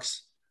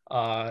Parks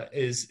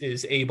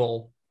is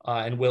able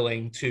and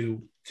willing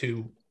to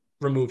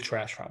remove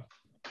trash from.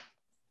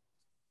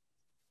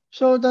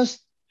 So does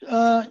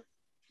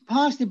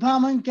Parks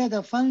Department get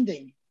the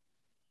funding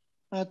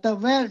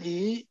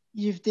directly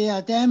if there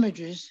are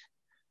damages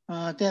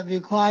that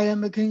require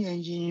making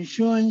an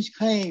insurance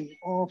claim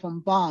or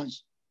from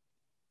bonds?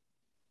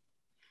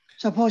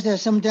 Suppose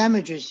there's some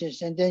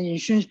damages and then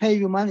insurance pay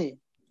you money.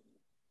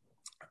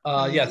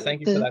 Yes,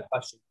 thank you for that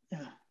question.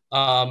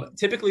 Yeah.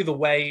 Typically, the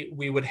way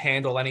we would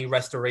handle any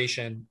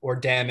restoration or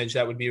damage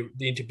that would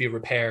need to be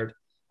repaired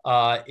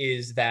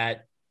is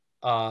that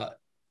the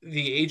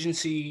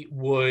agency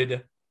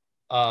would,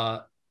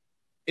 a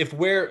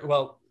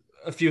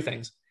few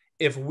things.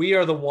 If we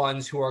are the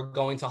ones who are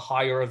going to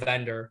hire a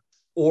vendor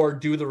or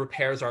do the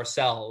repairs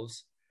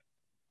ourselves,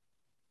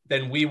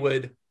 then we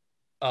would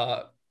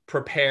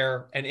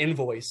prepare an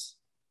invoice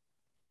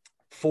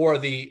for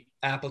the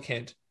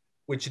applicant,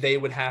 which they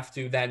would have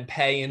to then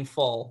pay in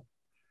full,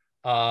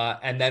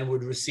 and then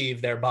would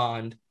receive their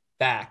bond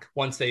back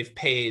once they've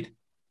paid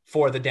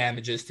for the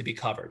damages to be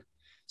covered.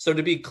 So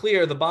to be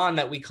clear, the bond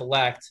that we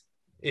collect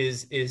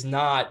is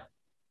not,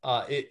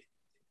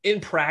 in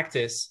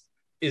practice,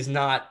 is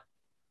not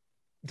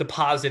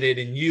deposited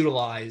and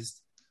utilized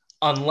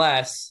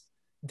unless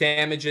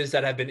damages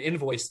that have been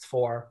invoiced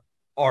for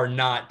are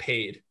not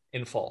paid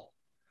in full.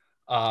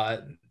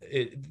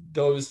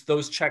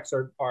 Those checks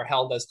are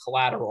held as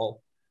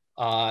collateral,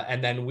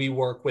 and then we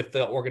work with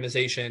the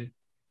organization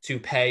to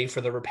pay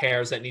for the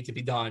repairs that need to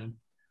be done,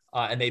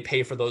 and they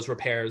pay for those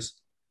repairs,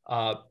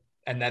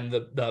 and then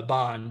the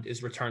bond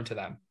is returned to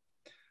them.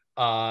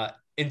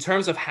 In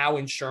terms of how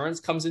insurance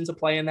comes into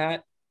play in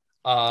that,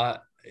 I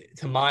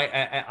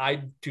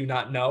do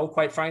not know,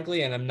 quite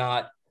frankly, and I'm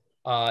not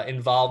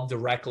involved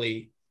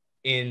directly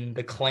in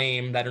the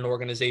claim that an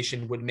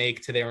organization would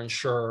make to their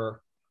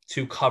insurer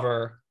to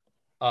cover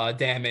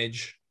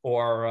damage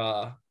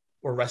or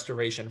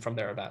restoration from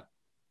their event.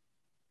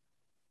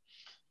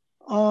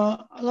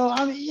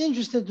 I'm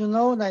interested to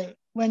know, like,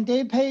 when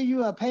they pay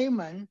you a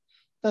payment,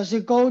 does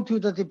it go to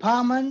the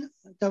department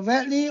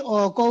directly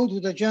or go to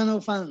the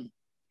general fund?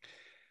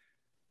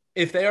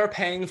 If they are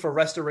paying for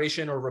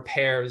restoration or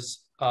repairs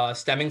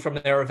stemming from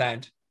their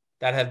event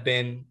that have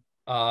been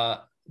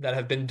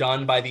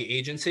done by the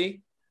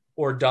agency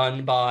or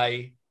done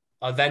by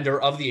a vendor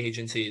of the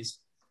agencies,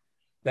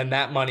 then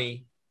that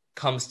money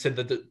comes to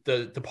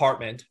the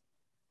department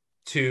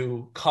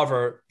to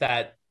cover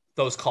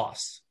those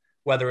costs,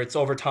 whether it's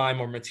overtime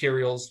or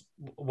materials,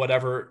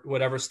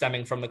 whatever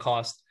stemming from the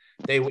cost.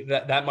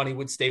 That money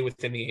would stay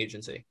within the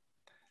agency.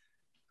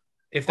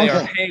 If they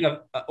are paying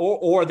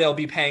or they'll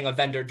be paying a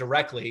vendor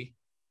directly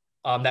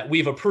that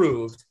we've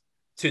approved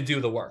to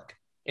do the work,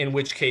 in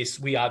which case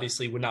we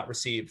obviously would not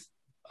receive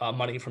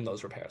money from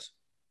those repairs.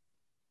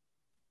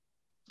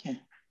 Okay.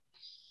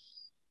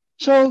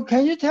 So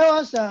can you tell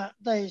us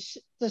the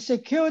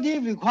security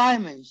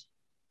requirements?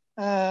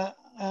 What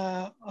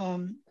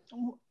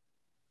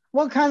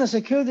kind of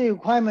security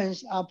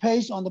requirements are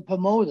placed on the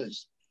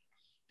promoters?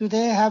 Do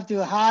they have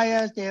to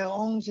hire their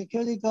own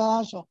security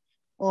guards,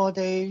 or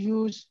they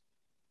use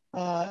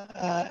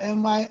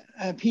NYPD,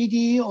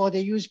 or they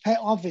use pet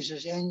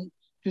officers, and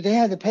do they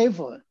have to pay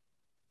for it?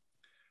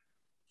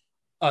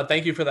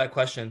 Thank you for that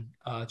question,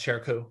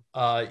 Chair Koo.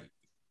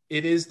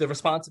 It is the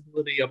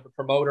responsibility of the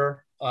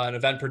promoter an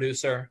event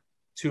producer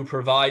to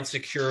provide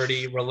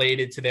security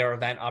related to their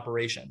event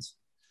operations.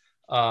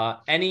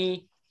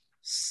 Any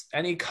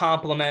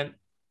complement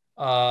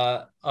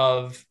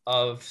of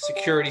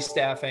security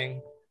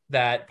staffing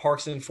that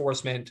Parks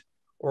Enforcement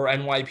or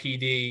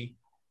NYPD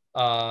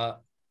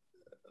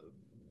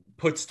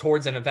puts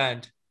towards an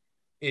event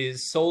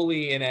is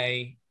solely in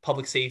a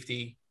public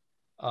safety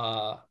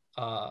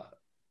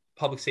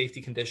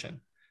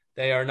condition.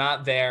 They are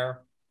not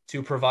there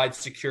to provide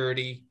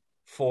security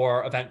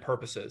for event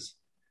purposes,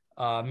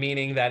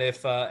 meaning that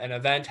if an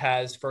event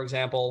has, for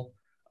example,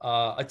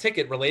 a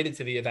ticket related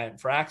to the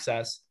event for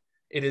access,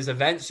 it is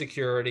event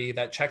security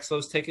that checks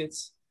those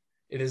tickets.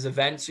 It is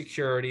event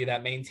security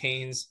that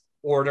maintains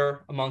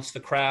order amongst the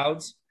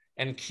crowds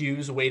and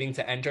queues waiting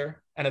to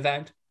enter an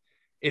event.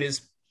 It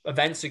is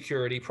event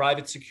security,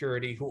 private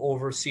security, who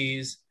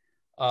oversees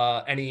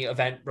any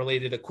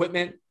event-related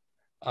equipment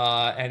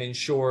and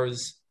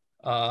ensures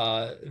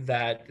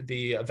that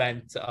the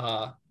event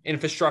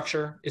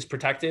infrastructure is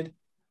protected.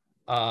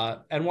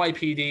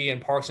 NYPD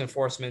and Parks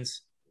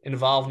Enforcement's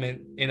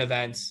involvement in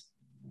events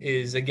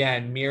is,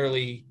 again,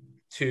 merely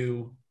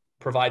to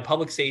provide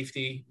public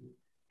safety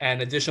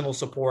and additional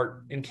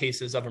support in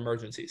cases of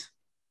emergencies.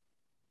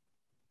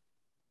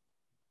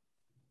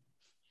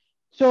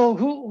 So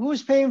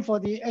who's paying for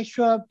the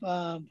extra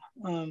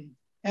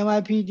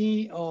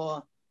NYPD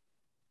or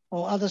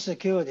other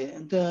security?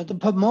 The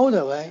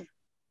promoter, right?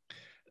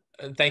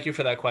 Thank you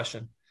for that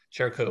question,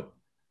 Chair Koo.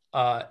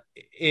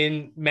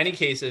 In many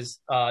cases,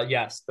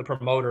 yes, the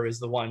promoter is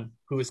the one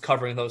who is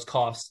covering those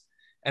costs,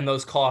 and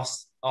those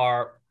costs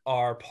are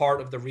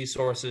part of the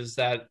resources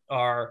that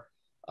are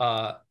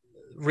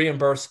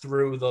reimbursed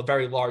through the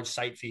very large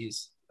site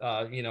fees.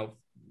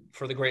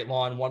 For the Great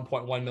Lawn,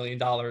 $1.1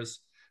 million.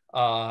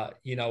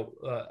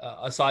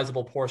 A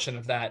sizable portion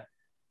of that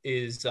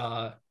is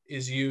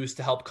used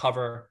to help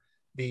cover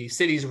the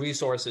city's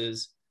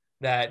resources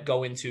that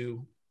go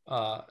into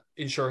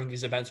ensuring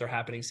these events are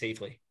happening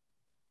safely.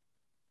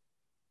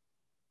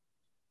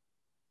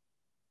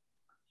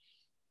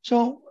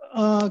 So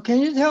can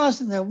you tell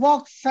us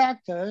what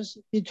factors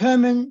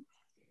determine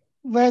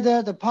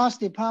whether the Parks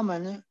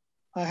Department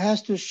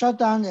has to shut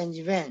down an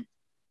event,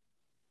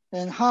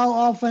 and how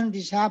often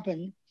this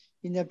happened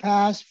in the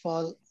past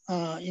for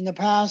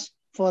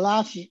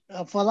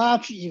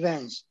large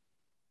events?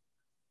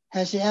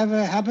 Has it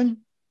ever happened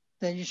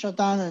that you shut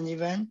down an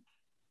event?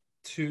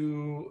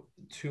 To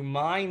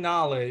my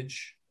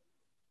knowledge,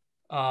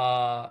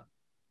 I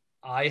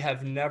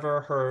have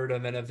never heard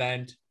of an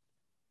event,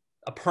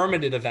 a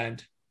permitted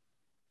event,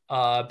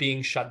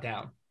 being shut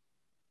down.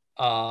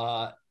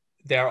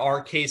 There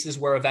are cases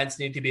where events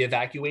need to be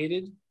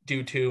evacuated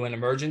due to an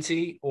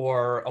emergency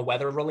or a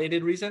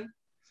weather-related reason.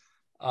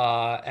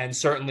 And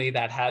certainly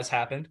that has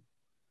happened.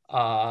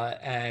 But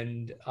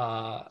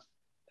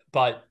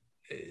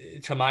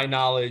to my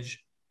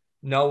knowledge,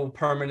 no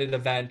permanent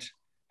event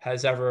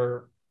has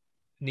ever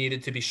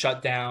needed to be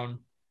shut down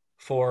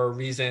for a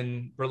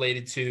reason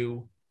related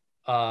to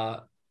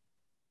a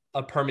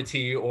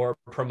permittee or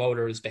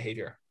promoter's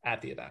behavior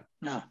at the event.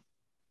 No.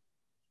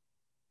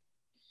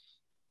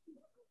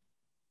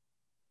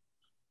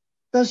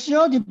 Does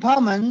your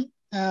department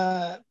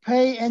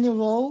play any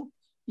role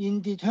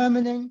in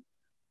determining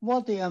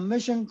what the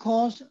admission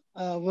cost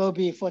will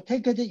be for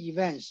ticketed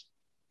events?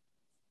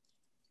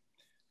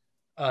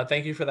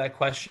 Thank you for that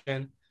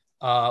question.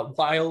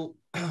 While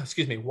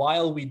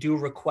we do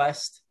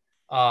request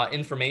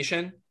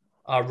information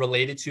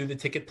related to the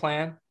ticket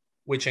plan,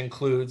 which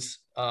includes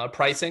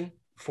pricing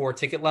for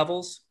ticket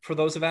levels for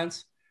those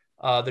events,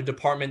 the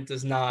department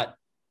does not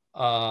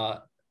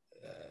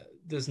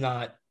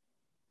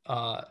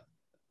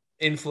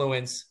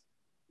influence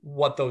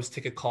what those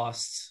ticket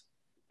costs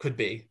could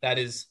be. That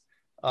is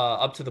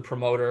up to the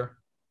promoter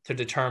to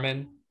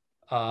determine,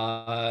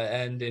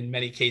 and in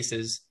many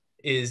cases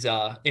is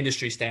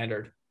industry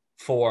standard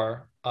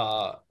for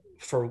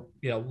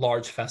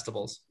large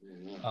festivals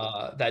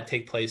that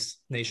take place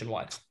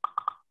nationwide.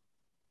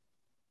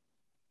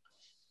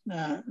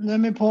 Let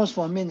me pause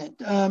for a minute.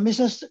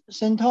 Mrs.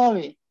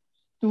 Centauri,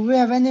 do we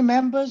have any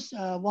members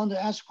want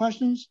to ask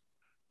questions?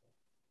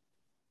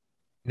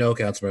 No,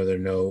 Councilmember,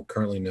 there are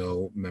currently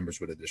no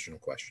members with additional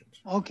questions.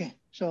 Okay,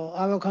 so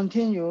I will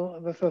continue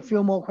with a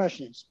few more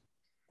questions.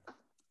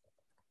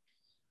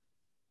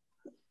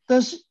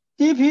 Does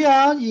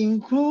DPR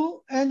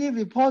include any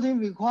reporting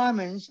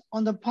requirements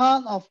on the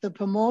part of the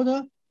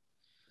promoter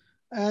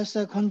as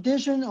a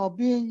condition of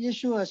being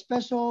issued a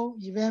special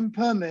event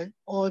permit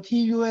or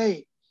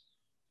TUA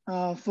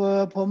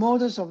for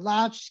promoters of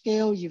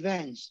large-scale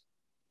events?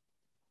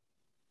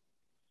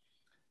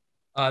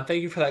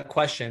 Thank you for that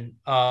question.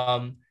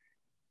 I'm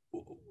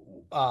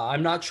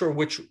not sure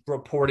which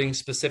reporting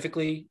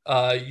specifically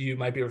you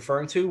might be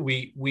referring to.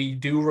 We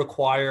do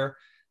require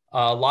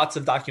lots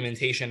of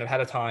documentation ahead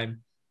of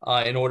time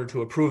in order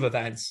to approve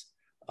events,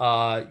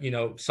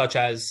 such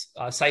as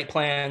site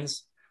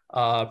plans,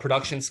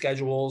 production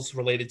schedules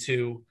related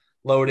to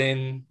load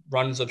in,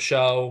 runs of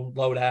show,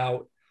 load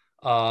out.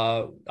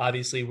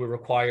 Obviously, we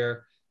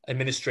require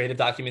administrative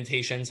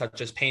documentation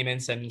such as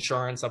payments and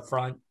insurance up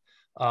front.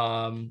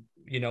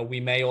 We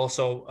may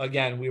also,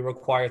 again, we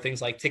require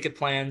things like ticket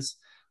plans,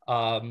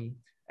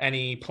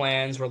 any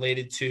plans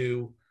related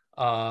to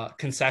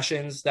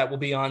concessions that will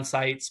be on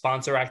site,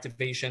 sponsor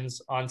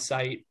activations on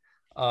site.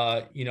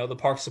 The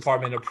Parks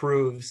Department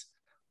approves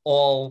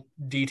all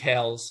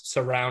details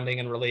surrounding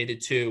and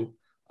related to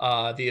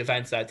the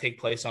events that take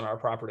place on our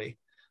property.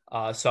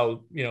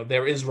 So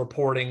there is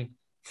reporting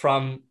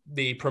from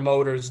the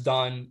promoters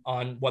done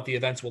on what the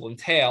events will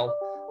entail.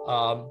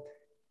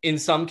 In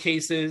some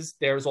cases,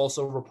 there's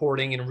also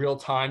reporting in real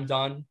time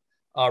done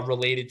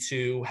related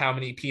to how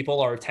many people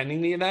are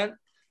attending the event.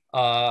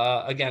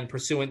 Again,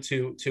 pursuant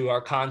to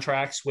our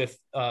contracts with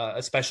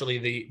especially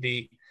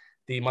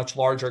the much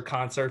larger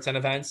concerts and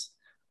events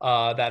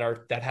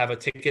that have a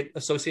ticket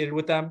associated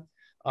with them.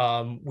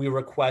 We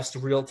request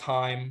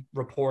real-time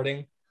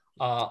reporting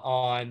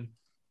on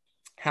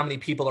how many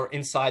people are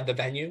inside the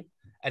venue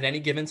at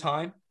any given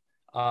time.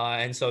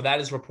 And so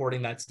that is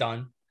reporting that's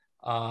done.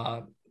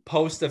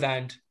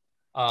 Post-event,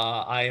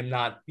 I am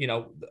not,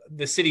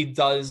 the city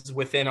does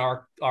within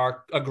our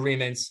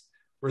agreements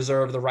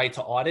reserve the right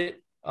to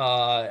audit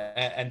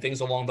and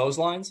things along those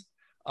lines.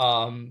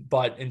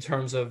 But in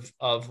terms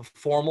of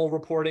formal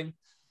reporting,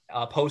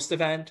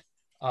 post-event,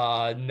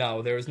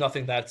 no, there is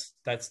nothing that's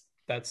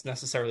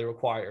necessarily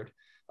required.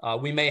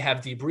 We may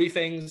have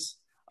debriefings,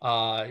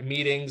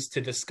 meetings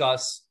to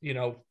discuss,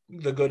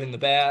 the good and the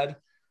bad,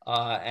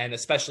 and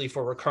especially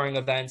for recurring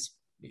events,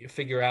 you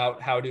figure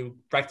out how to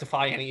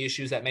rectify any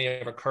issues that may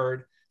have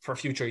occurred for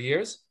future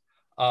years.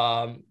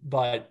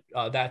 But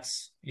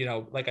that's,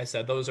 like I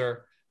said, those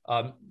are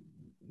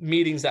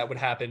meetings that would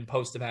happen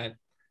post-event.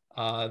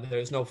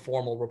 There's no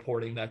formal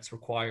reporting that's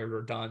required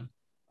or done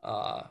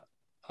on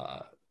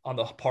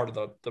the part of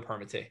the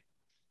permittee.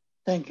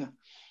 Thank you.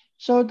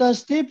 So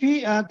does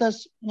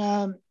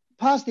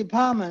Parks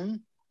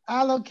Department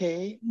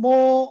allocate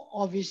more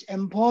of its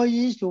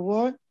employees to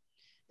work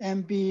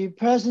and be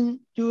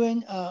present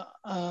during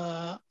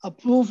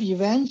approved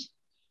events?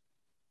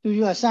 Do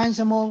you assign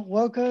some more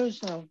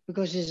workers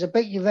because it's a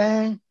big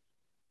event?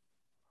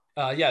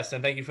 Yes,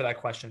 and thank you for that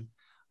question.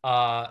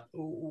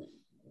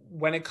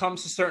 When it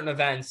comes to certain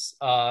events,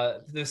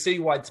 the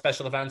Citywide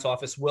Special Events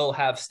Office will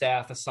have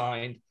staff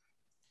assigned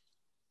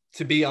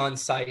to be on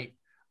site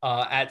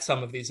at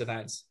some of these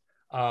events.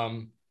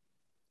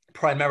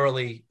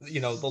 Primarily,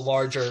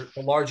 the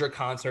larger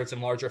concerts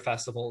and larger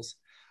festivals.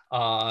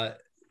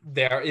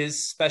 There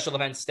is special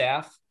event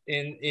staff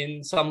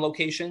in some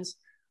locations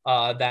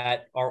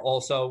that are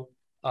also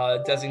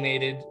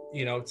designated,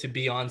 to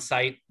be on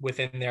site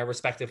within their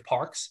respective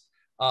parks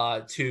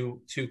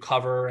to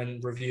cover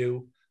and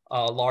review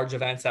large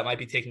events that might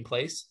be taking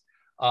place.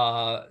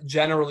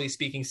 Generally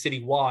speaking,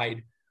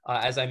 citywide,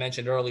 as I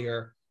mentioned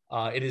earlier,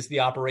 it is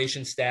the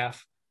operations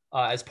staff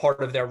as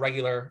part of their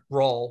regular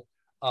role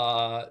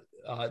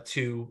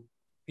to,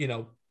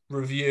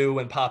 review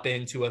and pop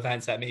into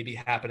events that may be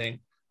happening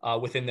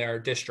within their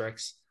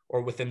districts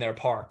or within their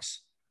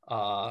parks.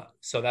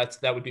 So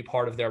that would be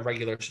part of their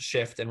regular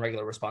shift and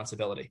regular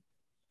responsibility.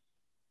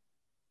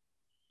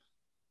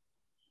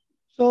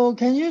 So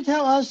can you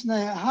tell us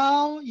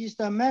how is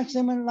the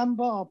maximum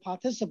number of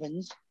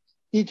participants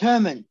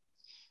determined,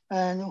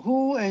 and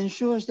who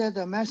ensures that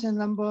the maximum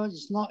number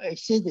is not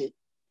exceeded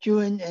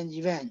during an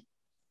event?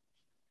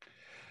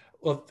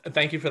 Well,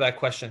 thank you for that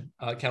question,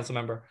 Council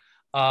Member.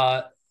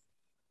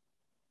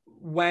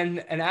 When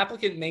an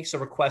applicant makes a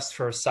request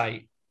for a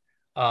site,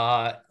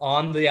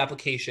 on the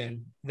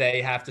application,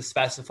 they have to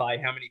specify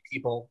how many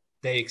people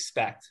they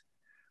expect.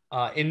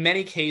 In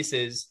many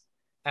cases,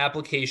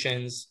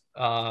 applications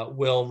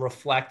will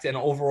reflect an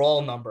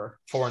overall number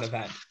for an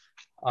event.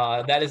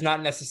 That is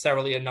not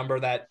necessarily a number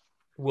that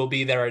will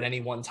be there at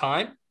any one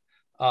time.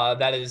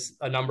 That is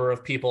a number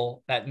of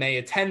people that may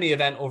attend the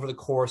event over the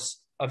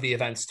course of the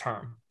event's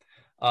term.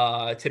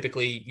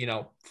 Typically,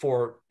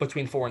 for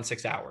between 4 and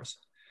 6 hours.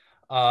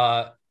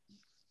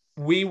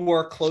 We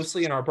work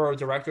closely, and our borough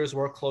directors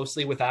work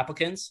closely with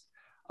applicants,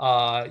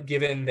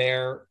 given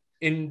their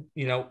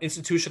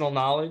institutional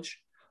knowledge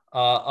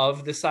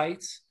of the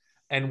sites,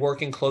 and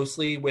working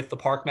closely with the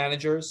park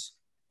managers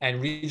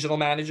and regional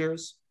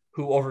managers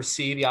who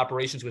oversee the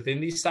operations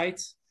within these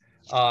sites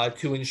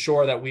to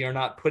ensure that we are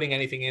not putting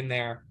anything in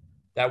there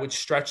that would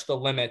stretch the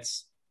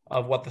limits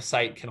of what the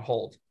site can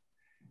hold.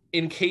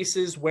 In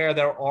cases where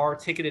there are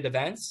ticketed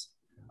events,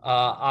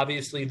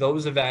 obviously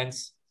those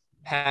events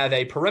have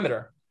a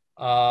perimeter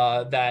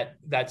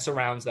that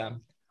surrounds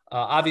them.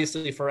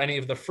 Obviously, for any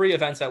of the free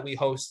events that we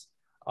host,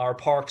 our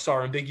parks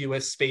are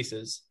ambiguous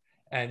spaces.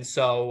 And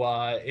so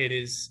it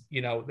is,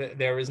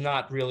 there is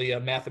not really a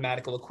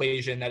mathematical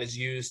equation that is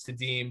used to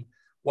deem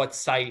what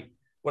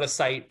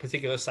a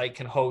particular site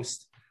can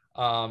host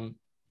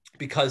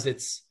because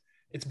it's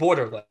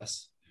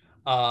borderless.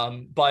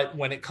 But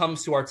when it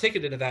comes to our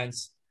ticketed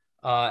events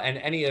and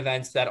any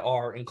events that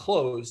are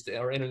enclosed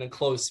or in an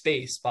enclosed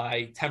space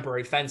by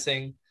temporary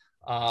fencing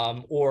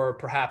or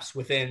perhaps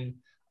within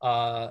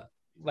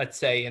let's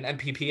say, an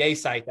MPPA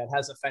site that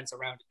has a fence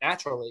around it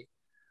naturally,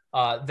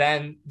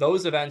 then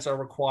those events are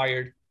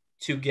required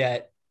to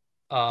get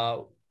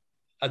a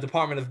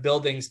Department of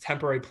Buildings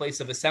temporary place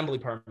of assembly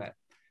permit.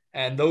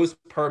 And those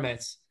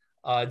permits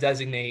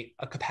designate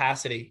a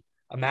capacity,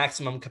 a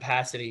maximum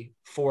capacity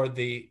for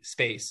the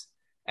space.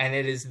 And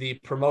it is the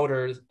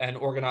promoters and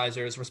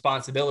organizers'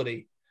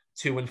 responsibility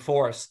to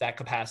enforce that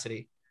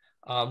capacity,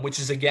 which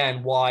is,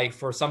 again, why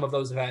for some of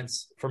those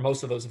events, for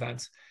most of those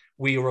events,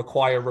 we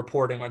require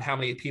reporting on how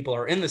many people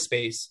are in the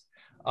space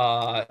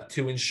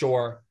to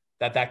ensure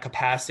that that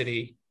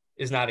capacity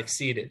is not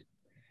exceeded.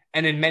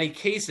 And in many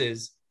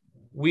cases,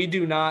 we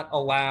do not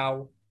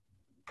allow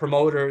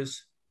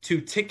promoters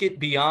to ticket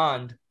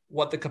beyond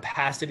what the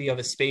capacity of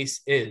a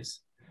space is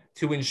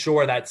to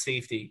ensure that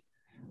safety.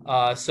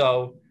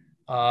 So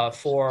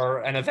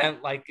for an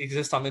event like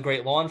exists on the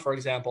Great Lawn, for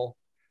example,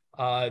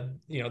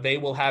 they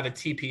will have a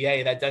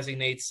TPA that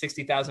designates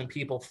 60,000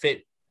 people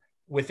fit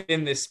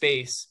within this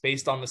space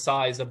based on the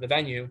size of the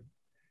venue.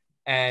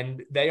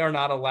 And they are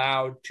not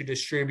allowed to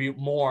distribute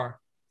more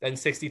than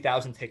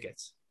 60,000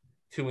 tickets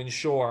to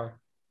ensure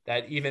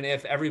that even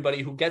if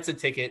everybody who gets a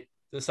ticket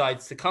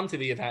decides to come to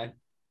the event,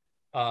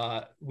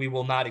 we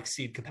will not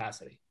exceed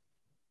capacity.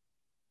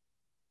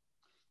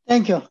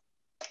 Thank you.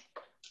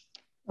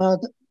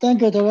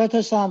 Thank you,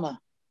 Director Sama.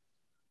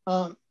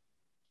 Mrs.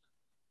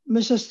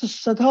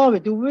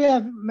 Sartori, do we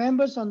have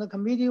members on the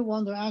committee who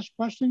want to ask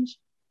questions?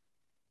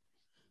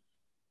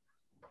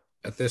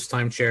 At this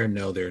time, Chair,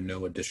 no, there are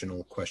no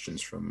additional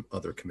questions from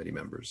other committee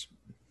members.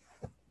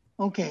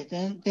 Okay,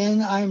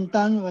 then I'm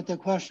done with the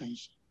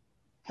questions.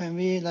 Can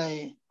we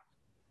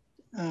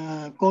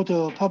go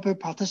to public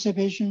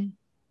participation?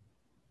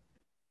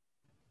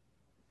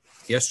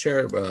 Yes,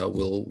 Chair,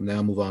 we'll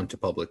now move on to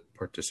public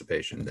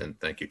participation, and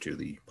thank you to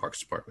the Parks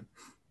Department.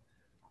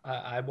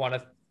 I want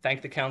to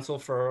thank the council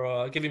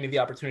for giving me the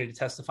opportunity to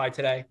testify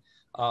today.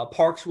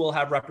 Parks will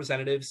have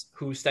representatives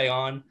who stay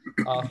on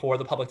for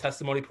the public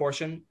testimony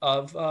portion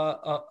of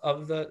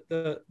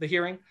the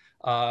hearing.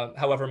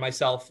 However,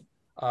 myself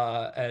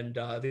and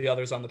the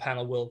others on the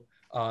panel will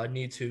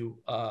need to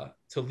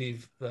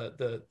leave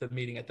the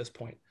meeting at this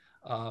point.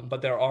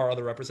 But there are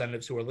other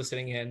representatives who are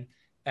listening in,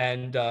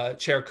 and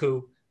Chair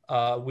Koo,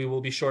 we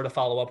will be sure to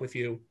follow up with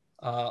you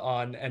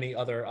on any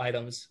other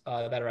items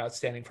that are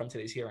outstanding from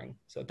today's hearing.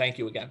 So thank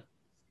you again.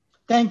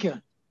 Thank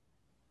you.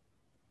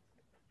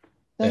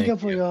 Thank you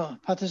for your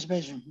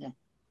participation. Yeah.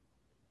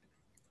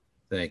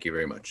 Thank you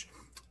very much.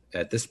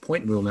 At this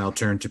point, we'll now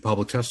turn to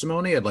public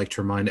testimony. I'd like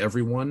to remind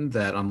everyone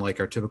that unlike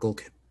our typical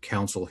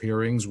council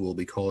hearings, we'll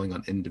be calling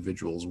on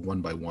individuals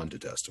one by one to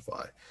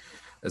testify.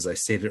 As I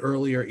stated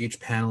earlier, each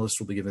panelist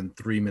will be given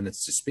 3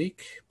 minutes to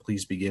speak.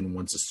 Please begin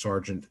once a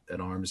sergeant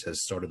at arms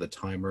has started the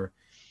timer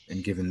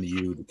and given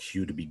you the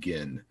cue to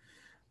begin.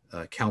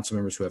 Council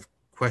members who have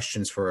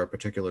questions for a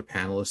particular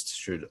panelist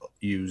should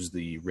use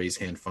the raise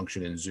hand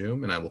function in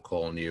Zoom, and I will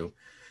call on you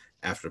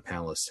after the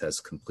panelist has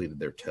completed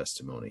their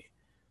testimony.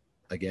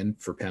 Again,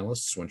 for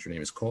panelists, once your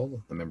name is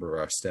called, a member of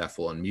our staff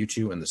will unmute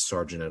you, and the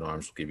sergeant at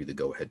arms will give you the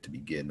go-ahead to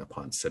begin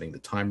upon setting the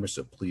timer,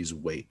 so please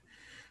wait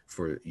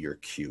for your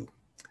cue.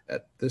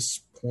 At this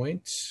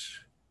point,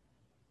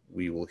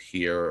 we will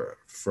hear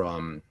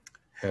from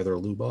Heather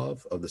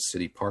Lubov of the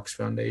City Parks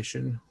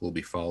Foundation, who will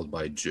be followed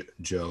by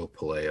Joe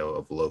Paleo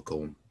of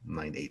Local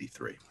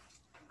 983.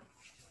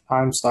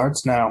 Time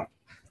starts now.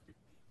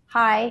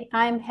 Hi,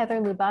 I'm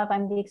Heather Lubov.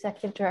 I'm the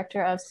Executive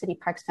Director of City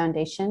Parks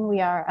Foundation. We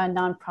are a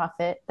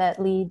nonprofit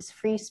that leads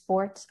free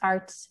sports,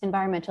 arts,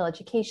 environmental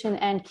education,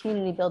 and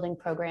community building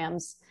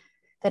programs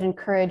that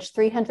encourage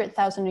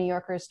 300,000 New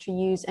Yorkers to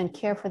use and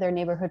care for their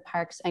neighborhood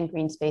parks and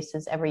green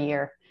spaces every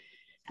year.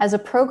 As a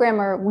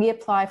programmer, we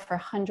apply for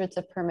hundreds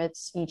of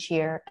permits each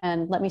year.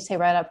 And let me say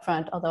right up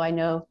front, although I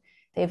know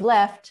they've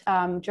left,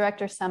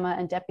 Director Sama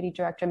and Deputy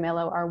Director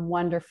Mello are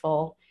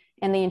wonderful.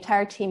 And the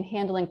entire team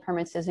handling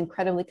permits is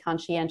incredibly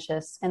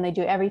conscientious, and they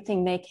do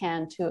everything they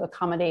can to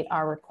accommodate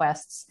our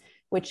requests,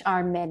 which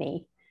are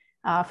many.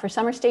 For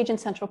Summer Stage in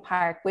Central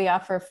Park, we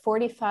offer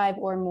 45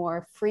 or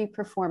more free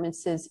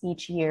performances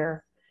each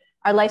year.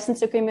 Our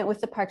license agreement with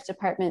the Parks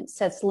Department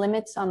sets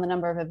limits on the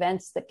number of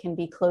events that can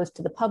be closed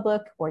to the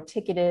public or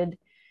ticketed.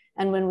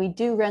 And when we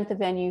do rent the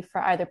venue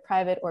for either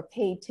private or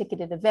paid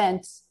ticketed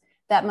events,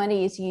 that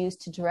money is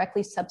used to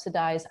directly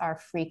subsidize our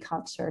free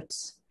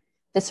concerts.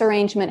 This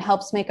arrangement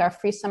helps make our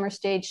free summer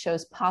stage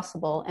shows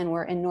possible, and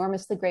we're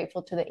enormously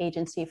grateful to the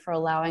agency for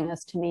allowing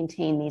us to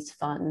maintain these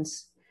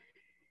funds.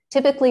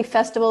 Typically,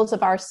 festivals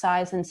of our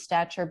size and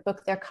stature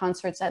book their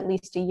concerts at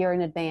least a year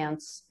in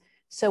advance.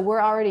 So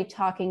we're already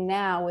talking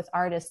now with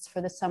artists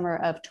for the summer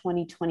of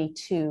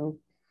 2022.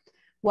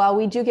 While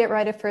we do get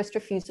right of first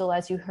refusal,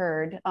 as you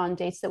heard, on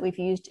dates that we've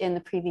used in the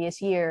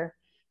previous year,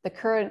 the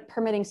current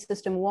permitting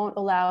system won't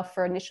allow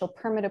for initial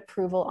permit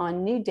approval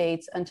on new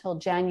dates until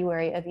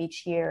January of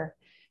each year,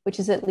 which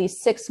is at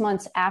least 6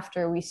 months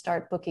after we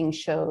start booking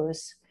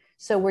shows.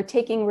 So we're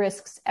taking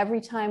risks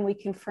every time we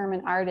confirm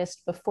an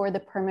artist before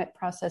the permit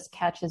process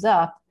catches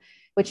up,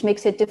 which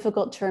makes it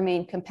difficult to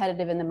remain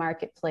competitive in the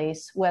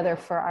marketplace, whether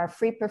for our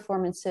free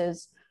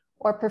performances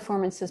or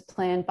performances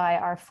planned by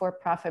our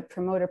for-profit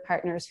promoter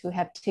partners who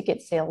have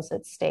ticket sales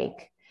at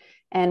stake.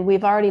 And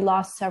we've already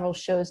lost several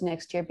shows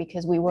next year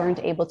because we weren't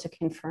able to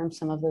confirm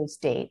some of those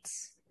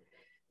dates.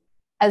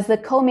 As the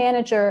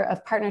co-manager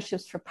of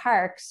Partnerships for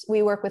Parks,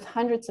 we work with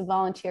hundreds of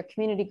volunteer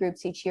community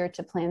groups each year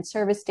to plan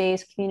service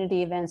days,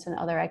 community events, and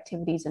other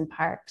activities in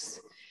parks.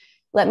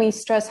 Let me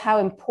stress how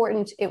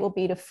important it will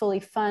be to fully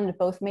fund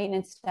both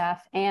maintenance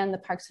staff and the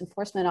parks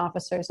enforcement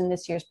officers in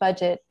this year's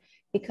budget,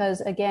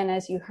 because again,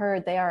 as you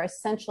heard, they are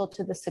essential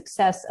to the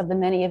success of the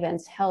many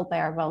events held by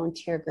our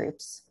volunteer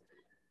groups.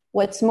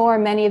 What's more,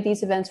 many of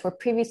these events were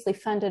previously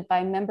funded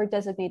by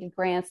member-designated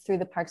grants through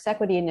the Parks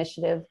Equity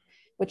Initiative,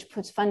 which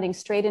puts funding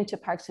straight into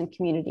parks and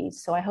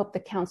communities. So I hope the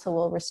council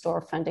will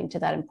restore funding to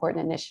that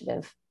important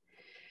initiative.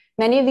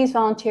 Many of these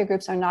volunteer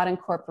groups are not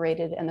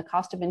incorporated, and the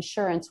cost of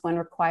insurance when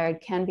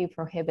required can be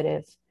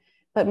prohibitive.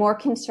 But more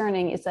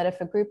concerning is that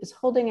if a group is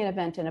holding an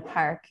event in a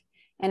park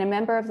and a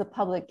member of the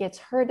public gets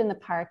hurt in the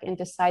park and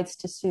decides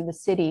to sue the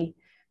city,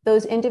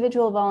 those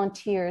individual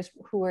volunteers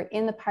who were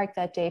in the park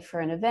that day for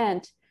an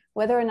event,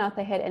 whether or not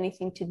they had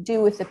anything to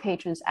do with the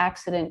patron's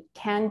accident,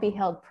 can be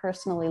held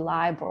personally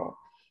liable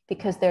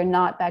because they're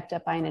not backed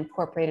up by an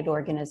incorporated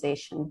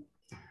organization.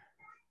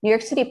 New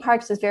York City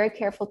Parks is very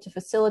careful to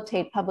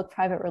facilitate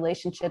public-private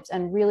relationships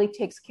and really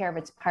takes care of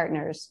its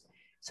partners.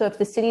 So if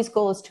the city's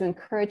goal is to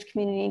encourage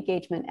community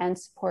engagement and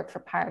support for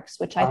parks,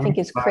 which I think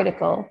is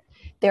critical,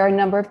 there are a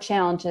number of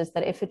challenges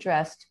that, if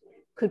addressed,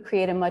 could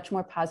create a much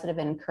more positive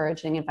and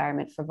encouraging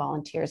environment for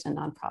volunteers and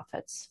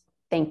nonprofits.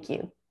 Thank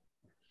you.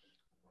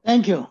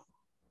 Thank you.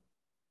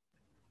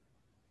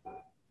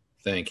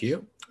 Thank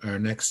you. Our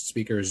next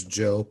speaker is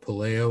Joe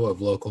Paleo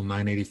of Local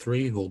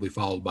 983, who will be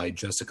followed by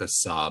Jessica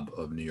Saab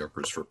of New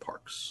Yorkers for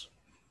Parks.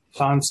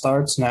 Time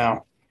starts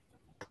now.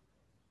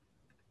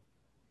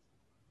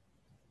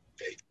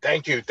 Okay.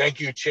 Thank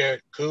you,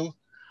 Chair Koo.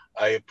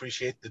 I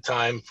appreciate the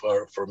time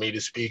for me to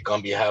speak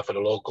on behalf of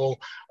the local.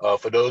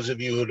 For those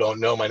of you who don't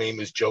know, my name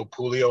is Joe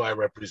Pulio. I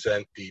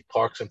represent the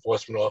Parks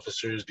Enforcement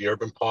Officers, the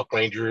Urban Park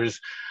Rangers.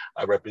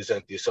 I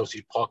represent the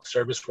Associate Park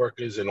Service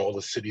Workers and all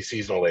the city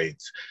seasonal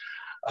aides.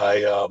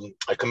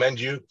 I commend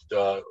you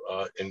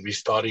in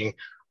restarting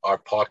our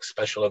park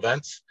special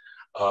events,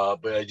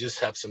 but I just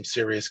have some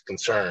serious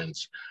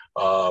concerns.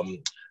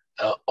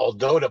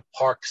 Although the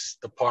Parks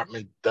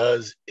Department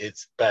does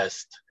its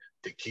best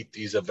to keep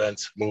these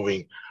events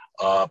moving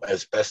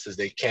as best as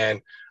they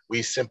can,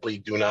 we simply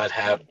do not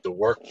have the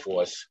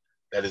workforce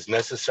that is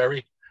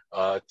necessary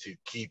to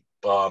keep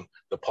the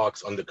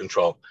parks under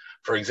control.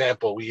 For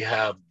example, we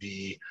have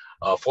the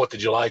 4th of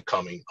July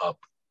coming up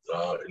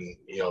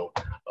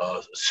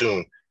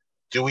soon.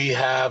 Do we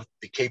have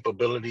the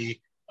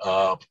capability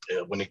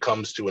when it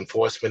comes to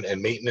enforcement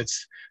and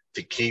maintenance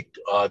to keep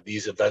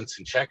these events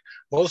in check?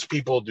 Most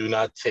people do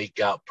not take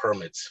out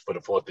permits for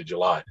the 4th of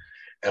July.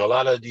 And a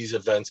lot of these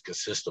events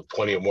consist of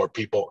 20 or more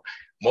people,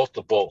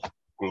 multiple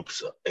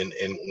groups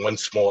in one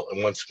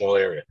small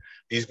area.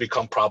 These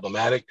become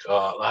problematic. A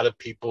lot of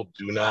people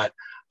do not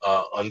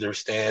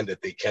understand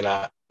that they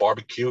cannot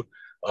barbecue,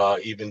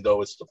 even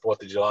though it's the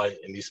 4th of July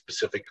in these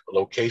specific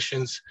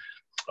locations.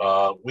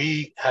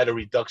 We had a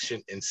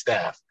reduction in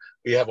staff.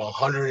 We have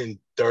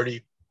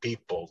 130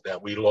 people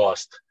that we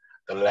lost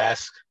the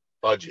last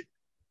budget,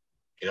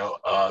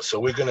 so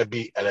we're going to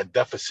be at a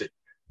deficit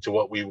to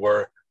what we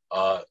were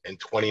in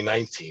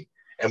 2019.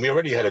 And we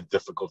already had a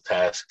difficult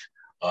task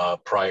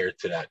prior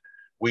to that.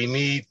 We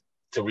need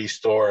to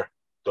restore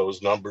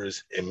those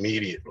numbers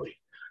immediately.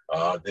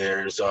 I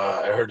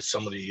heard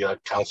some of the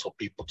council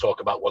people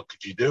talk about what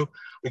could you do.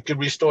 We could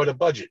restore the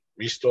budget,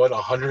 restore the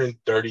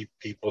 130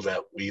 people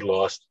that we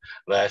lost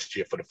last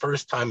year. For the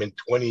first time in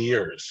 20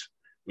 years,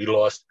 we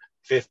lost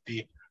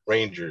 50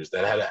 rangers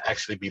that had to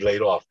actually be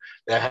laid off.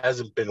 There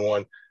hasn't been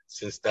one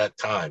since that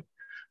time.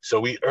 So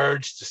we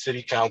urge the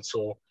city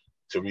council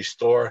to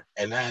restore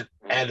and add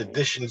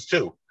additions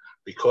too.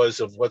 Because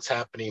of what's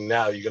happening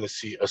now, you're going to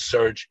see a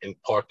surge in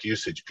park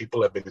usage.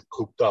 People have been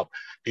cooped up.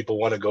 People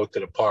want to go to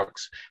the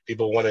parks.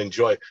 People want to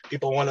enjoy.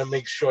 People want to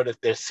make sure that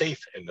they're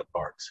safe in the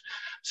parks.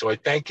 So I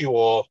thank you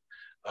all.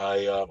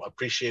 I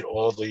appreciate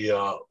all the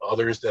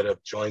others that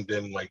have joined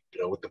in,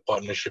 with the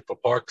Partnership for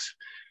Parks.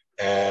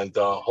 And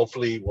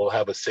hopefully we'll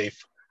have a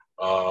safe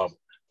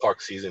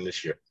park season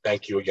this year.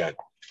 Thank you again.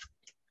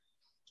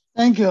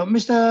 Thank you.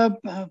 Mr.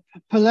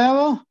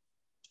 Palero?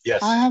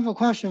 Yes. I have a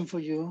question for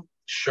you.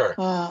 Sure.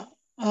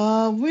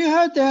 We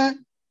heard that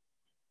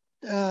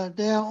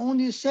there are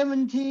only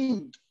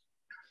 17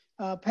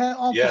 pair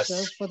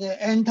officers for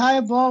the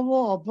entire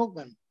borough of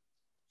Brooklyn.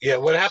 Yeah,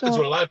 what happens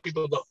with a lot of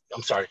people,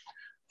 I'm sorry.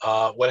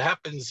 What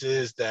happens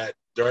is that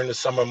during the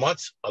summer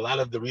months, a lot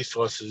of the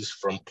resources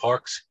from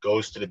parks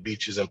goes to the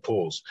beaches and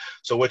pools.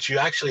 So what you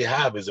actually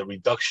have is a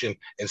reduction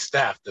in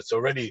staff that's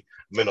already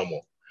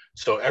minimal.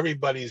 So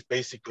everybody's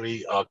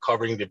basically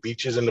covering the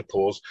beaches and the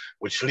pools,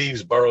 which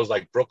leaves boroughs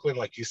like Brooklyn,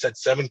 like you said,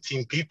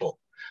 17 people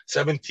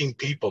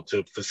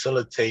to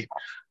facilitate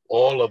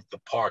all of the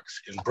parks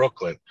in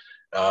Brooklyn.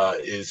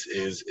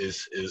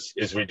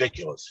 is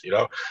ridiculous, you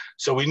know.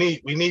 So we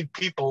need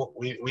people.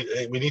 We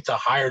need to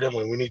hire them,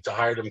 and we need to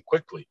hire them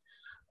quickly.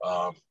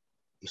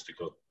 Mr.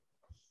 Cook.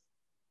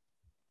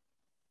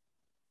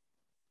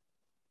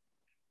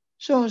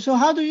 So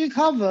how do you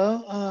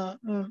cover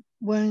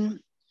when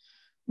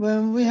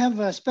we have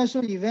a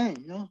special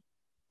event? No,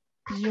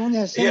 you only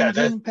have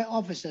 17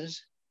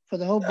 officers for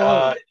the whole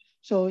borough,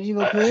 so it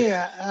will create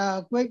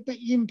a great big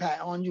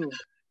impact on you.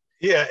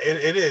 Yeah,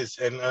 it is,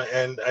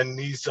 and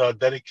these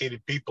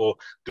dedicated people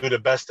do the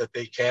best that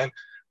they can,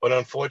 but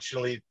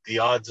unfortunately, the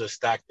odds are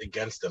stacked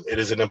against them. It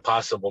is an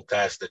impossible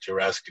task that you're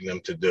asking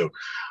them to do.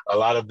 A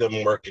lot of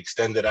them work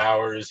extended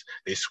hours.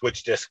 They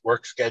switch their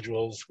work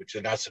schedules, which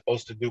they're not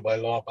supposed to do by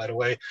law, by the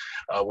way.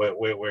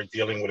 We're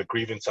dealing with a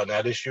grievance on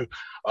that issue.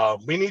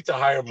 We need to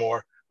hire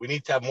more. We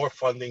need to have more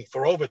funding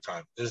for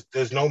overtime.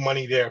 There's no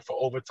money there for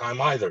overtime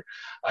either.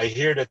 I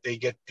hear that they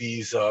get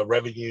these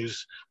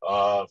revenues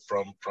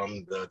from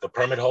the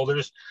permit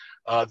holders.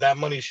 That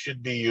money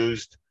should be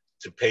used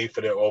to pay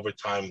for their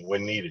overtime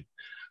when needed.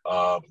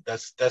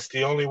 That's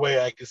the only way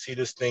I can see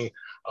this thing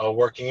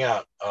working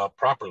out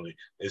properly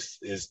is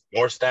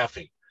more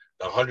staffing.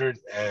 The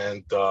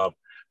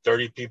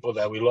 130 people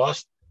that we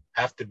lost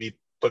have to be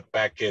put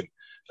back in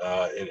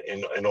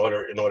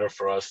order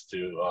for us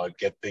to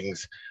get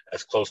things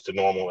as close to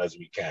normal as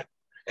we can.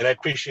 And I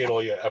appreciate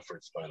all your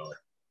efforts, by the way.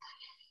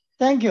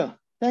 Thank you,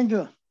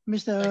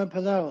 Mr.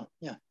 Pallaro.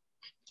 Yeah.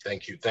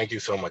 Thank you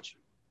so much.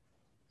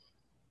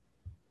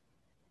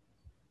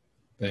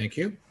 Thank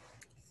you.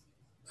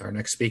 Our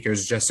next speaker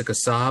is Jessica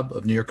Saab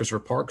of New Yorkers for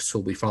Parks, who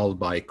will be followed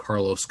by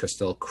Carlos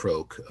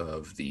Castel-Croke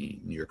of the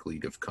New York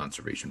League of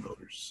Conservation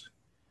Voters.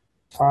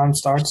 Time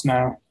starts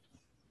now.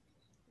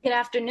 Good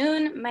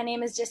afternoon. My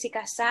name is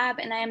Jessica Saab,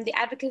 and I am the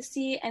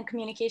Advocacy and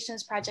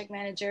Communications Project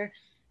Manager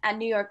at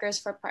New Yorkers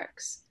for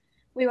Parks.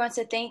 We want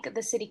to thank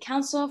the City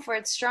Council for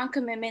its strong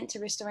commitment to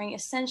restoring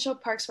essential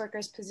parks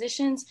workers'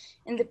 positions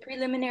in the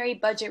preliminary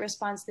budget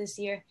response this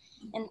year,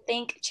 and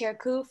thank Chair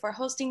Koo for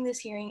hosting this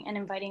hearing and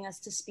inviting us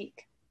to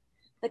speak.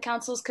 The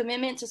Council's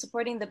commitment to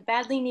supporting the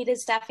badly needed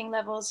staffing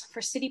levels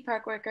for city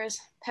park workers,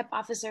 PEP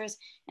officers,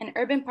 and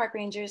urban park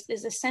rangers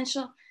is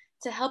essential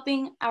to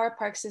helping our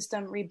park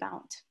system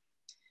rebound.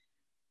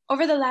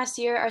 Over the last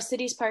year, our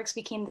city's parks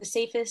became the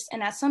safest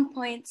and at some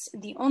points,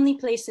 the only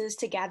places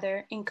to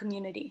gather in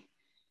community.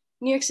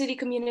 New York City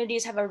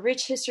communities have a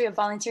rich history of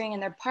volunteering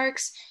in their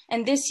parks,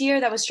 and this year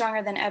that was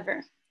stronger than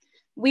ever.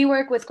 We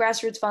work with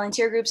grassroots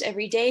volunteer groups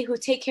every day who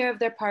take care of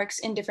their parks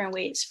in different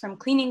ways, from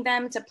cleaning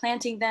them to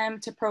planting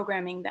them to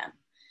programming them.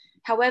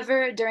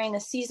 However, during a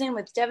season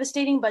with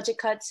devastating budget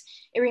cuts,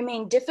 it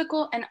remained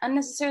difficult and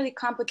unnecessarily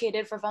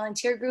complicated for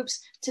volunteer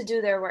groups to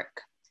do their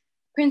work.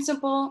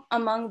 Principal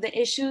among the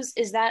issues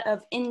is that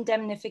of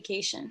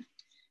indemnification.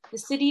 The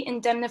city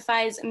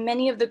indemnifies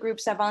many of the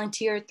groups that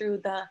volunteer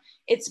through the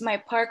It's My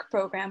Park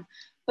program,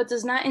 but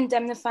does not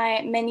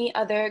indemnify many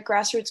other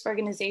grassroots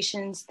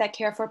organizations that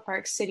care for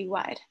parks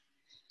citywide.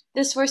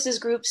 This forces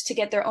groups to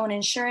get their own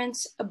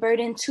insurance, a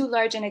burden too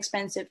large and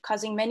expensive,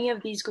 causing many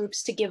of these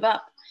groups to give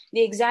up,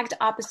 the exact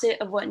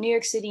opposite of what New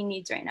York City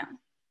needs right now.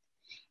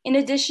 In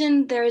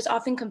addition, there is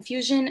often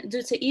confusion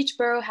due to each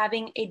borough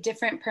having a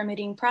different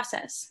permitting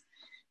process.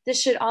 This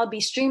should all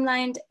be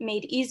streamlined,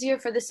 made easier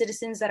for the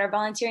citizens that are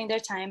volunteering their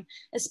time,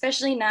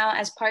 especially now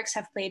as parks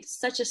have played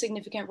such a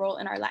significant role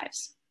in our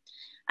lives.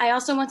 I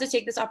also want to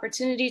take this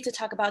opportunity to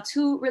talk about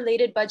two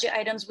related budget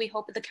items we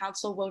hope the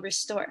council will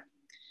restore.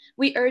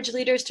 We urge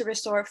leaders to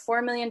restore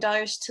 $4 million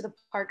to the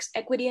Parks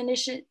Equity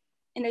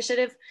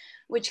Initiative,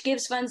 which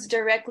gives funds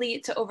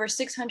directly to over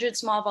 600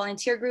 small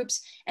volunteer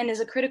groups and is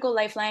a critical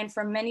lifeline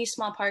for many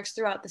small parks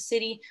throughout the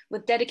city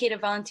with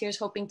dedicated volunteers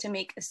hoping to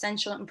make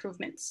essential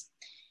improvements.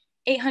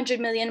 $800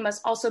 million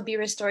must also be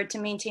restored to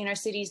maintain our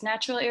city's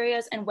natural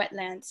areas and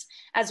wetlands,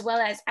 as well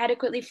as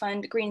adequately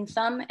fund Green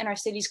Thumb and our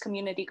city's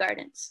community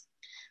gardens.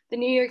 The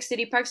New York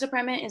City Parks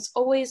Department is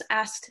always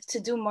asked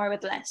to do more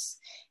with less.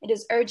 It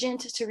is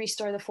urgent to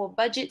restore the full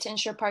budget to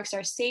ensure parks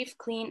are safe,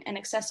 clean, and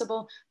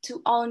accessible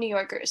to all New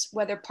Yorkers,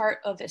 whether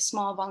part of a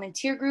small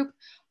volunteer group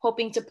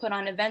hoping to put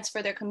on events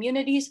for their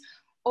communities,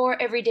 or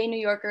everyday New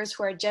Yorkers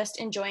who are just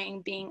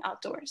enjoying being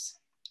outdoors.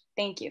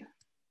 Thank you.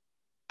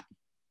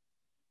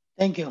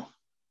 Thank you.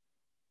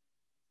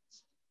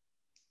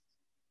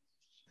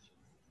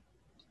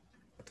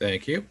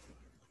 Thank you.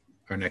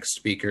 Our next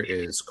speaker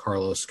is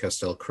Carlos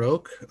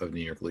Castel-Croke of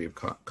New York League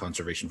of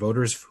Conservation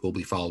Voters, who will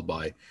be followed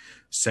by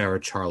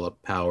Sarah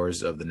Charlotte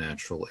Powers of the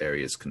Natural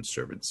Areas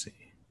Conservancy.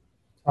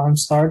 Time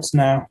starts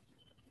now.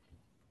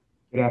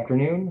 Good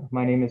afternoon.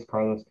 My name is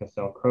Carlos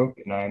Castel-Croke,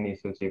 and I am the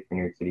Associate for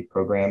New York City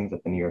Programs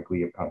at the New York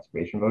League of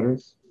Conservation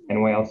Voters.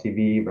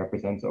 NYLCV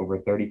represents over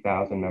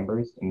 30,000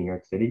 members in New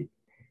York City,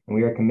 and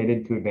we are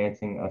committed to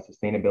advancing a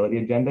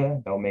sustainability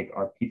agenda that will make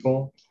our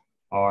people,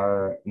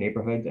 our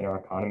neighborhoods, and our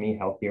economy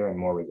healthier and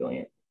more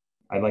resilient.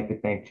 I'd like to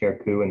thank Chair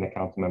Koo and the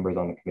council members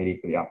on the committee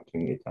for the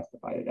opportunity to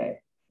testify today.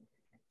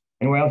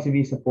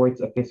 NYLCV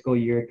supports a fiscal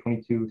year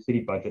 22 city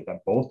budget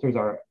that bolsters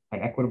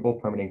an equitable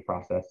permitting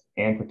process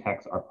and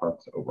protects our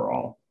parks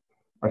overall.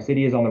 Our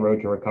city is on the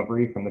road to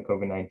recovery from the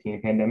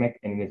COVID-19 pandemic,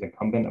 and it is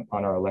incumbent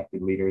upon our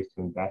elected leaders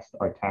to invest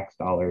our tax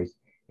dollars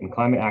in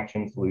climate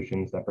action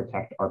solutions that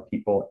protect our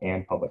people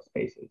and public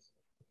spaces.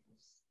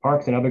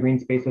 Parks and other green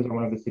spaces are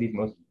one of the city's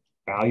most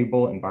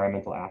valuable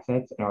environmental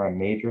assets and are a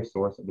major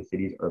source of the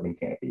city's urban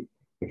canopy,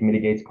 which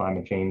mitigates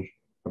climate change,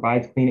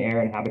 provides clean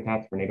air and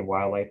habitats for native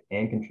wildlife,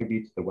 and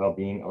contributes to the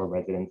well-being of our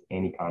residents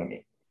and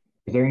economy.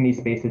 Preserving these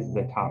spaces is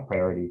a top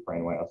priority for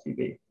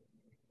NYLCV.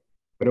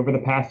 But over the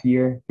past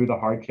year, through the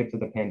hardships of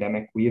the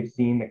pandemic, we have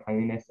seen the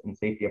cleanliness and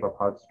safety of our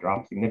parks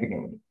drop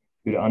significantly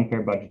due to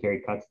unfair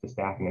budgetary cuts to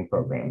staffing and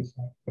programs,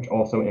 which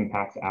also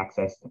impacts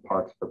access to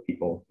parks for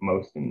people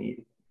most in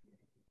need.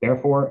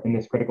 Therefore, in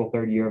this critical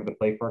third year of the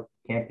Play For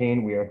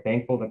campaign, we are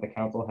thankful that the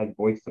council has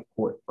voiced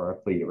support for our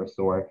plea to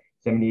restore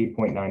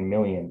 $78.9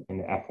 million in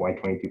the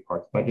FY22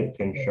 parks budget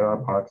to ensure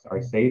our parks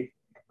are safe,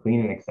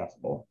 clean, and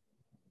accessible.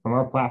 From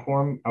our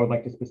platform, I would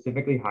like to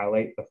specifically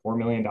highlight the $4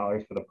 million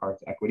for the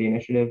Parks Equity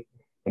Initiative,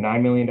 the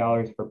 $9 million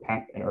for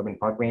PEP and urban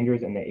park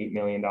rangers, and the $8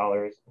 million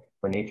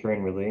for nature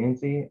and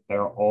resiliency that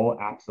are all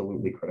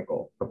absolutely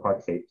critical for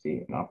park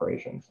safety and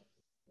operations.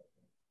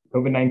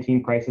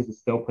 COVID-19 crisis is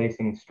still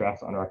placing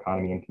stress on our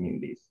economy and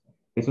communities.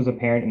 This was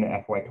apparent in the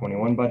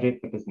FY21 budget,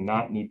 but does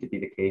not need to be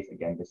the case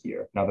again this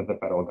year, now that the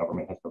federal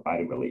government has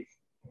provided relief.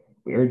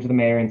 We urge the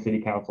mayor and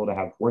city council to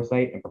have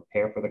foresight and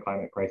prepare for the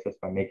climate crisis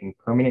by making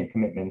permanent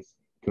commitments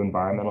to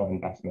environmental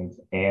investments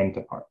and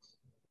to parks.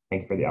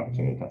 Thank you for the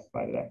opportunity to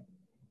testify today.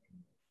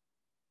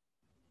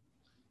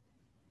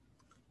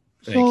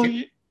 I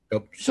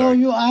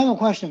have a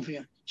question for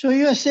you. So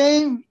you are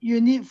saying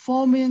you need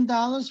 $4 million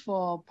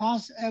for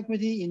Parks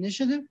Equity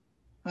Initiative,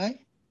 right?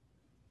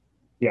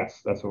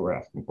 Yes, that's what we're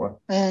asking for.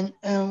 And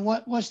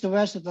what's the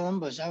rest of the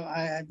numbers?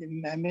 I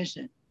missed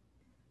it.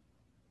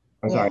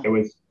 I'm sorry. It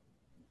was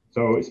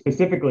so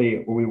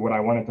specifically what I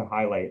wanted to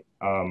highlight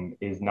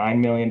is $9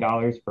 million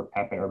for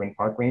PEP and urban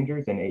park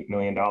rangers and $8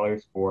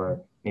 million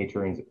for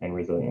nature and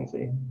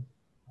resiliency.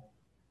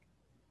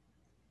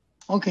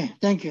 Okay,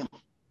 thank you.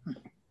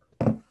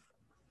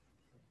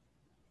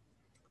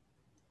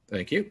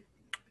 Thank you.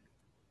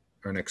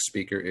 Our next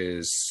speaker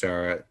is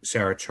Sarah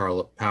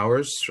Charlotte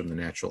Powers from the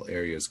Natural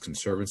Areas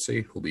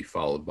Conservancy, who will be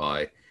followed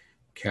by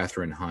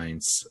Catherine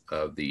Hines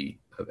of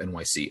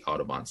NYC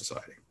Audubon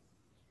Society.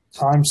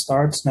 Time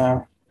starts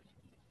now.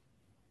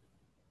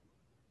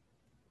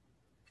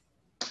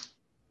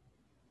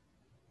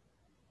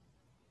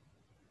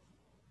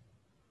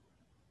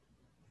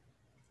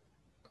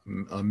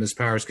 Ms.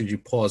 Powers, could you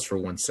pause for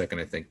 1 second?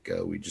 I think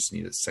we just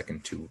need a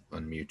second to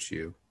unmute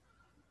you.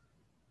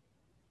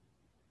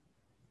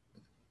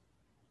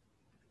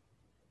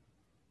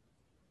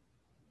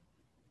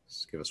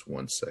 Just give us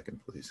 1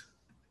 second, please.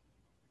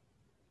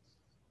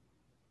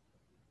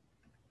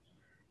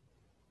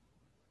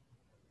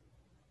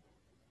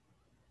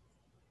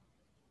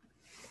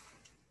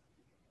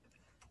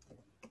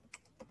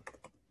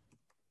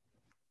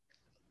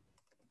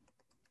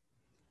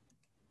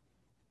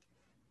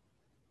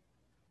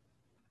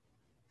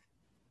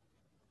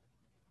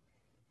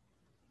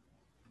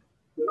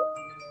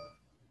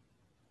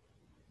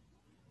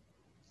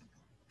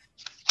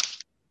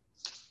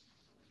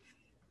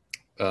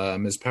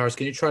 Ms. Powers,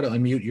 can you try to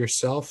unmute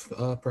yourself,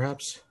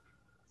 perhaps?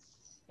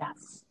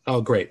 Yes.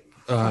 Oh, great.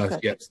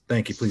 Yes,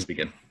 thank you. Please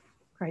begin.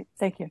 Great,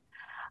 thank you.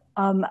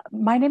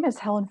 My name is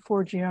Helen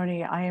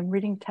Forgione. I am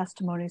reading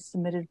testimony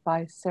submitted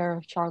by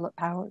Sarah Charlotte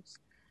Powers,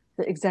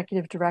 the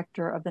Executive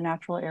Director of the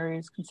Natural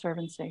Areas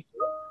Conservancy.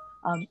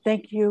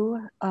 Thank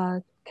you,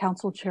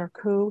 Council Chair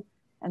Koo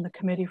and the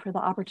committee for the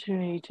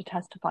opportunity to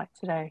testify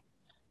today.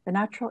 The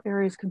Natural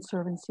Areas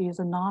Conservancy is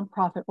a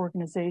nonprofit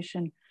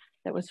organization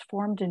that was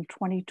formed in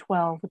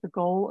 2012 with the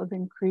goal of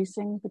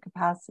increasing the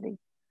capacity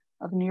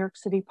of New York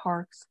City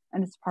Parks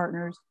and its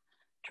partners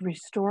to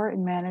restore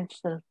and manage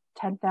the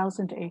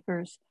 10,000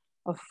 acres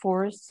of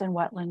forests and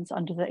wetlands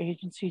under the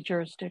agency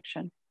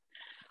jurisdiction.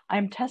 I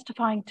am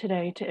testifying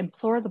today to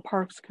implore the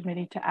Parks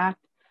Committee to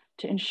act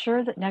to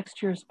ensure that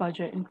next year's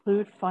budget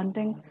include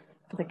funding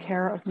for the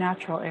care of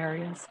natural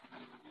areas,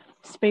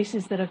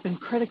 spaces that have been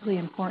critically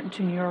important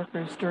to New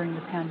Yorkers during the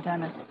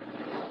pandemic.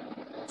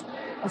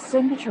 A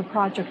signature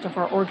project of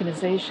our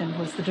organization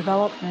was the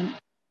development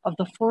of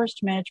the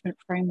Forest Management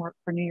Framework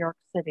for New York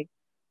City,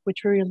 which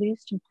we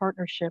released in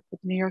partnership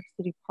with New York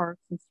City Parks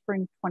in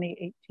spring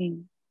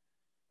 2018.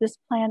 This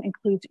plan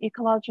includes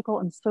ecological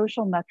and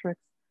social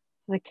metrics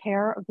for the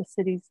care of the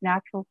city's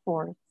natural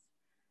forests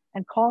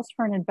and calls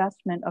for an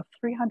investment of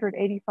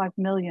 $385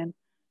 million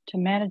to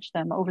manage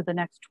them over the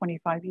next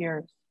 25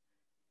 years.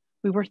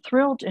 We were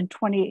thrilled in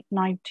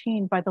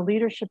 2019 by the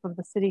leadership of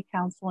the City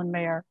Council and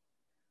Mayor,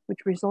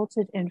 which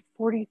resulted in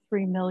 $43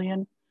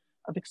 million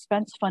of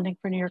expense funding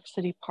for New York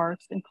City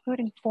Parks,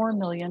 including $4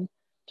 million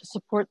to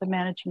support the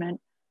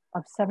management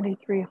of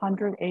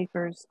 7,300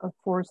 acres of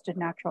forested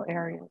natural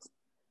areas.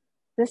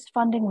 This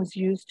funding was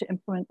used to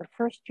implement the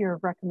first year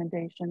of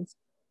recommendations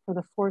for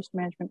the Forest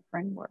Management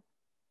Framework.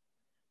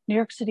 New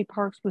York City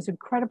Parks was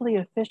incredibly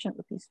efficient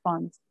with these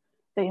funds.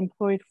 They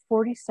employed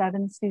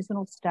 47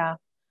 seasonal staff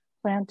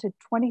planted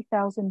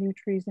 20,000 new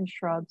trees and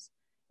shrubs,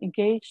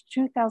 engaged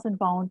 2,000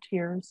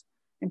 volunteers,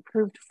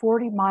 improved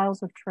 40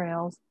 miles of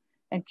trails,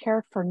 and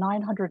cared for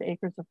 900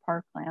 acres of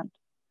parkland.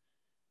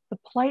 The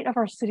plight of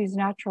our city's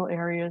natural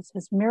areas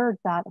has mirrored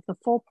that of the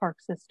full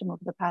park system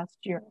over the past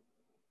year.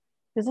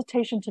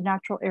 Visitation to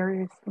natural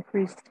areas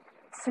increased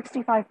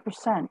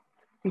 65%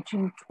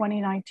 between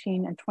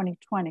 2019 and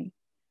 2020.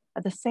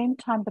 At the same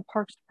time, the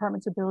Parks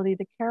Department's ability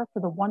to care for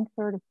the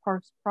 1/3 of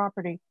parks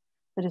property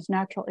that is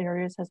natural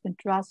areas has been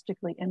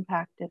drastically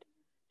impacted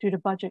due to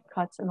budget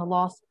cuts and the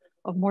loss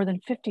of more than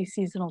 50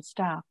 seasonal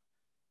staff.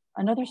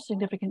 Another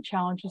significant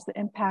challenge is the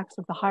impacts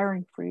of the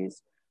hiring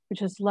freeze, which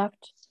has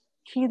left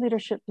key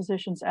leadership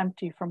positions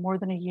empty for more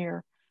than a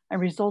year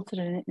and resulted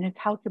in an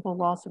incalculable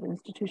loss of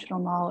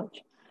institutional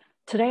knowledge.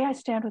 Today, I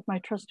stand with my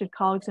trusted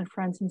colleagues and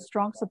friends in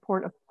strong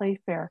support of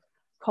Playfair,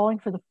 calling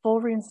for the full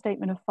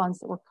reinstatement of funds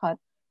that were cut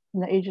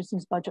from the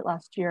agency's budget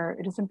last year.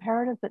 It is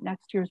imperative that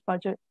next year's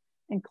budget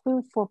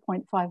include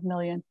 $4.5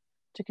 million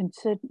to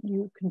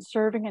continue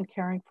conserving and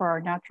caring for our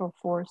natural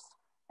forests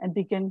and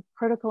begin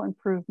critical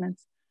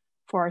improvements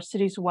for our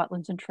city's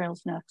wetlands and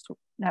trails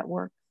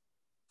network.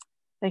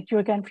 Thank you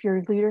again for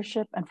your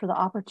leadership and for the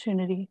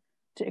opportunity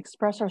to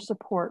express our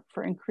support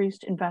for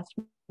increased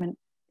investment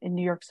in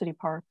New York City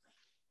parks.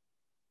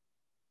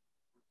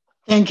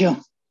 Thank you.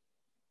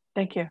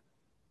 Thank you.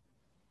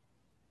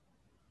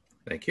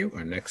 Thank you.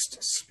 Our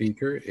next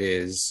speaker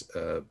is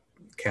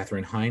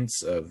Catherine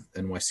Heinz of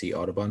NYC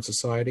Audubon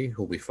Society,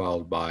 who will be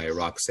followed by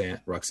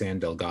Roxanne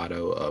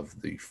Delgado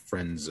of the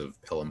Friends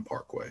of Pelham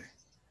Parkway.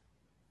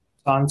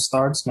 Time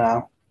starts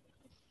now.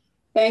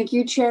 Thank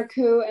you, Chair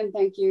Koo, and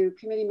thank you,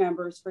 committee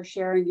members, for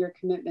sharing your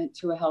commitment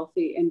to a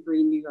healthy and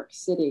green New York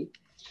City.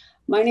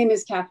 My name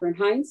is Catherine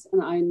Heinz,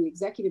 and I am the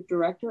Executive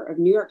Director of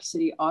New York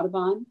City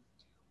Audubon.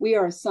 We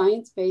are a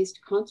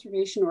science-based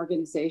conservation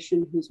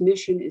organization whose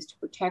mission is to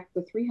protect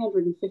the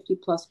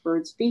 350+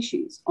 bird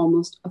species,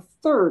 almost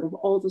 1/3 of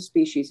all the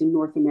species in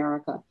North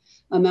America,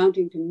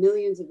 amounting to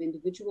millions of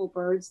individual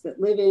birds that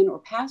live in or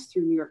pass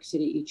through New York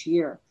City each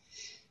year.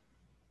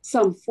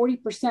 Some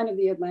 40% of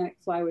the Atlantic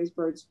flyways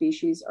bird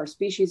species are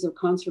species of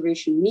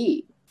conservation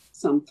need,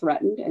 some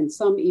threatened and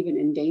some even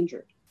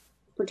endangered.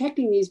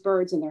 Protecting these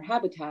birds and their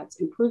habitats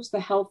improves the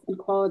health and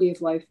quality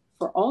of life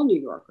for all New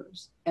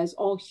Yorkers, as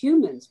all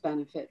humans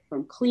benefit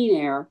from clean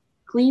air,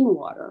 clean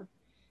water,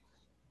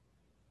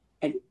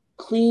 and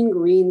clean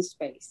green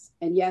space.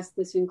 And yes,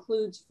 this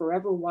includes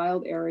forever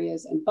wild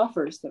areas and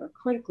buffers that are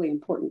critically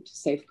important to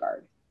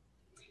safeguard.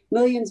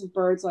 Millions of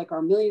birds, like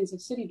our millions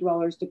of city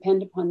dwellers,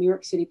 depend upon New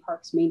York City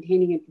parks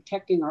maintaining and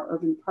protecting our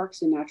urban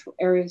parks and natural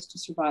areas to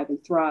survive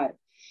and thrive.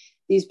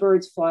 These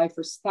birds fly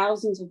for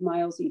thousands of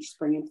miles each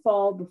spring and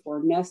fall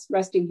before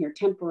resting here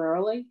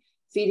temporarily,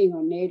 feeding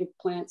on native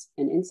plants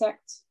and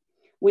insects.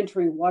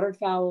 Wintering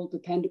waterfowl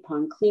depend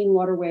upon clean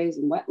waterways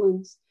and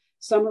wetlands.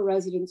 Summer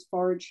residents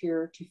forage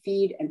here to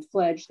feed and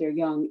fledge their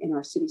young in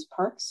our city's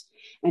parks.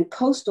 And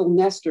coastal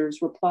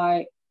nesters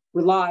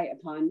rely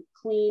upon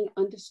clean,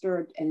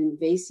 undisturbed, and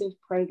invasive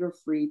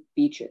predator-free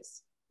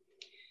beaches.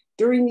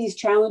 During these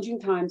challenging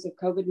times of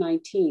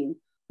COVID-19,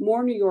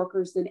 more New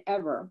Yorkers than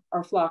ever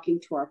are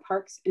flocking to our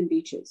parks and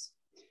beaches.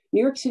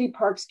 New York City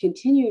parks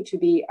continue to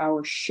be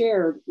our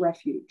shared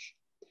refuge,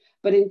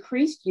 but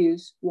increased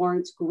use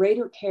warrants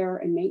greater care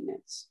and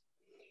maintenance.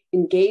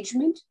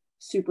 Engagement,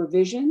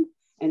 supervision,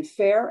 and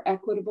fair,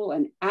 equitable,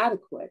 and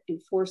adequate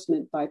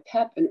enforcement by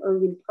PEP and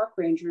urban park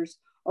rangers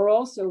are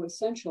also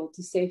essential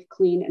to safe,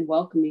 clean, and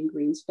welcoming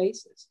green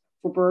spaces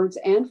for birds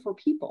and for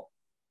people.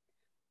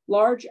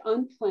 Large,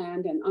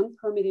 unplanned, and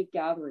unpermitted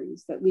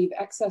gatherings that leave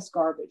excess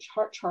garbage,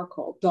 hot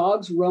charcoal,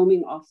 dogs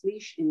roaming off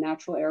leash in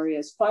natural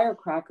areas,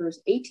 firecrackers,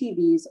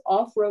 ATVs,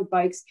 off-road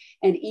bikes,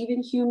 and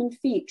even human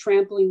feet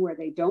trampling where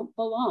they don't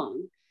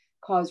belong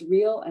cause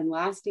real and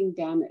lasting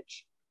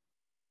damage.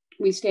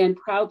 We stand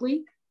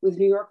proudly with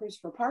New Yorkers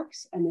for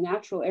Parks and the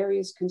Natural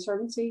Areas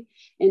Conservancy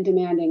in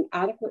demanding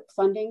adequate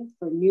funding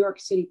for New York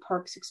City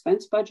Parks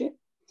expense budget.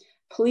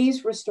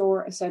 Please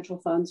restore essential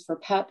funds for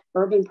PEP,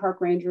 urban park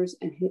rangers,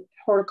 and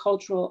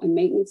horticultural and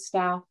maintenance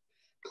staff.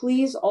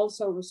 Please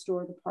also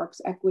restore the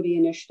Parks Equity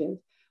Initiative,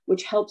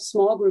 which helps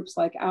small groups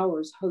like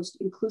ours host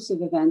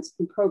inclusive events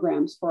and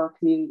programs for our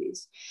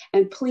communities.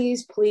 And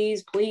please,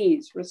 please,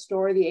 please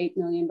restore the $8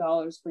 million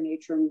for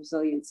nature and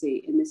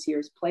resiliency in this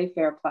year's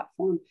Playfair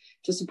platform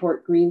to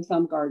support green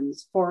thumb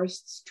gardens,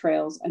 forests,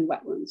 trails, and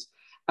wetlands.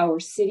 Our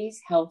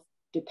city's health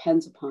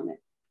depends upon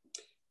it.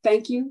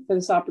 Thank you for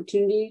this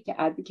opportunity to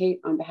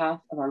advocate on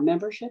behalf of our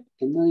membership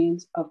and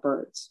millions of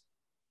birds.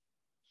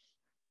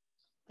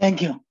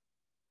 Thank you.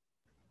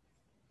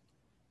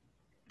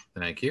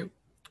 Thank you.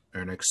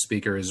 Our next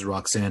speaker is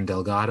Roxanne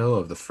Delgado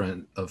of the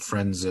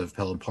Friends of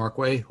Pelham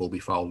Parkway, who will be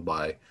followed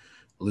by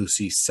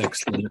Lucy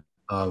Sexton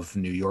of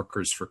New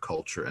Yorkers for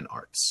Culture and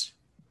Arts.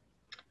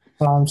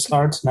 Time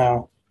starts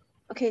now.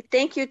 Okay,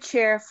 thank you,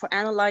 Chair, for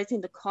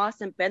analyzing the costs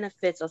and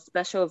benefits of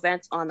special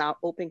events on our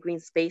open green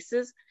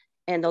spaces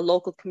and the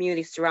local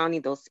community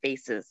surrounding those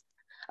spaces.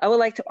 I would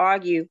like to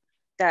argue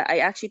that I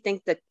actually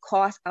think the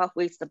cost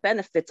outweighs the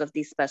benefits of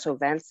these special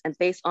events. And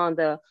based on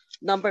the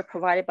number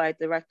provided by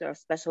the Director of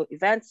Special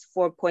Events,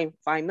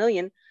 4.5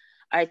 million,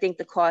 I think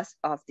the cost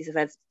of these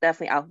events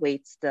definitely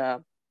outweighs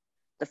the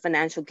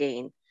financial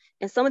gain.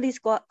 And some of these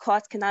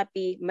costs cannot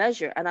be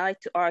measured. And I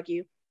like to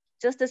argue,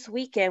 just this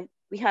weekend,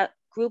 we had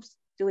groups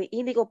doing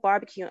illegal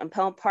barbecue on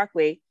Pelham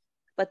Parkway,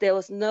 but there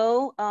was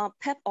no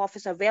PEP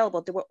officer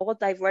available. They were all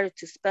diverted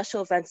to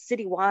special events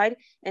citywide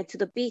and to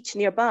the beach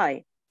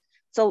nearby.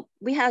 So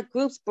we had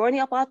groups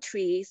burning up our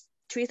trees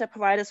that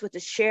provide us with the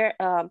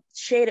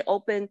shaded,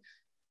 open,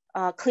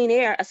 clean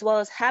air, as well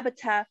as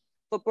habitat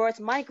for birds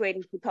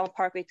migrating from Pelham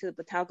Parkway to the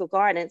Botanical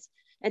Gardens.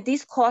 And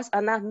these costs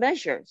are not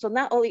measured. So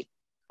not only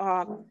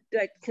do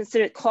I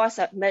consider costs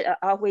that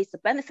outweighs the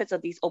benefits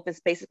of these open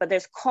spaces, but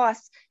there's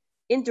costs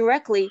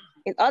indirectly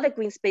in other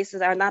green spaces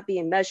that are not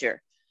being measured.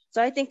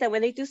 So I think that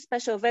when they do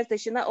special events, they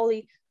should not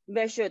only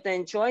measure the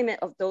enjoyment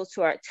of those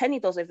who are attending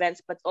those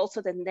events, but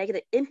also the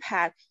negative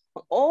impact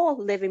on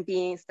all living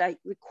beings that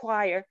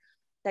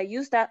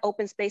use that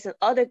open space and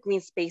other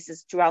green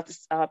spaces throughout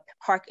the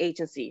park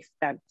agencies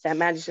that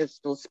manages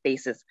those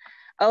spaces.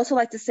 I also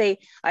like to say,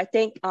 I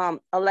thank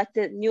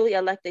newly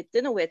elected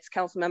Dinowitz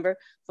council member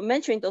for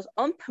mentioning those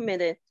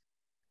unpermitted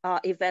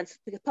events.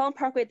 Because Pelham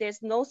Parkway,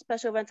 there's no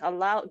special events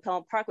allowed in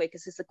Pelham Parkway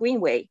because it's a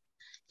greenway.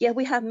 Yet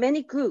we have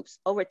many groups,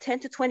 over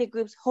 10 to 20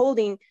 groups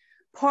holding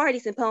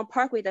parties in Pelham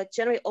Parkway that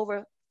generate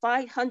over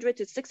 500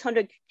 to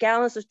 600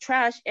 gallons of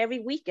trash every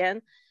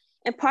weekend.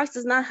 And Parks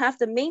does not have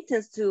the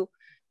maintenance to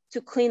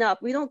clean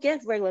up. We don't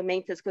get regular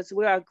maintenance because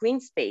we're a green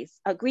space,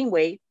 a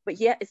greenway, but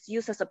yet it's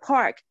used as a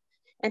park.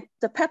 And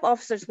the PEP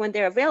officers, when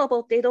they're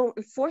available, they don't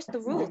enforce the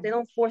rules. They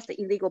don't enforce the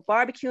illegal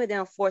barbecue. They don't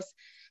enforce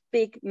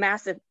big,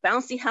 massive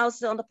bouncy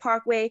houses on the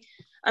parkway.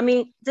 I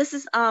mean, this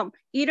is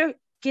either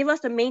give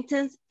us the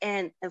maintenance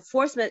and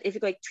enforcement if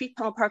you're going to treat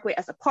Pelham Parkway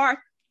as a park,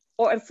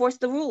 or enforce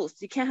the rules.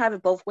 You can't have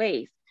it both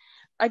ways.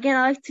 Again,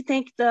 I'd like to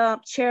thank the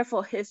chair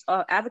for his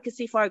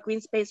advocacy for our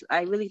green space.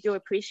 I really do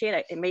appreciate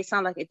it. It may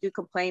sound like I do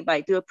complain, but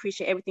I do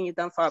appreciate everything you've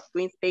done for our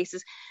green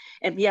spaces.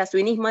 And yes,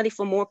 we need money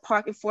for more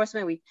park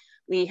enforcement.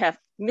 We have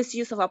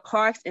misuse of our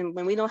parks, and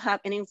when we don't have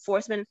any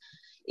enforcement,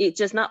 it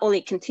just not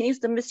only continues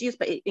the misuse,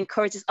 but it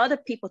encourages other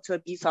people to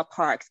abuse our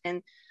parks.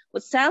 And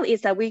what's sad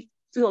is that we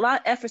do a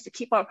lot of efforts to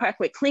keep our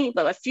parkway clean,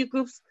 but a few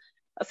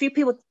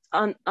people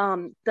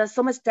does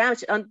so much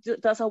damage,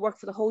 does our work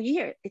for the whole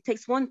year. It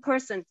takes one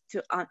person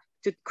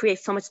to create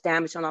so much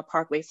damage on our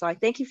parkway. So I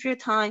thank you for your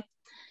time,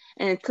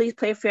 and please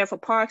play fair for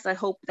parks. I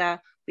hope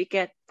that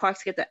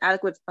parks get the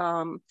adequate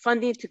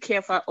funding to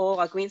care for all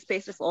our green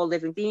spaces for all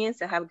living beings.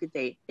 So have a good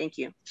day. Thank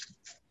you.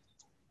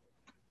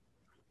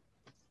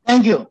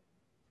 Thank you.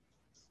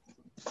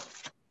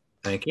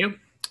 Thank you.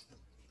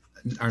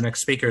 Our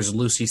next speaker is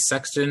Lucy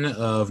Sexton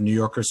of New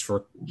Yorkers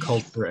for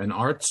Culture and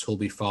Arts, who will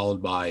be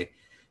followed by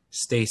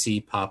Stacy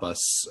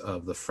Pappas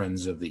of the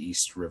Friends of the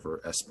East River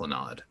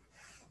Esplanade.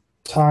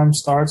 Time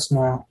starts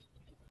now.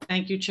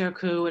 Thank you, Chair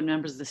Koo and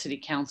members of the City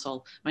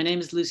Council. My name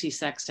is Lucy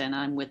Sexton.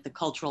 I'm with the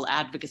Cultural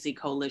Advocacy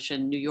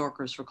Coalition, New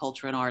Yorkers for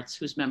Culture and Arts,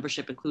 whose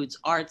membership includes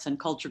arts and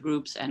culture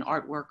groups and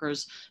art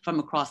workers from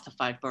across the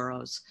 5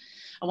 boroughs.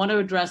 I want to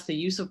address the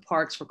use of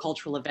parks for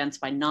cultural events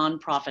by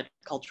nonprofit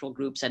cultural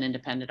groups and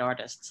independent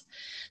artists.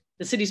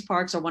 The city's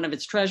parks are one of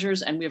its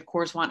treasures, and we of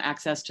course want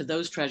access to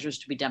those treasures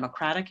to be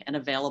democratic and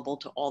available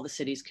to all the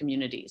city's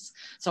communities.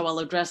 So I'll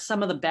address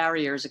some of the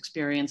barriers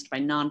experienced by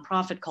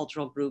nonprofit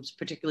cultural groups,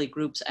 particularly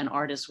groups and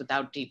artists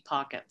without deep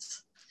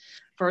pockets.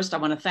 First, I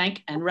want to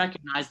thank and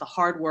recognize the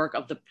hard work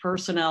of the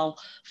personal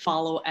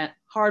follow-up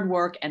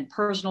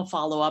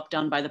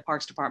done by the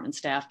Parks Department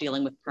staff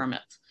dealing with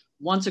permits.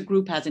 Once a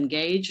group has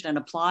engaged and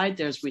applied,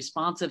 there's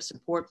responsive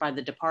support by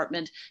the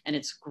department, and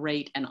it's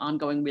great, and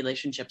ongoing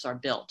relationships are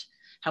built.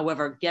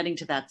 However, getting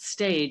to that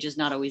stage is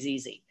not always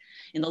easy.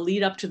 In the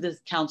lead up to the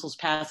council's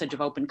passage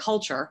of open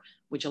culture,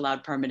 which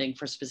allowed permitting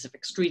for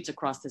specific streets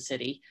across the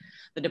city,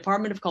 the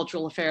Department of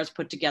Cultural Affairs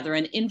put together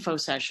an info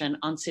session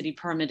on city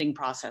permitting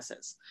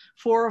processes.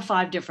 4 or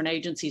 5 different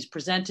agencies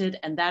presented,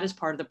 and that is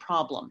part of the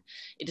problem.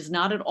 It is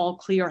not at all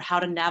clear how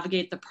to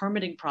navigate the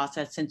permitting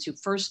process, since you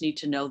first need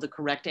to know the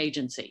correct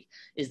agency.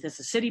 Is this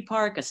a city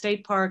park, a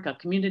state park, a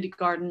community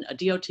garden, a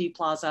DOT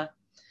plaza?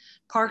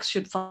 Parks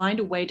should find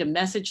a way to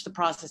message the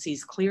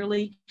processes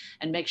clearly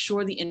and make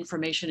sure the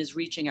information is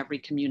reaching every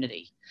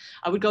community.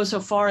 I would go so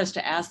far as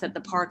to ask that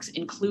the parks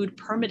include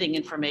permitting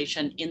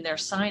information in their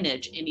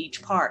signage in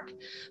each park.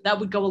 That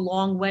would go a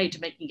long way to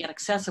making it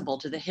accessible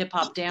to the hip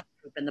hop dance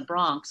group in the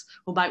Bronx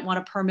who might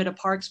want to permit a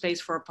park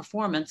space for a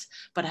performance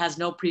but has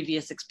no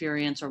previous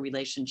experience or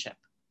relationship.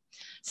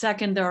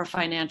 Second, there are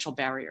financial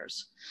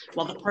barriers.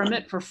 While the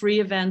permit for free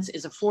events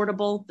is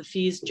affordable, the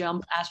fees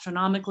jump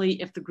astronomically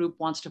if the group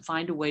wants to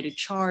find a way to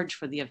charge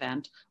for the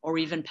event or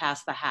even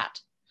pass the hat.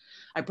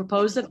 I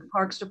propose that the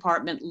Parks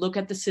Department look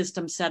at the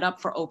system set up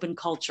for open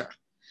culture,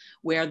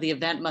 where the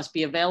event must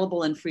be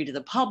available and free to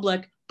the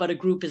public, but a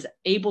group is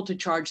able to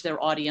charge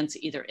their audience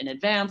either in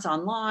advance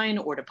online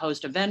or to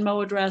post a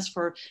Venmo address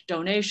for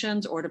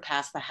donations or to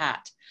pass the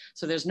hat.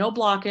 So there's no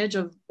blockage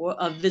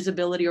of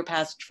visibility or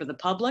passage for the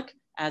public,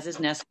 as is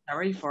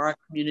necessary for our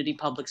community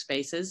public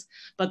spaces,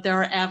 but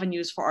there are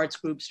avenues for arts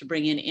groups to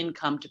bring in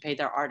income to pay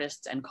their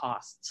artists and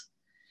costs.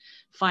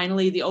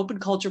 Finally, the Open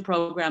Culture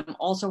Program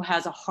also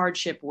has a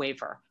hardship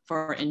waiver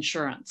for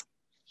insurance.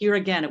 Here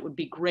again, it would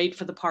be great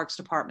for the Parks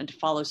Department to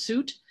follow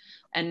suit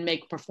and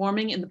make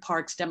performing in the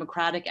parks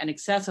democratic and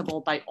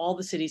accessible by all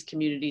the city's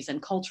communities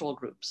and cultural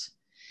groups.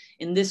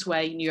 In this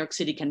way, New York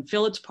City can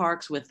fill its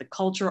parks with the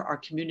culture our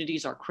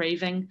communities are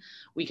craving.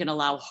 We can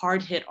allow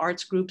hard-hit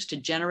arts groups to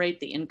generate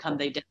the income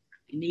they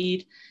desperately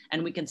need,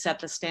 and we can set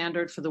the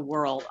standard for the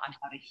world on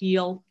how to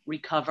heal,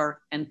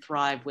 recover, and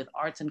thrive with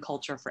arts and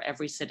culture for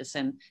every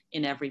citizen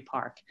in every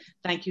park.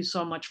 Thank you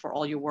so much for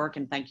all your work,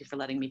 and thank you for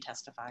letting me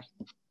testify.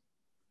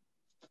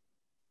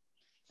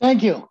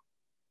 Thank you.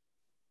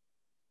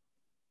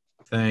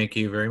 Thank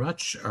you very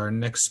much. Our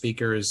next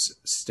speaker is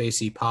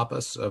Stacy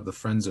Pappas of the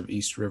Friends of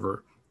East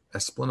River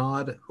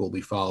Esplanade, who will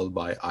be followed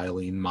by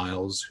Eileen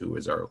Miles, who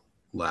is our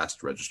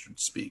last registered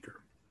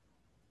speaker.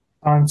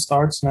 Time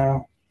starts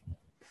now.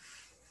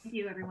 Thank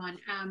you, everyone.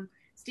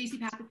 Stacy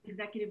Pappas,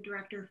 Executive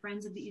Director,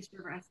 Friends of the East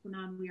River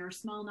Esplanade. We are a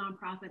small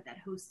nonprofit that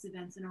hosts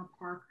events in our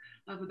park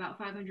of about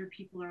 500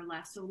 people or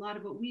less. So a lot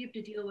of what we have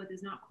to deal with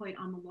is not quite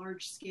on the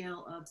large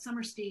scale of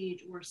Summer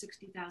Stage or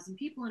 60,000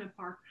 people in a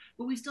park,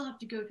 but we still have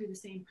to go through the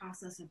same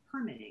process of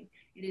permitting.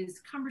 It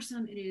is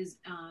cumbersome. It is,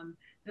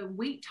 the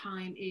wait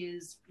time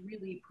is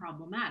really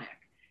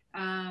problematic.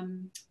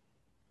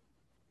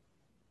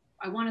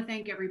 I want to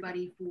thank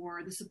everybody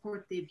for the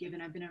support they've given.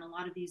 I've been in a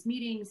lot of these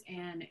meetings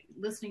and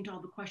listening to all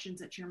the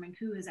questions that Chairman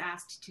Koo has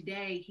asked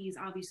today. He's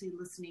obviously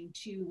listening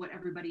to what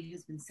everybody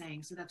has been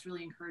saying. So that's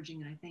really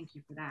encouraging, and I thank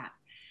you for that.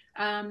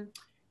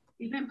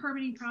 The event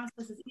permitting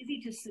process is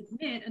easy to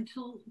submit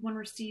until one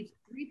receives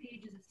 3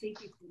 pages of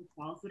safety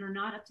protocols that are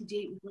not up to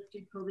date with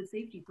lifted COVID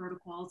safety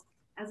protocols.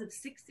 As of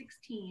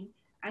 6/16,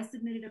 I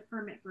submitted a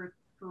permit for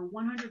a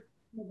 100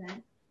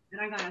 event, and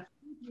I got a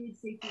 3-page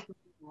safety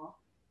protocol.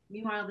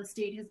 Meanwhile, the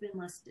state has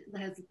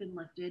been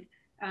lifted.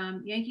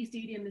 Yankee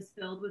Stadium is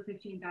filled with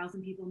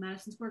 15,000 people.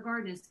 Madison Square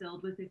Garden is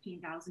filled with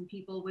 15,000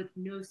 people with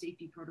no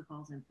safety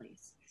protocols in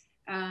place.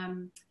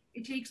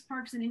 It takes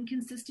parks an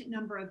inconsistent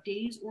number of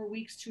days or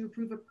weeks to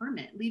approve a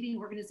permit, leaving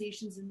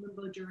organizations in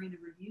limbo during the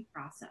review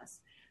process.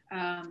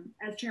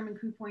 As Chairman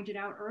Koo pointed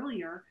out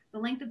earlier, the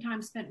length of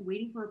time spent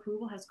waiting for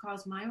approval has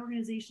caused my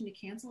organization to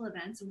cancel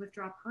events and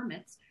withdraw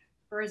permits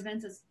for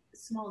events as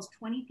small as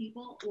 20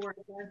 people or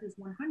as large as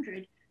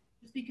 100,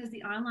 just because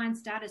the online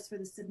status for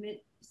the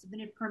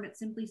submitted permit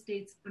simply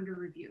states under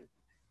review.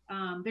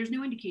 There's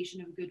no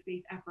indication of a good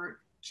faith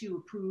effort to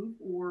approve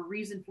or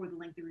reason for the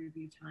lengthy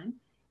review time.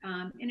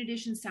 In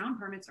addition, sound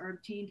permits are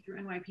obtained through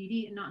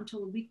NYPD and not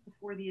until a week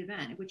before the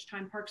event, at which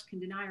time parks can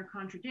deny or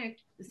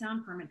contradict the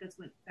sound permit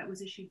that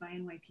was issued by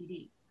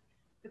NYPD.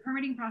 The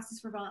permitting process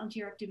for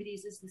volunteer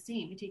activities is the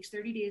same. It takes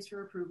 30 days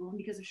for approval, and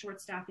because of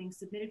short staffing,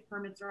 submitted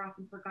permits are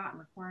often forgotten,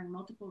 requiring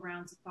multiple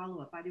rounds of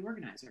follow-up by the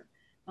organizer.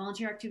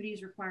 Volunteer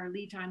activities require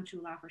lead time to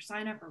allow for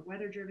sign-up, are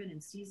weather-driven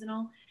and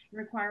seasonal, and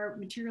require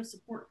material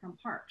support from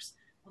parks.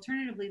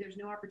 Alternatively, there's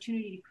no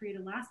opportunity to create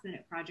a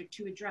last-minute project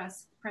to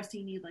address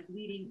pressing need like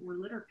weeding or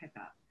litter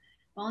pickup.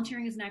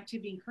 Volunteering is an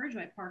activity encouraged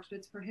by parks, but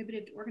it's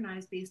prohibited to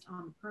organize based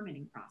on the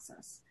permitting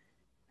process.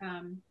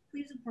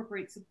 Please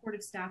incorporate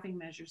supportive staffing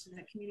measures so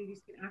that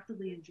communities can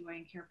actively enjoy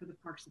and care for the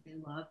parks that they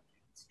love.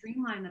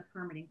 Streamline the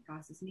permitting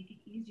process, make it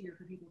easier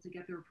for people to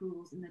get their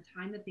approvals in the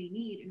time that they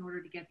need in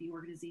order to get the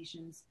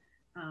organizations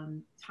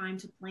time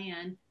to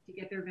plan, to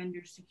get their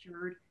vendors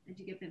secured, and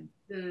to get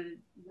the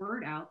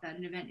word out that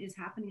an event is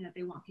happening, that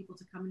they want people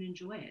to come and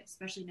enjoy it,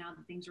 especially now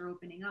that things are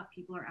opening up.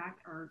 People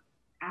are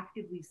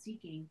actively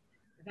seeking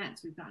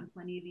events. We've gotten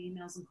plenty of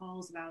emails and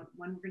calls about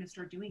when we're going to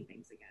start doing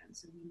things again.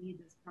 So we need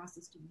this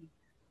process to be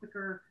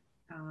quicker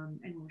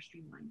and more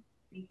streamlined.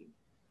 Thank you.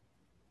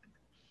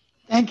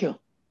 Thank you.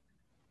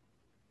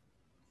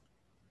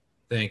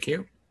 Thank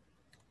you.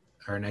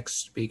 Our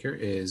next speaker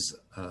is,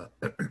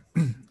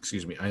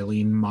 excuse me,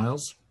 Eileen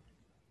Miles.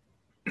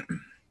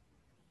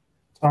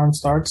 Time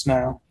starts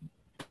now.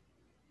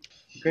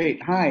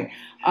 Great. Hi.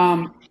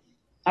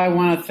 I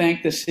want to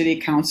thank the City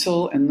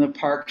Council and the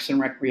Parks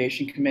and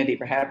Recreation Committee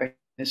for having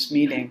this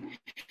meeting.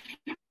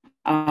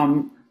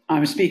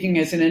 I'm speaking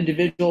as an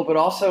individual, but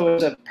also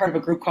as a part of a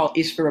group called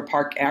East River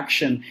Park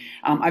Action.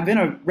 I've been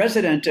a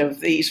resident of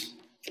the East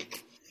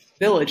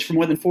Village for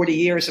more than 40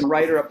 years. I'm a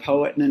writer, a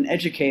poet, and an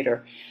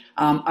educator.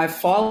 I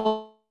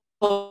follow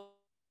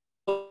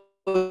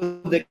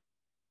the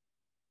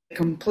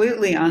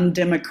completely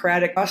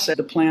undemocratic process,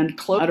 the planned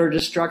utter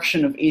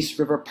destruction of East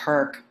River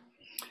Park.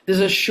 There's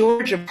a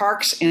shortage of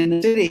parks in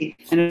the city,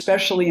 and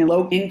especially in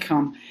low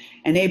income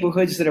and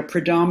neighborhoods that are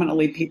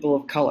predominantly people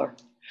of color.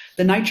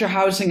 The NYCCC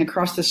housing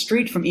across the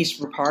street from East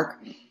River Park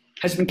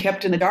has been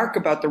kept in the dark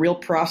about the real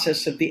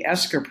process of the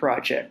Esker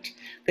project.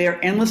 They are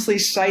endlessly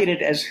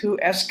cited as who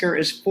Esker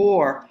is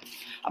for,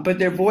 but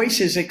their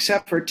voices,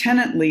 except for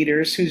tenant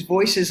leaders whose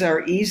voices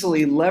are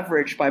easily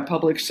leveraged by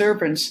public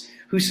servants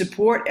who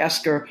support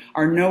ESCR,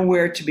 are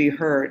nowhere to be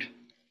heard.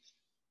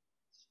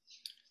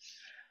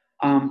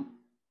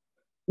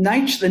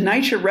 The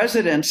NYCHA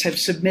residents have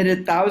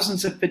submitted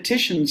thousands of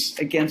petitions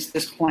against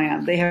this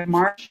plan. They have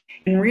marched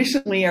and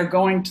recently are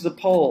going to the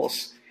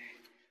polls.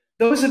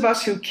 Those of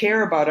us who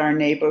care about our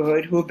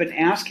neighborhood, who have been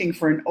asking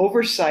for an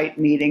oversight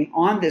meeting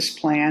on this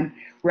plan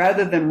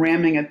rather than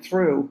ramming it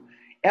through,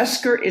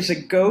 ESCR is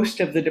a ghost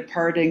of the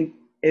departing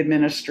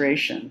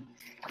administration.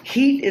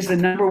 Heat is the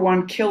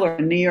 #1 killer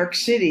in New York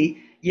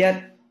City,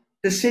 yet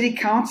the city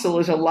council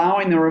is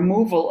allowing the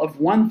removal of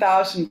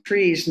 1,000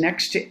 trees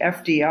next to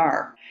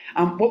FDR.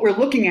 What we're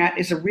looking at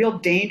is a real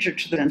danger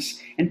to the residents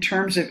in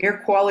terms of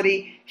air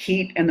quality,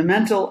 heat, and the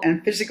mental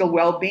and physical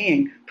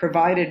well-being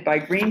provided by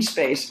green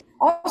space.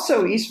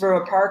 Also, East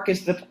River Park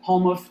is the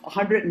home of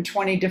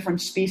 120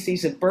 different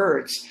species of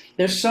birds.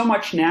 There's so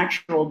much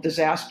natural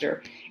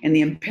disaster in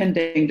the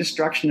impending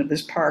destruction of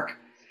this park.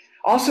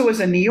 Also,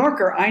 as a New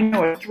Yorker, I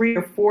know a 3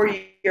 or 4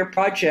 year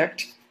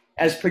project,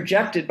 as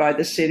projected by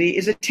the city,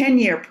 is a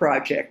 10-year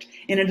project,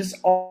 and it is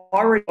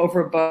already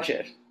over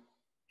budget.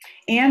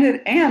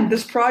 And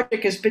this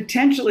project is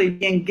potentially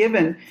being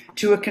given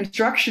to a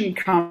construction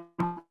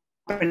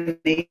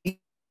company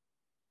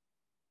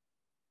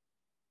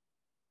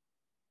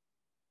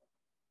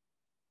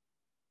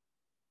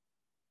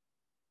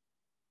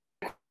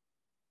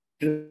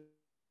on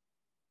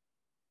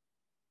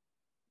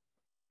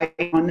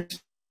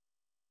this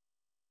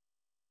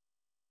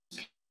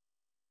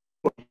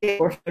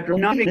or federal.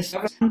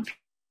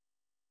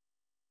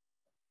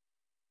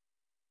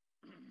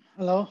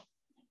 Hello,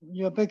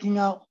 you're picking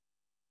out.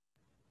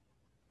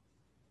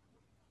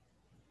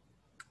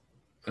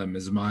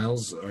 Ms.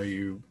 Miles, are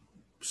you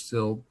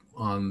still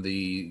on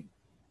the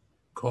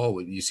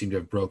call? You seem to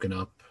have broken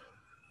up.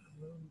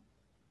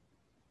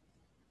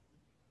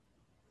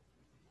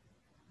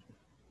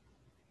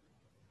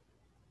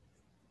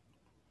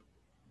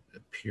 It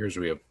appears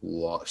we have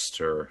lost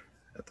her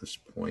at this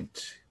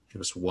point. Give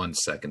us 1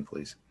 second,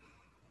 please.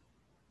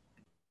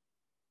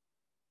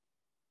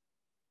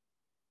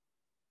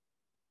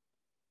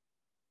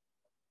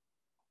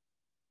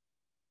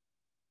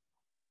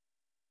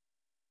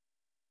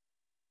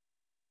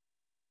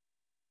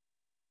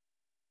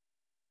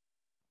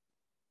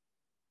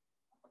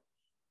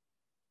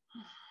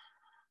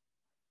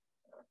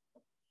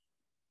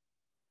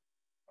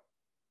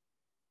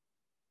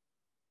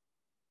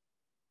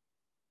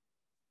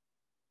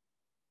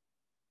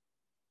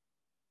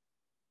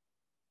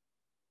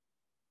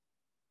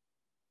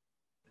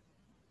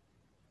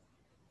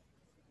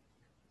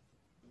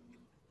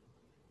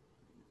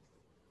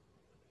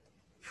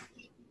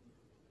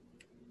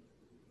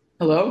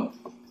 Hello?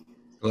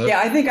 Hello?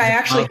 Yeah, I think I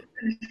actually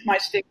finished my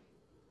statement.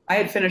 I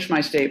had finished my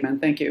statement.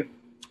 Thank you.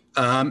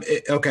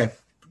 Okay,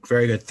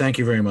 very good. Thank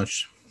you very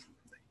much.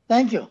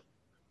 Thank you.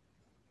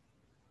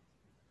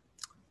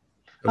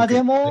 Are Okay.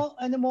 there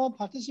any more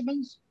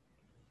participants?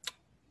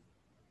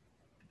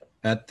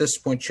 At this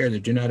point, Chair, there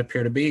do not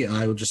appear to be.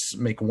 I will just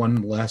make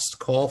one last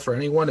call for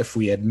anyone. If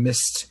we had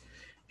missed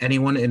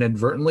anyone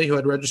inadvertently who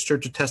had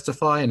registered to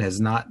testify and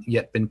has not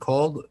yet been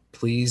called,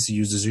 please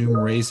use the Zoom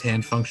raise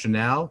hand function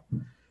now,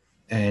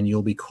 and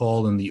you'll be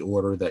called in the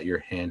order that your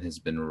hand has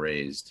been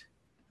raised.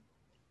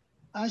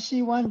 I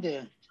see one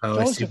there. Oh,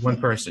 I see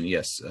one person.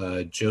 Yes,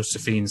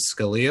 Josephine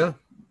Scalia.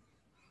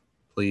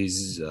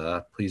 Please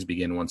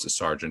begin once the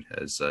sergeant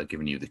has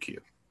given you the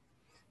cue.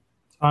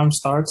 Time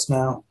starts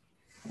now.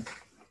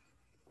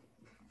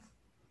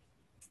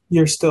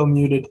 You're still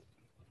muted.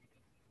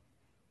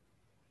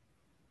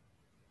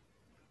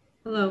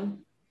 Hello,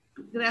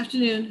 good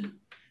afternoon.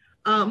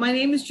 My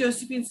name is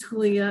Josephine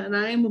Scalia, and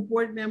I am a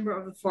board member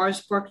of the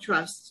Forest Park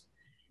Trust.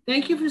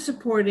 Thank you for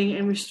supporting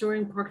and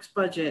restoring Parks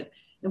budget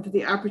and for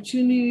the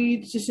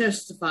opportunity to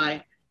testify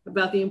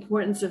about the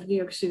importance of New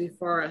York City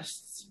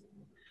forests.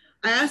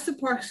 I asked the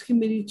Parks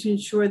Committee to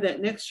ensure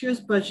that next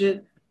year's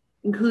budget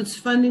includes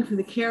funding for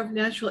the care of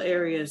natural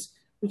areas,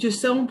 which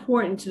is so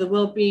important to the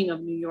well-being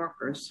of New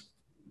Yorkers.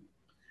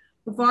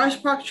 The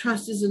Forest Park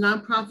Trust is a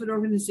nonprofit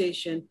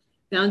organization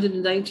founded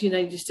in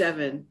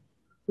 1997.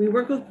 We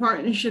work with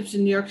partnerships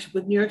in New York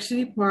with New York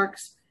City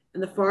Parks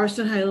and the Forest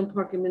and Highland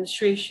Park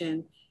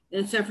Administration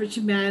in its effort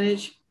to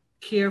manage,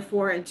 care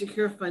for, and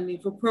secure funding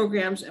for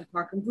programs and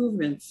park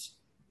improvements.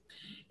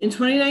 In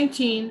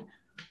 2019,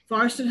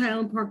 Forest and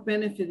Highland Park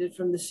benefited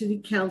from the City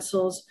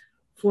Council's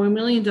 $4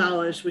 million,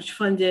 which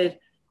funded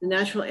the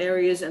Natural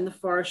Areas and the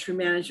Forestry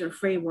Management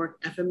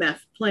Framework, FMF,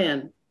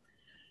 plan.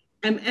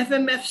 An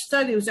FMF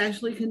study was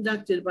actually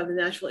conducted by the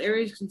Natural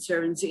Areas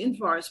Conservancy in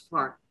Forest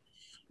Park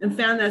and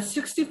found that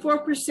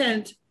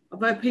 64%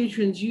 of our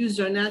patrons used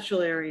our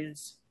natural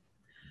areas.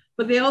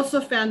 But they also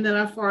found that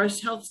our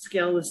forest health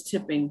scale was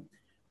tipping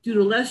due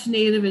to less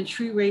native and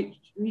tree rate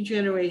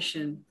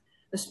regeneration,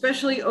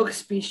 especially oak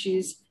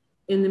species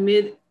in the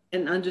mid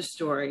and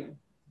understory.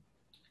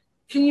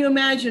 Can you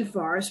imagine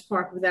Forest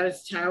Park without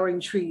its towering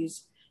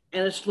trees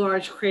and its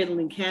large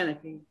cradling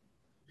canopy?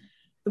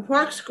 The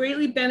parks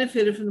greatly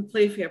benefited from the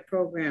Playfair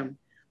program.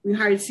 We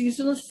hired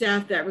seasonal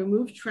staff that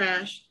removed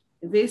trash,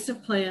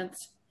 invasive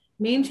plants,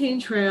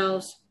 maintained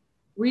trails,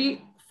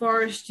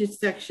 reforested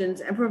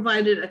sections, and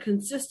provided a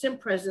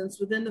consistent presence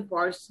within the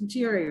forest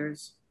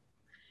interiors.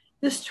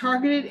 This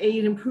targeted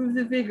aid improved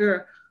the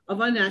vigor of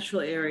our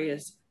natural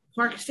areas,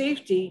 park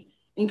safety,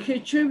 and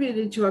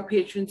contributed to our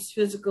patrons'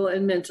 physical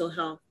and mental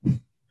health.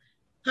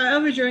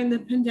 However, during the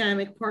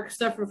pandemic, parks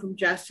suffered from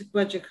drastic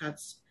budget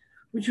cuts,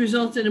 which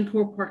resulted in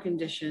poor park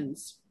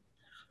conditions.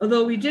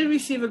 Although we did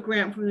receive a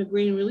grant from the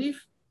Green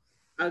Relief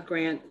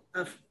Grant,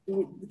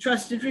 the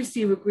trust did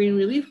receive a Green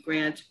Relief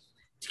Grant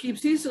to keep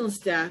seasonal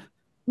staff,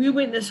 we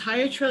witnessed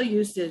higher trail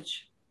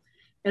usage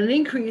and an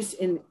increase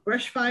in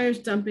brush fires,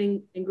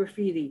 dumping, and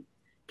graffiti,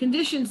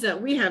 conditions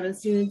that we haven't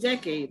seen in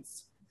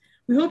decades.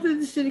 We hope that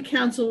the City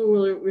Council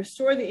will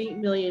restore the $8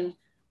 million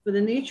for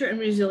the nature and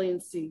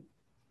resiliency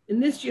in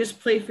this year's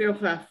Playfair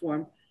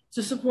platform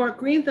to support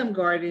green thumb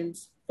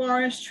gardens,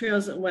 forests,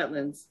 trails, and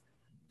wetlands.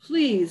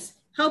 Please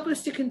help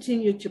us to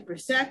continue to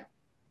protect,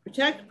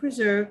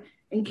 preserve,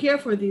 and care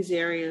for these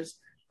areas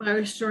by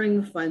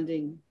restoring the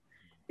funding.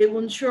 It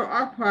will ensure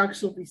our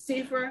parks will be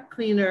safer,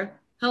 cleaner,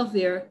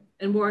 healthier,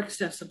 and more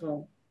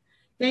accessible.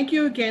 Thank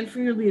you again for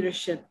your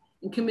leadership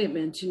and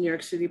commitment to New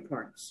York City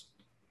parks.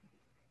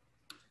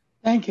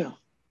 Thank you.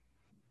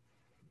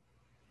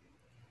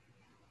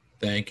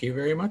 Thank you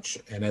very much.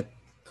 And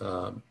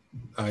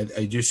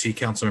I do see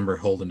Councilmember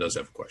Holden does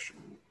have a question.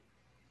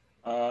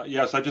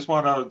 Yes, I just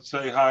want to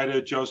say hi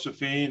to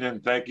Josephine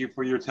and thank you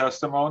for your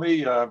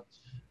testimony.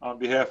 On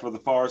behalf of the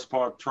Forest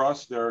Park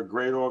Trust, they're a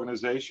great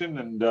organization,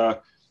 and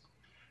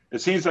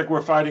it seems like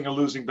we're fighting a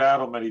losing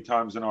battle many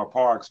times in our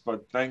parks,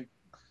 but thank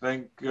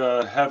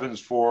heavens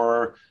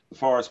for the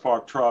Forest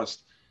Park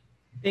Trust.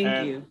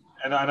 Thank you.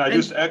 And I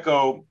just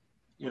echo,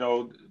 you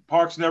know,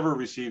 Parks never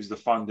receives the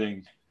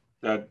funding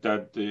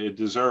that it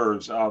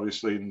deserves,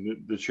 obviously,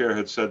 and the chair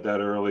had said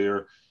that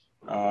earlier.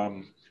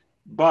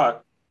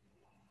 But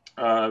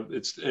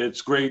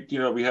it's great, you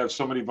know, we have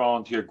so many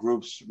volunteer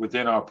groups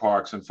within our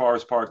parks, and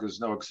Forest Park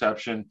is no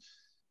exception.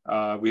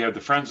 We have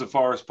the Friends of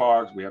Forest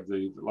Parks, we have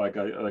the, like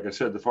I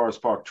said, the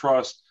Forest Park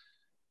Trust,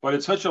 but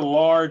it's such a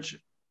large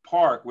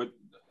park with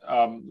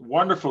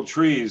wonderful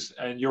trees,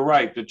 and you're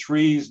right, the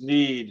trees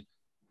need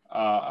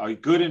a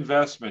good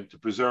investment to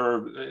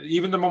preserve.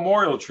 Even the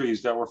memorial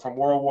trees that were from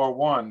World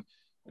War I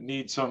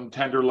need some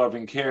tender,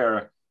 loving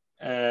care,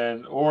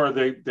 or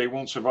they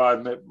won't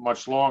survive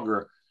much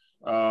longer.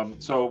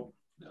 So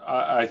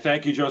I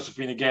thank you,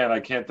 Josephine, again. I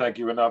can't thank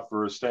you enough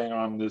for staying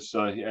on this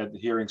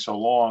hearing so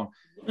long,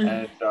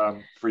 and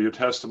for your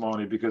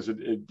testimony, because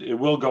it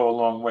will go a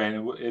long way,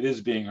 and it is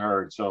being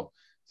heard. So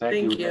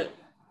thank you.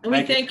 And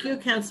we thank you,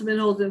 Councilman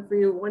Holden, for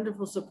your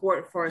wonderful support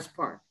of Forest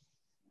Park.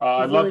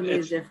 I It love really made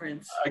a it.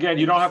 difference. Again,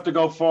 you don't have to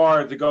go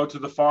far to go to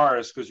the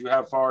forest because you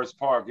have Forest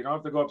Park. You don't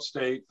have to go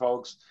upstate,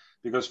 folks,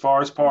 because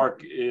Forest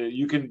Park,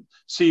 you can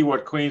see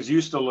what Queens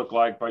used to look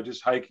like by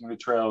just hiking the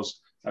trails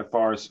at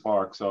Forest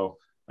Park. So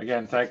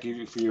again, thank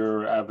you for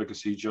your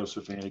advocacy,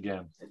 Josephine,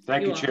 again.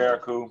 Thank you, Chair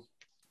Koo.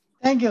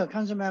 Thank you,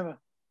 Councilmember.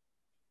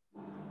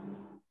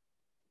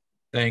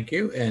 Thank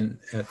you. And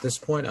at this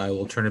point, I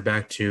will turn it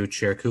back to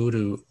Chair Koo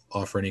to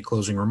offer any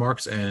closing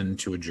remarks and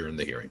to adjourn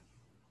the hearing.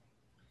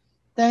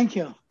 Thank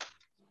you.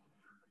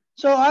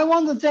 So I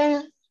want to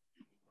thank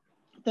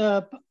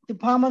the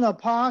Department of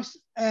Parks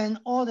and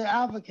all the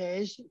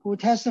advocates who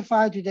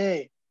testified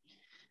today.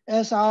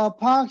 As our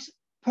parks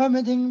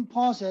permitting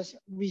process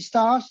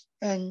restarts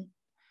and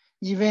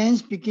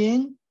events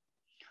begin,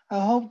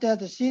 I hope that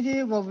the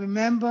city will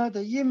remember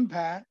the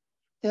impact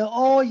that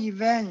all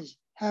events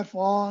have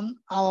on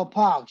our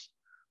parks,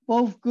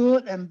 both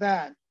good and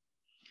bad,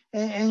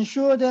 and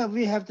ensure that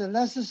we have the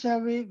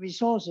necessary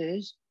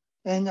resources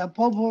and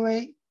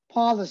appropriate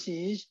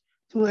policies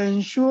to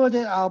ensure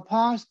that our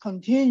parks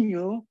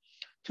continue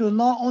to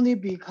not only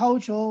be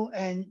cultural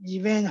and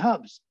event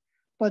hubs,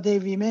 but they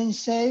remain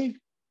safe,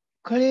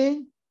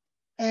 clean,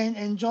 and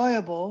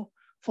enjoyable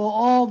for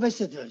all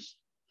visitors.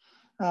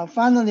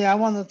 Finally, I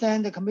want to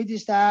thank the committee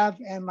staff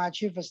and my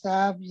chief of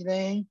staff,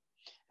 Elaine,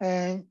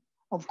 and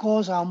of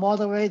course our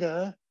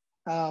moderator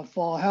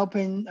for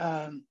helping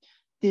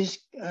this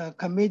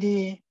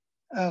committee,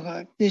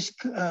 this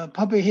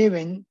public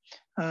hearing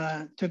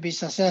to be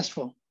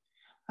successful.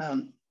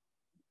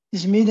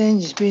 This meeting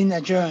is being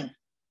adjourned.